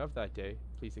anticipation of that day,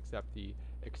 please accept the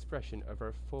expression of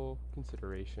our full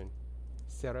consideration.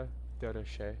 Sarah de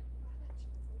Rocher.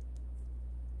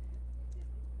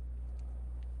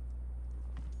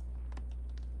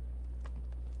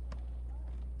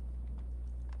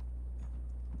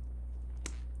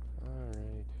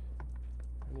 Alright.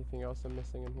 Anything else I'm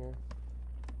missing in here?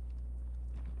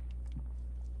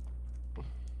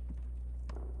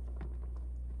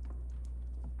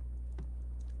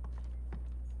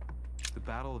 The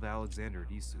Battle of Alexander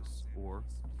at Issus, or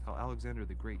how Alexander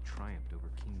the Great triumphed over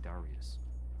King Darius.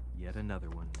 Yet another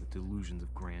one with delusions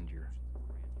of grandeur.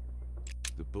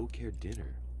 The Beaucaire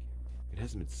dinner. It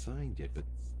hasn't been signed yet, but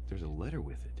there's a letter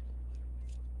with it.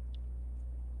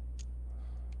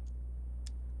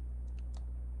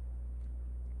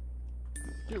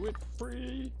 Do it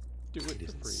free! Do it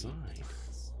isn't for free. Signed.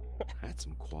 That's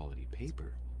some quality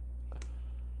paper.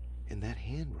 And that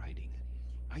handwriting,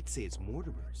 I'd say it's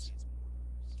Mortimer's.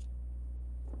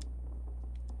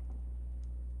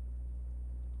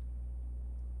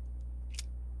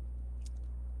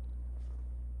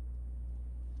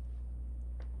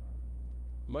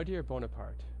 My dear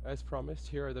Bonaparte, as promised,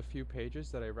 here are the few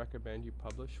pages that I recommend you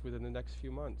publish within the next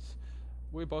few months.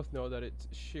 We both know that it's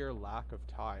sheer lack of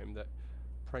time that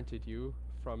prevented you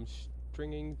from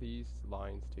stringing these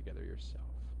lines together yourself.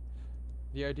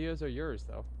 The ideas are yours,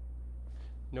 though.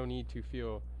 No need to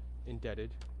feel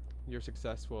indebted. Your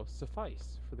success will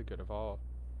suffice for the good of all.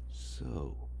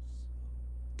 So,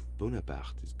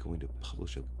 Bonaparte is going to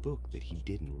publish a book that he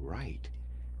didn't write.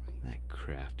 That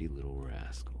crafty little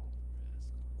rascal.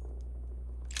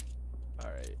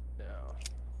 Alright, now.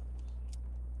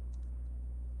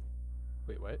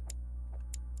 Wait, what?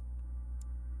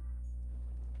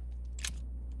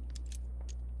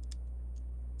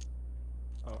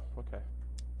 Oh, okay.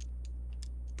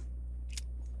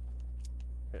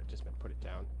 It just meant put it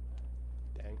down.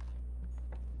 Dang.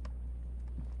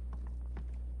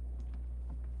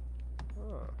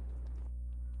 Huh.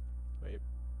 Wait.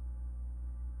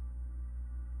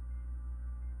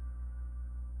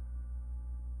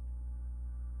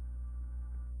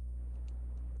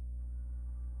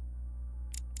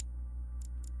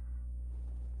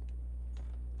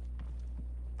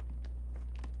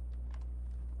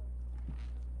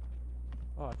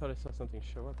 Oh, I thought I saw something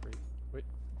show up. Right. Wait.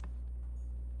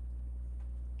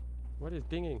 What is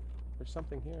dinging? There's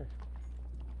something here.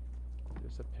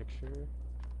 There's a picture.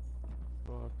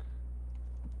 Book.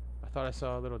 I thought I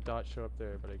saw a little dot show up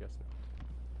there, but I guess not.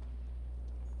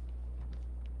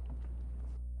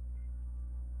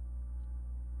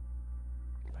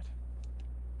 What?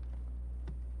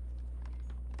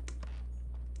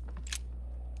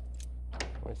 I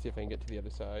want to see if I can get to the other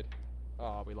side.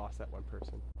 Oh, we lost that one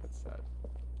person. That's sad.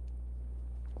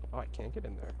 Oh, I can't get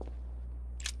in there.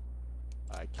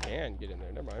 I can get in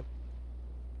there. Never mind.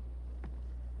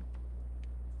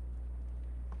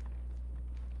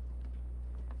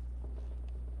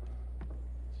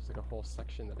 There's like a whole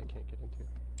section that I can't get into.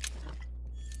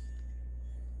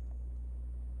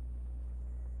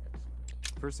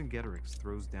 Vercingetorix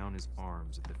throws down his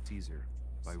arms at the Caesar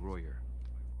by Royer,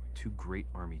 two great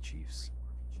army chiefs.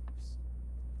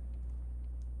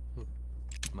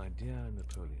 My dear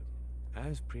Napoleon,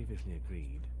 as previously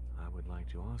agreed, I would like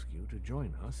to ask you to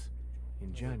join us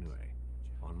in January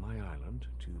on my island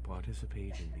to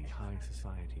participate in the High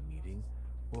Society meeting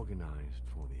organized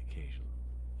for the occasion.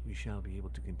 We shall be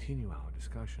able to continue our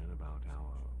discussion about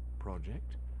our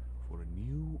project for a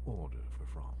new order for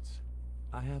France.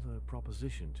 I have a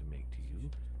proposition to make to you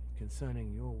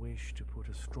concerning your wish to put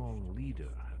a strong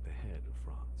leader at the head of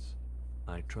France.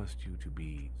 I trust you to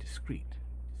be discreet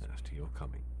as to your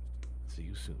coming. See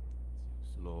you soon.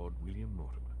 Lord William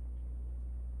Mortimer.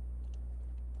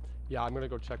 Yeah, I'm gonna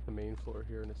go check the main floor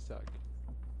here in a sec.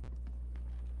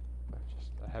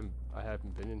 I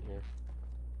haven't been in here.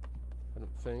 I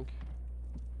don't think.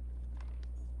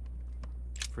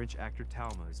 French actor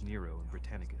Talma is Nero in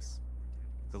Britannicus,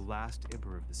 the last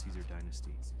emperor of the Caesar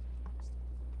dynasty.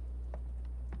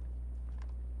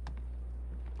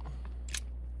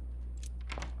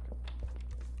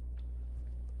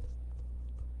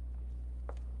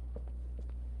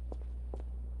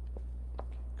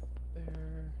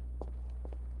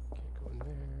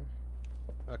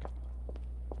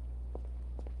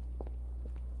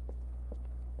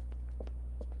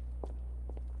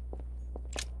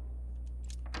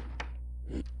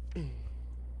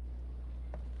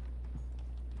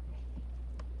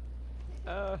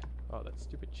 Oh, that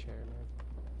stupid chair, man.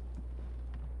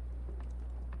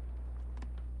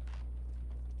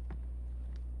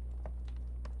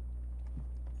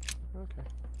 Okay.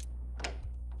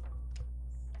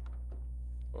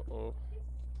 Uh-oh.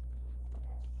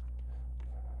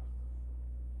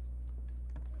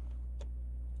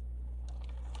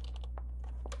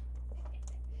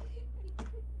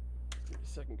 Give me a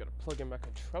second, gotta plug in my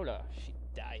controller. She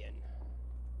dying.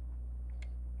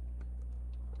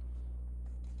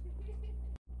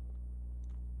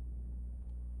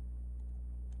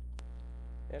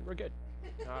 And we're good.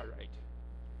 All right.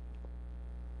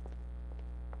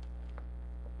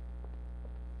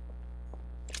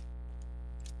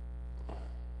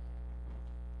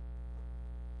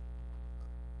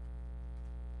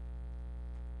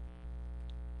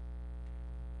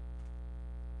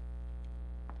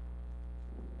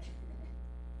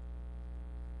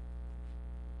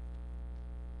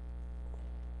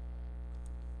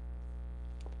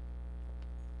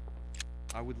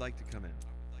 I would like to come in.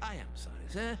 I am sorry,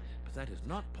 sir, but that is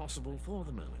not possible for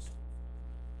the moment.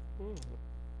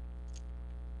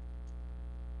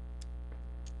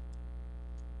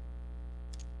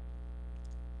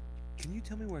 Can you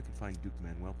tell me where I can find Duke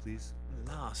Manuel, please?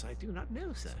 Alas, I do not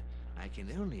know, sir. I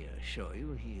can only assure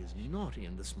you he is not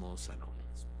in the small salon.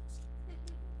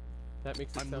 That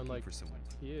makes it I'm sound looking like for someone.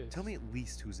 he is. Tell me at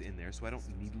least who's in there so I don't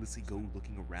needlessly go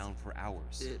looking around for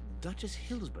hours. Duchess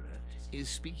Hillsborough is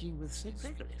speaking with Sir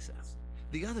Gregory, sir.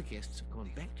 The other guests have gone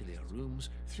back to their rooms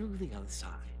through the other side.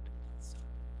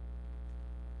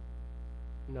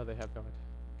 No, they have not.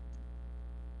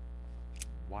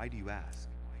 Why do you ask?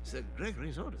 Sir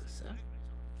Gregory's orders, sir.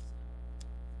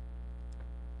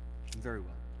 Very well.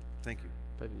 Thank you.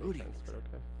 That didn't make sense, but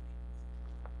okay.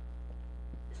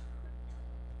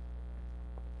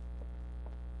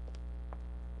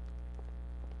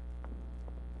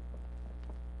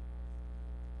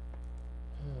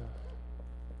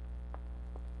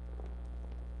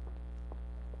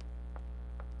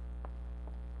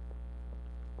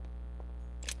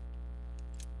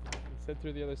 Head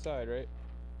through the other side, right?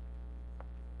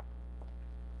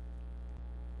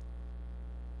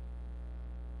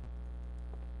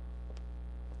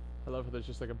 I love how there's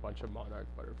just like a bunch of monarch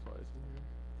butterflies in here.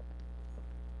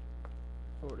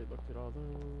 Already looked at all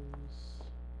those.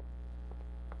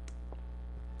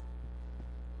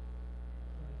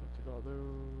 Already looked at all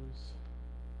those.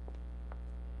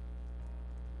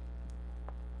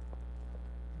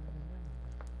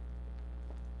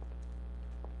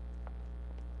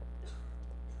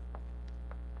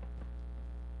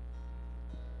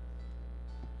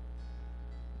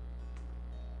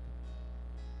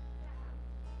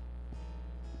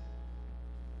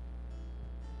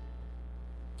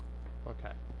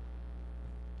 Okay.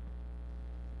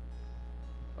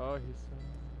 Oh, he's.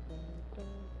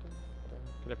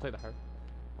 Can I play the harp?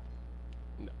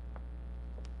 No.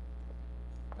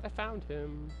 But I found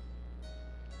him.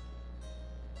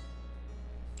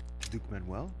 Duke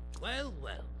Manuel? Well,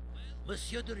 well.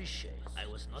 Monsieur de Richet, I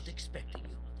was not expecting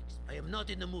you. I am not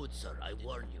in the mood, sir, I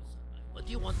warn you. What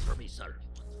do you want from me, sir?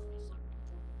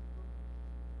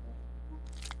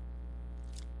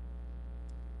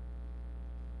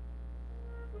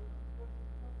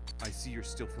 I see you're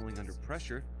still feeling under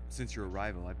pressure. Since your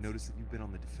arrival, I've noticed that you've been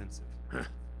on the defensive.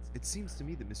 It seems to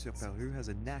me that Monsieur Peru has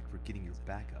a knack for getting your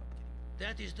back up.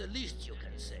 That is the least you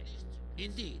can say.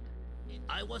 Indeed,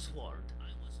 I was warned.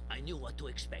 I knew what to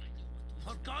expect.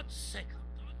 For God's sake,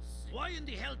 why in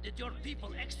the hell did your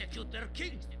people execute their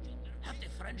king? Have the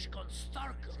French gone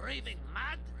stark, raving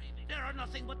mad? There are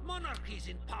nothing but monarchies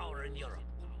in power in Europe.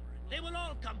 They will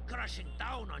all come crashing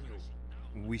down on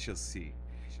you. We shall see.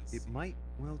 It might,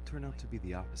 well, turn out to be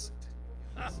the opposite.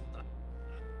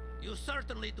 You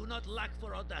certainly do not lack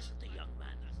for audacity, young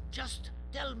man. Just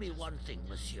tell me one thing,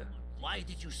 monsieur. Why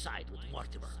did you side with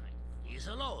Mortimer? He is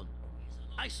alone,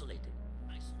 isolated.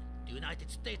 The United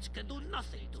States can do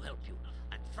nothing to help you,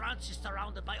 and France is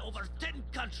surrounded by over 10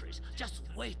 countries just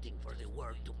waiting for the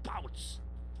word to pounce.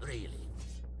 Really,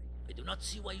 I do not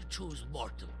see why you choose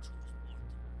Mortimer.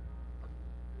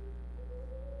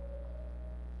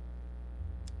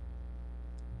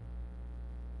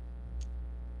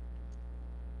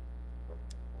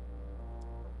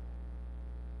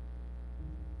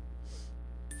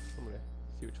 I'm gonna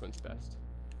see which one's best.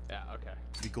 Yeah, okay.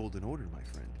 The Golden Order, my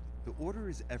friend. The Order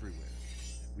is everywhere.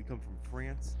 We come from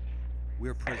France. We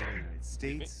are present in the United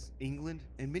States, England,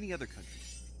 and many other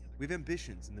countries. We have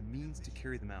ambitions and the means to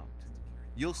carry them out.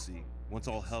 You'll see, once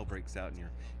all hell breaks out and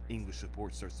your English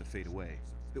support starts to fade away.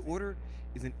 The Order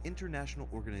is an international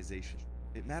organization.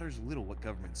 It matters little what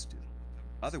governments do.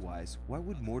 Otherwise, why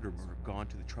would Mortimer have gone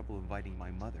to the trouble of inviting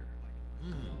my mother?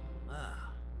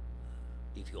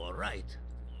 If you are right,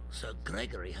 Sir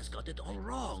Gregory has got it all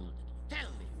wrong. Tell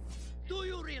me, do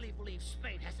you really believe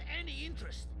Spain has any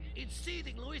interest in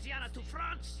ceding Louisiana to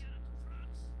France?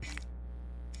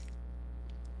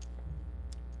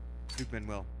 Duke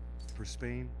Manuel, for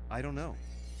Spain, I don't know.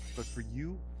 But for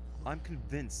you, I'm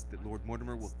convinced that Lord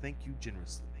Mortimer will thank you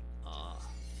generously.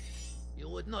 You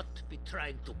would not be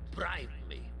trying to bribe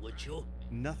me, would you?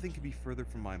 Nothing could be further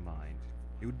from my mind.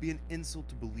 It would be an insult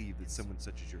to believe that someone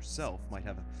such as yourself might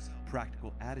have a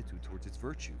practical attitude towards its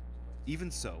virtue.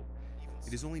 Even so,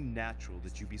 it is only natural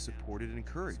that you be supported and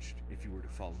encouraged if you were to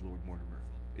follow Lord Mortimer,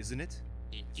 isn't it?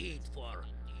 Indeed, for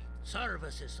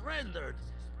services rendered,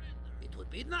 it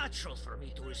would be natural for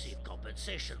me to receive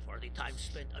compensation for the time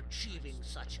spent achieving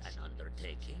such an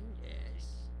undertaking, yes.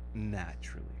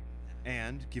 Naturally.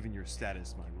 And, given your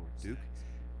status, my Lord Duke,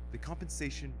 the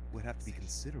compensation would have to be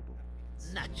considerable.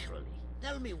 Naturally.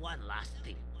 Tell me one last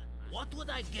thing. What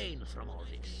would I gain from all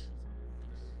this?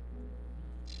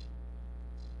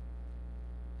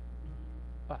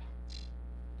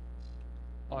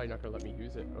 Oh, you're not gonna let me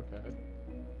use it. Okay.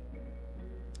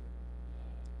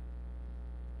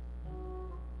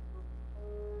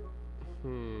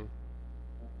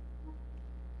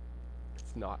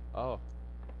 It's not. Oh.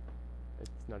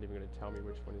 It's not even gonna tell me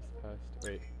which one is best.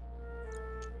 Wait.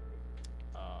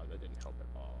 That didn't help at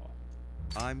all.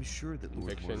 I'm sure that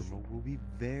Lord Conviction. Mortimer will be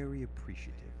very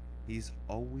appreciative. He's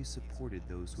always supported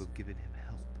those who have given him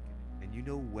help. And you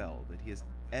know well that he has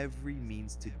every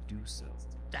means to do so.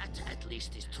 That at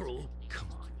least is true. Come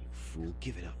on, you fool,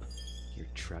 give it up. You're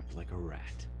trapped like a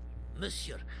rat.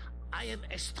 Monsieur, I am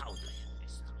astounded.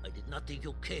 I did not think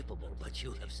you capable, but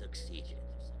you have succeeded.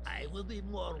 I will be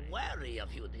more wary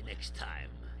of you the next time.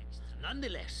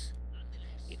 Nonetheless,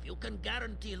 if you can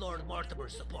guarantee Lord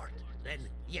Mortimer's support, then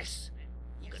yes,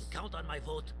 you can count on my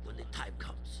vote when the time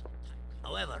comes.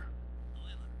 However,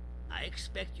 I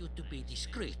expect you to be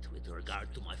discreet with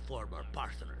regard to my former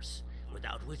partners,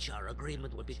 without which our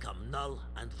agreement would become null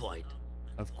and void.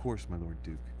 Of course, my Lord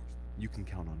Duke. You can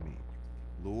count on me.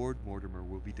 Lord Mortimer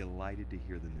will be delighted to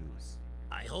hear the news.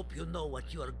 I hope you know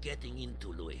what you are getting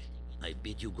into, Louis. I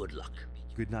bid you good luck.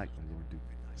 Good night, my Lord Duke.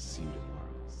 See you tomorrow.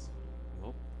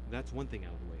 Well, that's one thing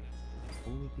out of the way. The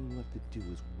only thing left to do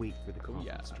is wait for the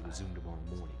conference to resume tomorrow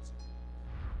morning.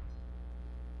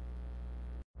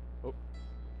 Oh.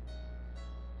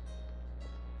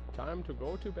 Time to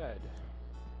go to bed.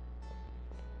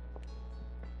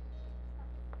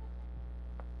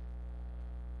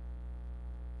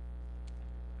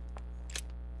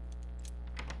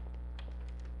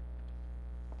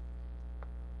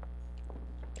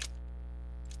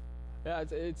 Yeah,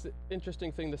 it's an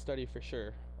interesting thing to study for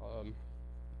sure.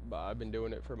 But I've been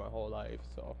doing it for my whole life,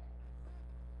 so.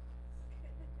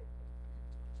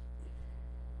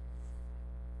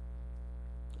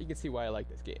 You can see why I like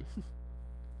this game.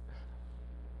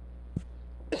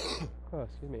 Oh,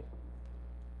 excuse me.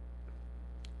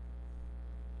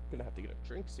 Gonna have to get a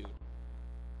drink soon.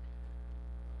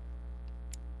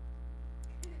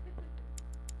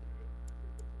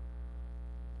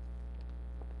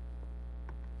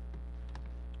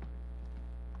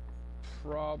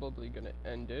 Probably gonna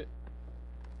end it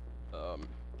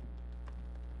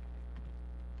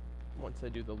once I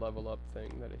do the level up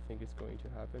thing that I think is going to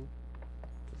happen.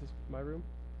 Is this my room?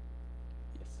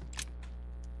 Yes.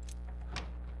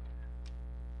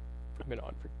 I've been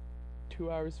on for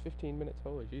 2 hours 15 minutes.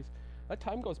 Holy jeez, that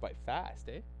time goes by fast,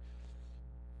 eh?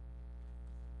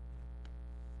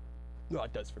 No,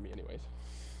 it does for me anyways.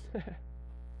 And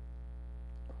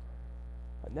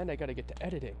then I gotta get to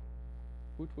editing.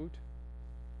 Woot woot.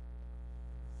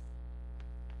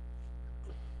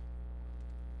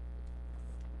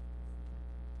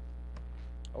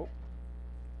 Oh.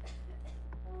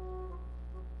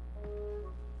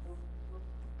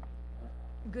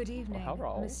 Good evening,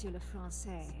 hello. Monsieur le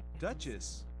Français.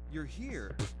 Duchess, you're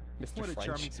here. Mr. What a French.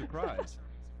 charming surprise.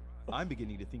 I'm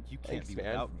beginning to think you can't Thanks, be man.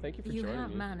 without me. Thank you for You joining have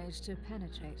me. managed to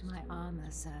penetrate my armor,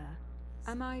 sir.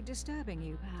 Am I disturbing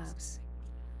you, perhaps?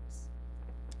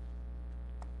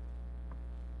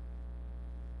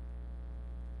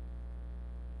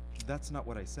 That's not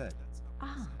what I said.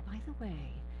 Ah, by the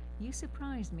way, you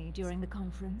surprised me during the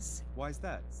conference. Why's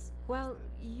that? Well,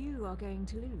 you are going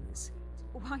to lose.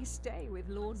 Why stay with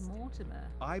Lord Mortimer?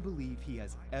 I believe he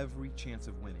has every chance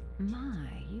of winning. My,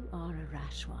 you are a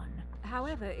rash one.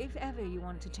 However, if ever you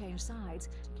want to change sides,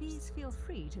 please feel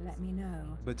free to let me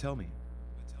know. But tell me,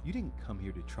 you didn't come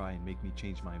here to try and make me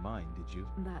change my mind, did you?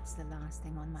 That's the last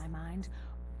thing on my mind.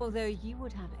 Although you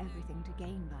would have everything to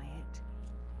gain by it.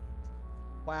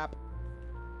 Clap.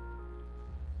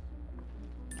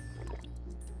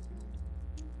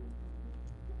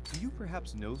 Do you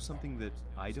perhaps know something that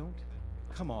I don't?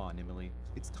 Come on, Emily.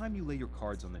 It's time you lay your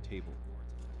cards on the table.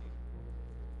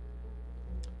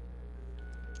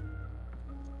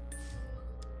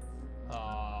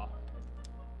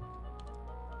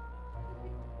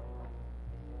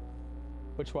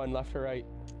 Which one, left or right?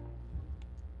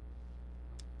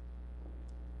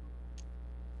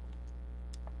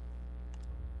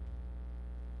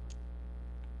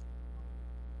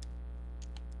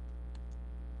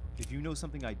 If you know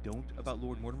something I don't about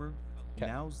Lord Mortimer,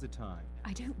 now's the time.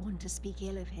 I don't want to speak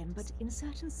ill of him, but in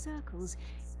certain circles,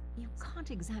 you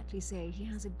can't exactly say he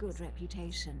has a good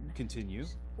reputation. Continue.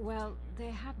 Well,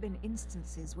 there have been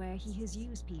instances where he has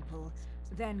used people,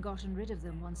 then gotten rid of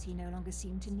them once he no longer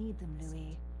seemed to need them,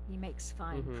 Louis. He makes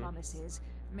fine promises,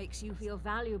 makes you feel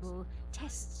valuable,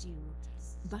 tests you.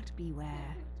 But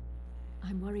beware.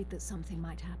 I'm worried that something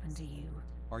might happen to you.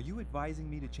 Are you advising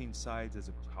me to change sides as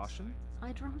a precaution?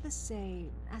 I'd rather say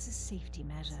as a safety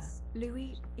measure.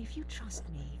 Louis, if you trust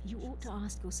me, you ought to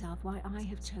ask yourself why I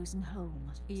have chosen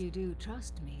home. You do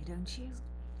trust me, don't you?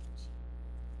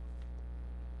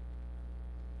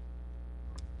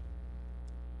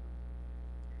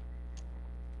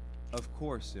 Of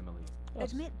course, Emily.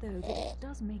 Admit, though, that it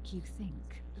does make you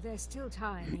think. There's still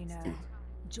time, you know.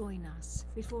 Join us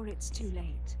before it's too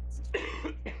late.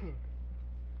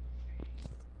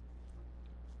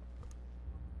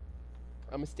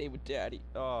 I'm gonna stay with Daddy.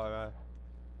 Oh,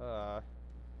 I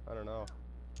don't know.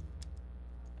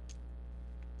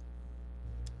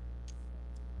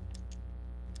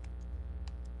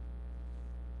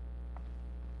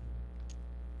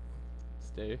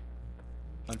 Stay.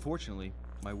 Unfortunately,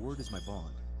 my word is my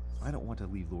bond. I don't want to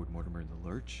leave Lord Mortimer in the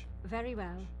lurch. Very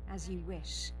well, as you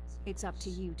wish. It's up to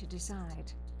you to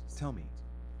decide. Tell me,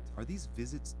 are these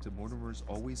visits to Mortimer's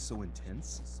always so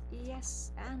intense?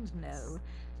 Yes and no.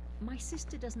 My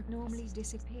sister doesn't normally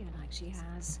disappear like she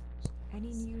has.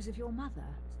 Any news of your mother?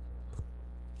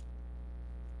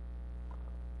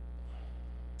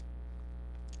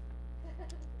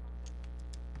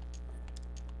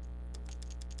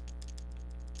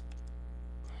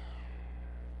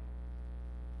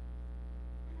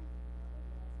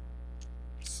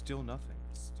 Still nothing.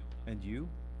 And you?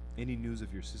 Any news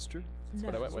of your sister? That's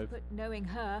what I went with. But knowing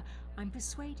her, I'm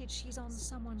persuaded she's on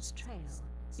someone's trail.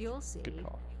 You'll see. Good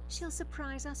call. She'll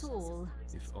surprise us all.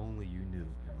 If only you knew,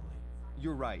 Emily.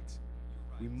 You're right.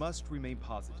 We must remain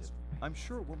positive. I'm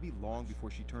sure it won't be long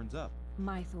before she turns up.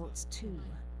 My thoughts too.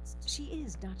 She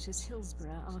is Duchess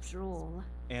Hillsborough after all.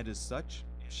 And as such,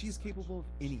 she is capable of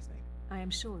anything. I am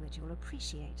sure that you'll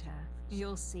appreciate her.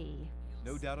 You'll see.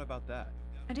 No doubt about that.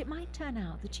 And it might turn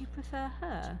out that you prefer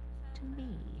her. to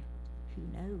me. Who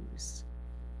knows?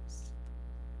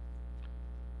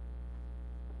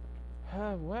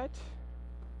 What?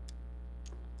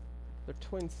 They're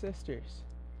twin sisters.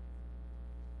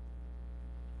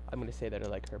 I'm gonna say that I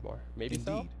like her more. Maybe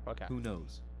Indeed. so? Okay. Who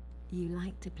knows? You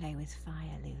like to play with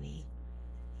fire, Louis.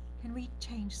 Can we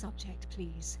change subject,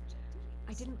 please?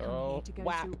 I didn't come here to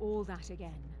go through all that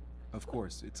again. Of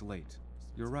course, it's late.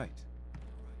 You're right.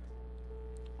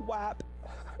 WAP.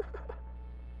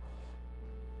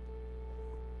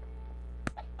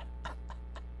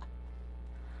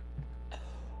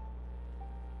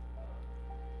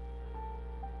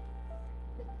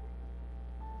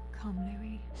 Come,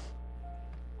 Louis.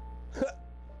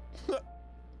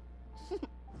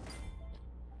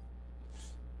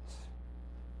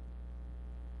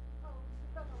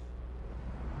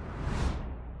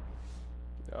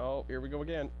 Oh, here we go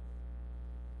again.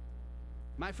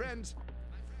 My friends,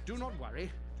 do not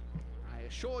worry. I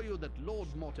assure you that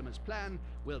Lord Mortimer's plan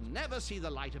will never see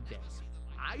the light of day.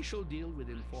 I shall deal with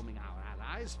informing our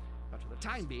allies, but for the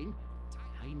time being,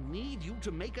 I need you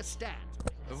to make a stand.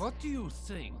 What do you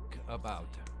think about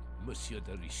Monsieur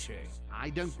de Richet? I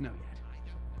don't know yet.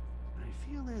 I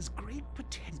feel there's great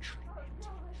potential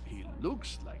in him. He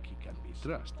looks like he can be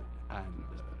trusted. And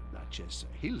Duchess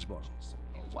Hillsborough,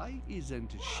 why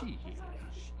isn't she here?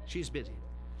 She's busy.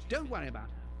 Don't worry about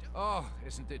her. Oh,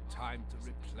 isn't it time to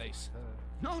replace her?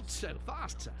 Not so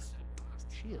fast, sir.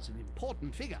 She is an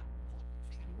important figure.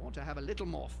 You want to have a little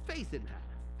more faith in her.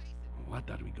 What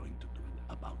are we going to do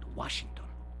about Washington?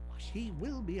 He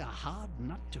will be a hard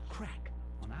nut to crack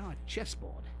on our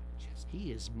chessboard.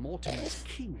 He is Mortimer's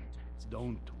king.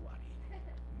 Don't worry.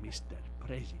 Mr.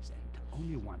 President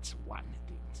only wants one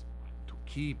thing. To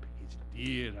keep his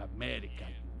dear America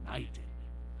united.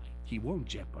 He won't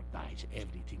jeopardize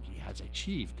everything he has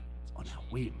achieved on a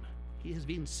whim. He has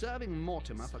been serving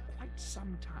Mortimer for quite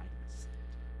some time.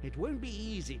 It won't be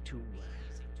easy to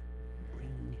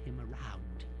bring him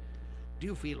around. Do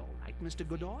you feel all right, Mr.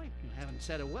 Godoy? You haven't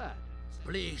said a word.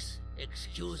 Please,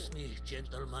 excuse me,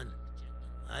 gentlemen.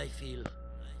 I feel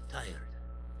tired.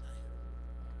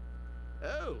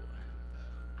 Oh,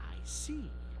 I see.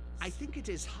 I think it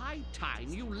is high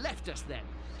time you left us then.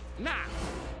 Now!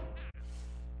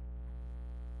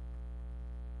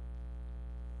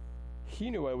 He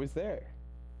knew I was there.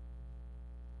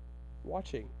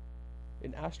 Watching.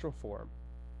 In astral form.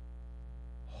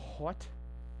 What?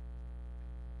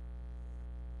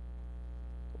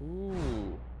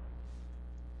 Ooh.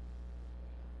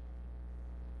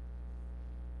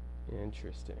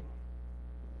 Interesting.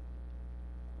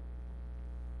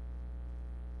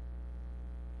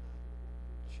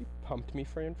 She pumped me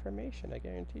for information, I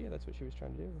guarantee you that's what she was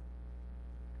trying to do.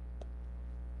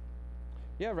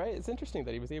 Yeah, right? It's interesting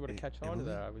that he was able to catch on to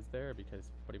that I was there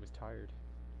but he was tired.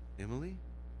 Emily?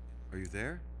 Are you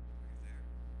there?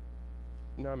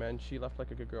 No, man, she left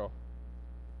like a good girl.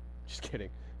 Just kidding.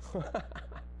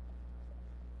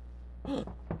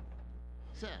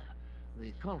 Sir,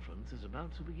 the conference is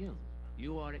about to begin.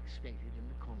 You are expected in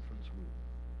the conference room.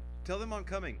 Tell them I'm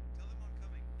coming.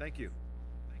 Thank you.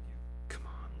 Come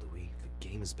on, Louis. The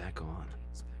game is back on.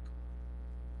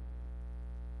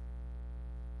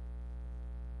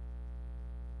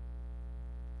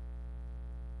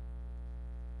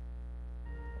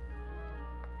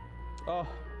 Oh.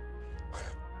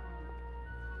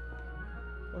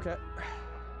 Okay.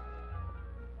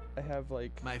 I have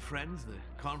like... My friends, the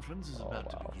conference is about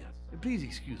to begin. Please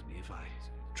excuse me if I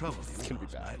trouble you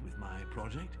last night with my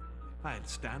project. I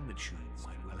understand that you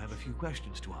might well have a few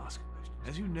questions to ask.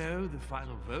 As you know, the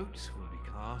final vote will be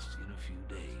cast in a few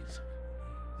days.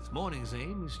 This morning's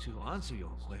aim is to answer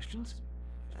your questions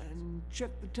and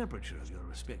check the temperature of your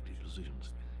respective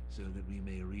positions so that we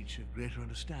may reach a greater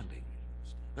understanding.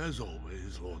 As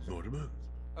always, Lord Mortimer.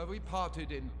 We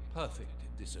parted in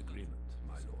perfect disagreement,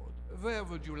 my lord. Where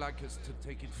would you like us to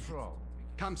take it from?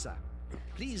 Come, sir.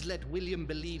 Please let William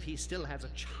believe he still has a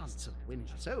chance of winning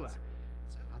us over.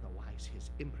 Otherwise, his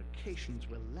imprecations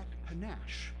will lack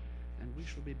panache, and we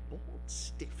shall be bored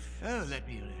stiff. Oh, let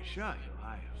me reassure you,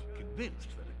 I am convinced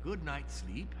that a good night's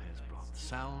sleep has brought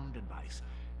sound advice,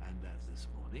 and that this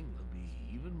morning will be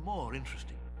even more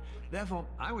interesting. Therefore,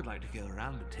 I would like to go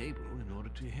around the table in order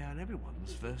to hear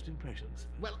everyone's first impressions.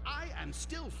 Well, I am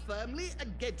still firmly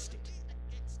against it.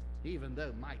 Even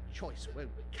though my choice won't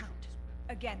count.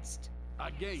 Against.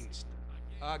 Against.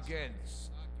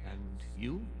 Against. And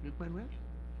you, Luke Manuel?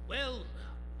 Well,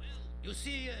 you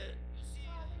see,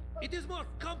 it is more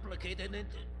complicated and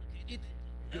it...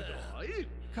 Goodbye.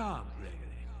 Calm,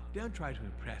 Gregory. Don't try to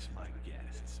impress my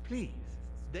guests, please.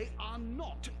 They are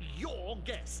not your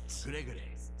guests. Gregory,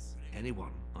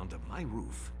 Anyone under my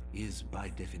roof is, by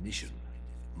definition,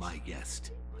 my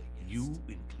guest. You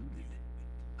included.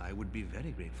 I would be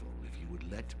very grateful if you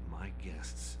would let my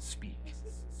guests speak.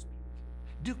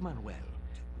 Duke Manuel,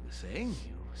 you were saying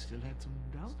you still had some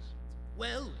doubts?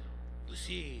 Well, you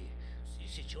see, the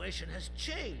situation has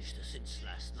changed since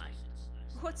last night.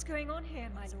 What's going on here,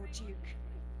 my Lord Duke?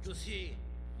 You see,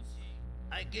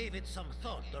 I gave it some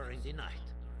thought during the night.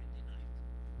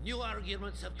 New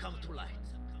arguments have come to light.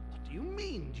 What do you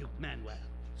mean, Duke Manuel?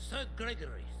 Sir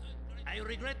Gregory, I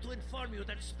regret to inform you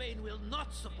that Spain will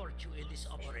not support you in this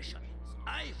operation.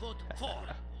 I vote for.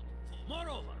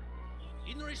 Moreover,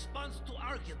 in response to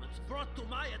arguments brought to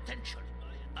my attention,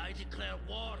 I declare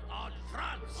war on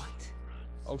France. What?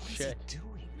 Oh shit.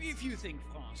 If you think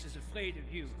France is afraid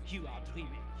of you, you are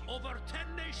dreaming. Over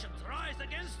 10 nations rise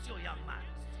against you, young man,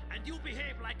 and you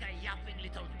behave like a yapping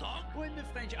little dog? When the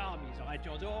French armies are at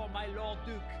your door, my Lord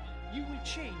Duke, you will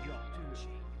change your tune.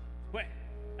 Well,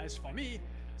 as for me,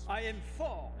 I am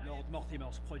for Lord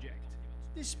Mortimer's project,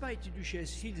 despite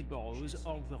Duchess Hillsborough's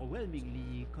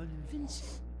overwhelmingly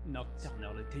convincing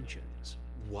nocturnal attentions.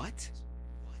 What?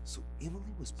 So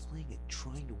Emily was playing at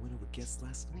trying to win over guests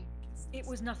last night? It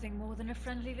was nothing more than a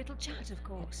friendly little chat, of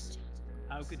course.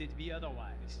 How could it be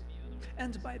otherwise?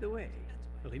 And by the way,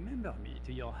 remember me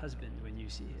to your husband when you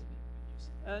see him.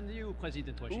 And you,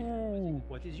 President Washington,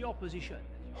 what is your position?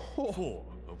 For,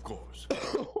 of course.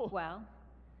 Well,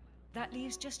 that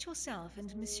leaves just yourself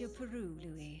and Monsieur Peru,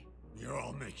 Louis. You're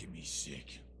all making me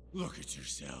sick. Look at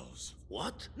yourselves.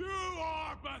 What? You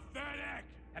are pathetic!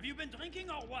 Have you been drinking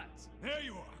or what? There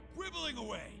you are, quibbling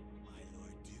away. My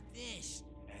Lord Duke this,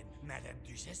 and Madame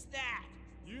Duchess that.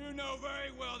 You know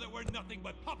very well that we're nothing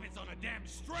but puppets on a damn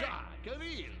string. Jacques,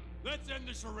 Camille. Let's end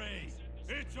the charade.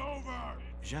 It's over.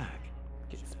 Jacques.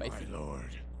 Getting spicy. My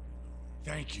lord,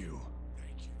 thank you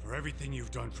for everything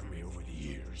you've done for me over the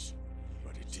years.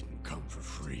 But it didn't come for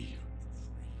free.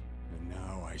 And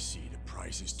now I see the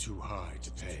price is too high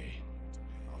to pay.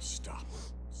 I'll stop.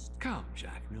 Come,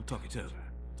 Jacques, we'll talk it over.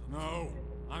 No,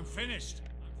 I'm finished.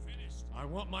 I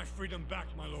want my freedom back,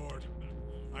 my lord.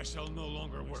 I shall no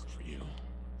longer work for you.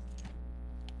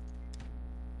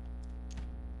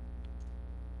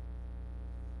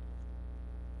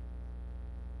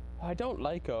 I don't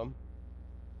like him,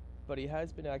 but he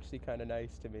has been actually kind of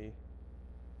nice to me.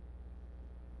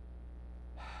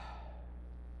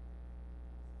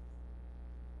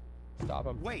 Stop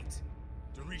him. Wait!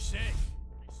 De Richet,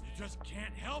 you just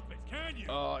can't help it, can you?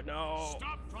 Oh no!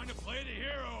 Stop trying to play the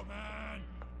hero, man!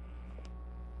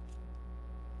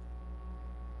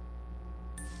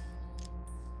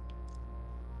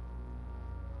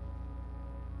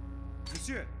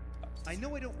 Monsieur, I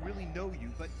know I don't really know you,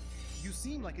 but you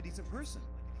seem like a decent person.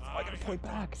 I gotta point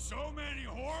back. So many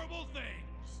horrible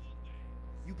things!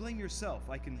 You blame yourself,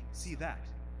 I can see that.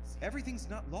 Everything's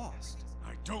not lost.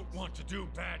 I don't want to do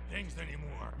bad things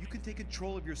anymore. You can take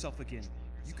control of yourself again.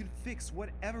 You can fix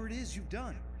whatever it is you've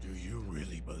done. Do you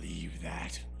really believe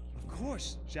that? Of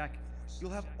course, Jack. You'll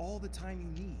have all the time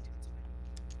you need.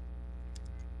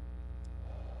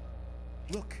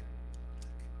 Look,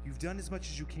 you've done as much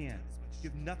as you can. You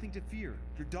have nothing to fear.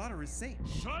 Your daughter is safe.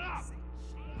 Shut up!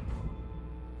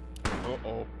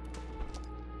 Uh-oh.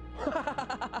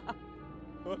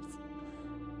 Whoops.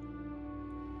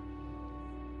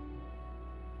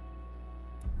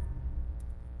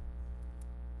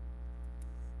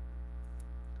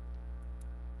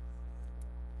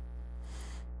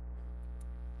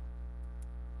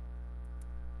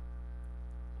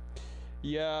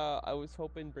 Yeah, I was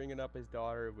hoping bringing up his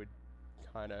daughter would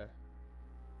kind of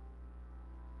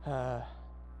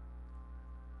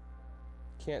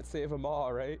can't save them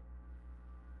all, right?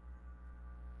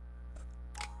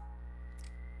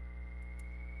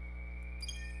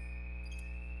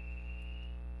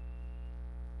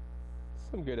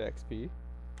 Some good XP.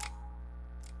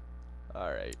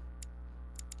 All right.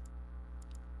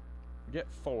 Get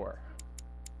 4.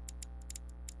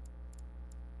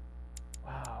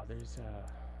 Wow, there's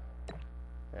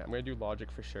yeah, I'm gonna do logic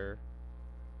for sure.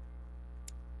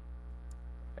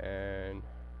 And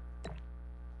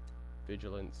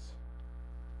vigilance.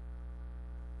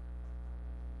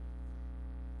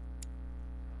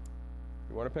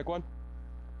 You wanna pick one?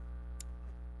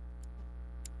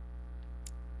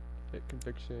 Hit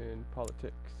conviction,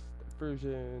 politics,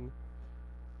 diversion,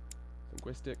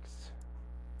 linguistics.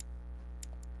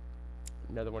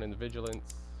 Another one in the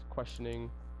vigilance, questioning.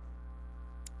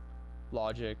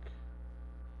 Logic.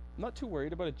 I'm not too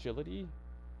worried about agility.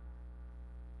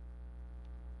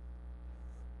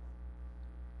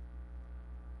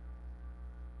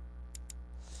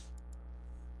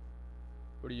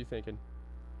 What are you thinking?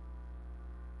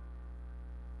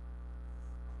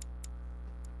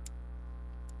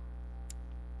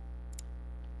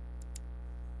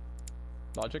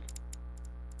 Logic.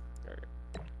 Okay.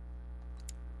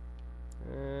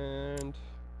 And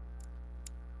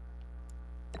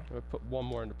I'm gonna put one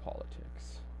more into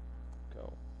politics.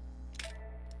 Go. Do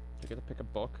I get to pick a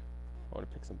book? I want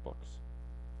to pick some books.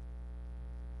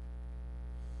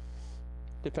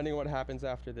 Depending on what happens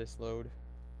after this load,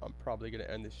 I'm probably gonna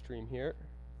end the stream here.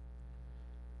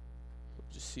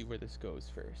 We'll just see where this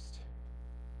goes first.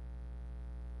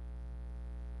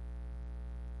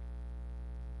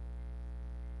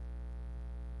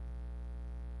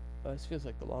 This feels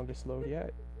like the longest load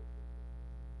yet.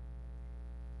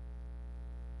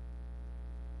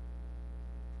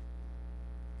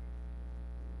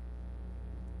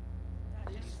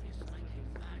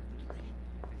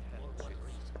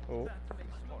 Oh.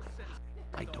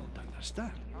 I don't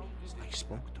understand. I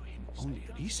spoke to him only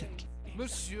recently.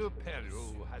 Monsieur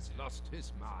Perrault has lost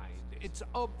his mind. It's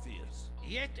obvious.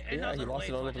 Yet another way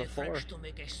for the French to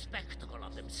make a spectacle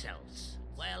of themselves.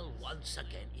 Well, once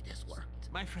again, it has worked.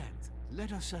 My friend,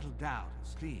 let us settle down,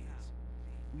 please.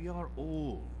 We are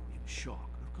all in shock,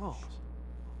 of course.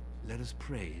 Let us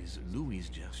praise Louis's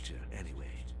gesture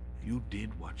anyway. You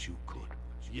did what you could.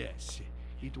 Yes,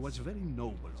 it was very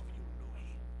noble of you,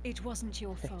 Louis. It wasn't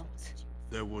your fault.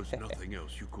 There was nothing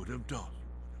else you could have done.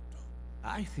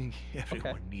 I think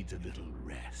everyone needs a little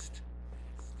rest.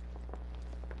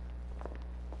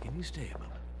 Can you stay a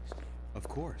moment? Of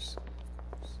course.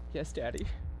 Yes, Daddy.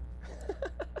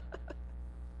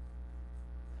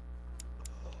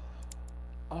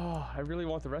 Oh, I really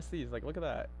want the rest of these. Like, look at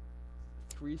that.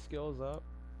 3 skills up.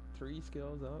 3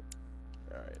 skills up.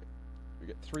 Alright. We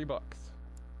get 3 bucks.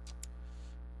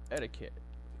 Etiquette.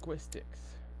 Linguistics.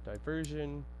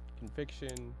 Diversion.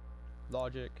 Conviction.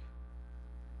 Logic.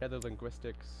 Nether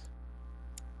linguistics.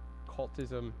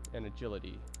 Cultism. And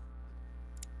agility.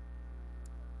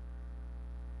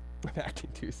 I'm acting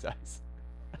too sus.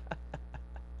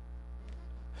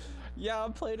 Yeah,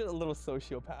 I'm playing it a little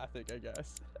sociopathic, I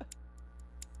guess.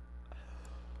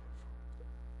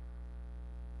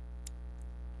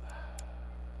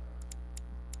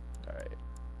 Alright.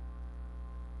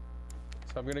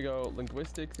 So I'm gonna go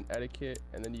linguistics and etiquette,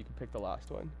 and then you can pick the last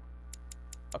one.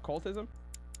 Occultism?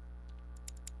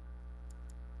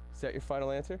 Is that your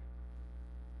final answer?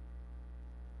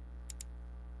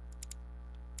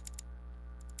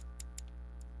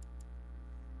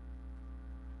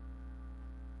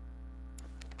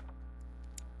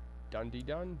 Dundee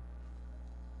done.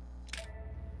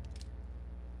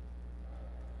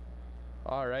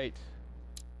 All right.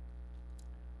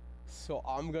 So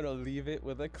I'm gonna leave it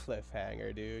with a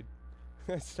cliffhanger, dude.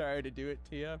 Sorry to do it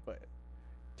to you, but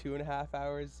 2.5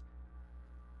 hours.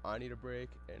 I need a break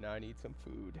and I need some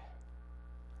food.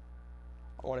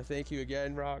 I want to thank you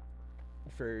again, Rock,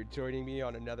 for joining me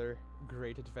on another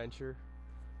great adventure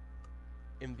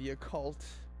in the occult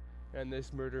and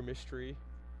this murder mystery.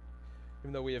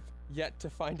 Even though we have yet to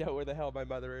find out where the hell my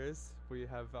mother is, we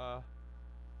have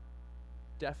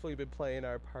definitely been playing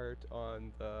our part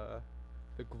on the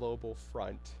global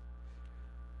front.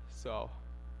 So,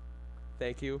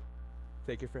 thank you.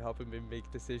 Thank you for helping me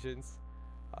make decisions.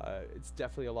 It's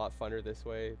definitely a lot funner this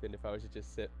way than if I was to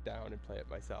just sit down and play it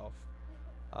myself.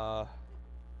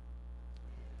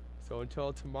 So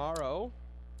until tomorrow,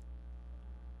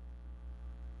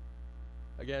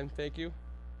 again, thank you.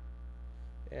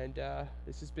 And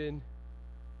this has been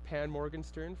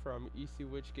PanMorgenstern from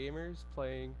EC Witch Gamers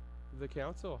playing the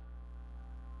Council.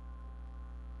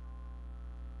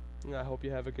 And I hope you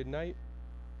have a good night.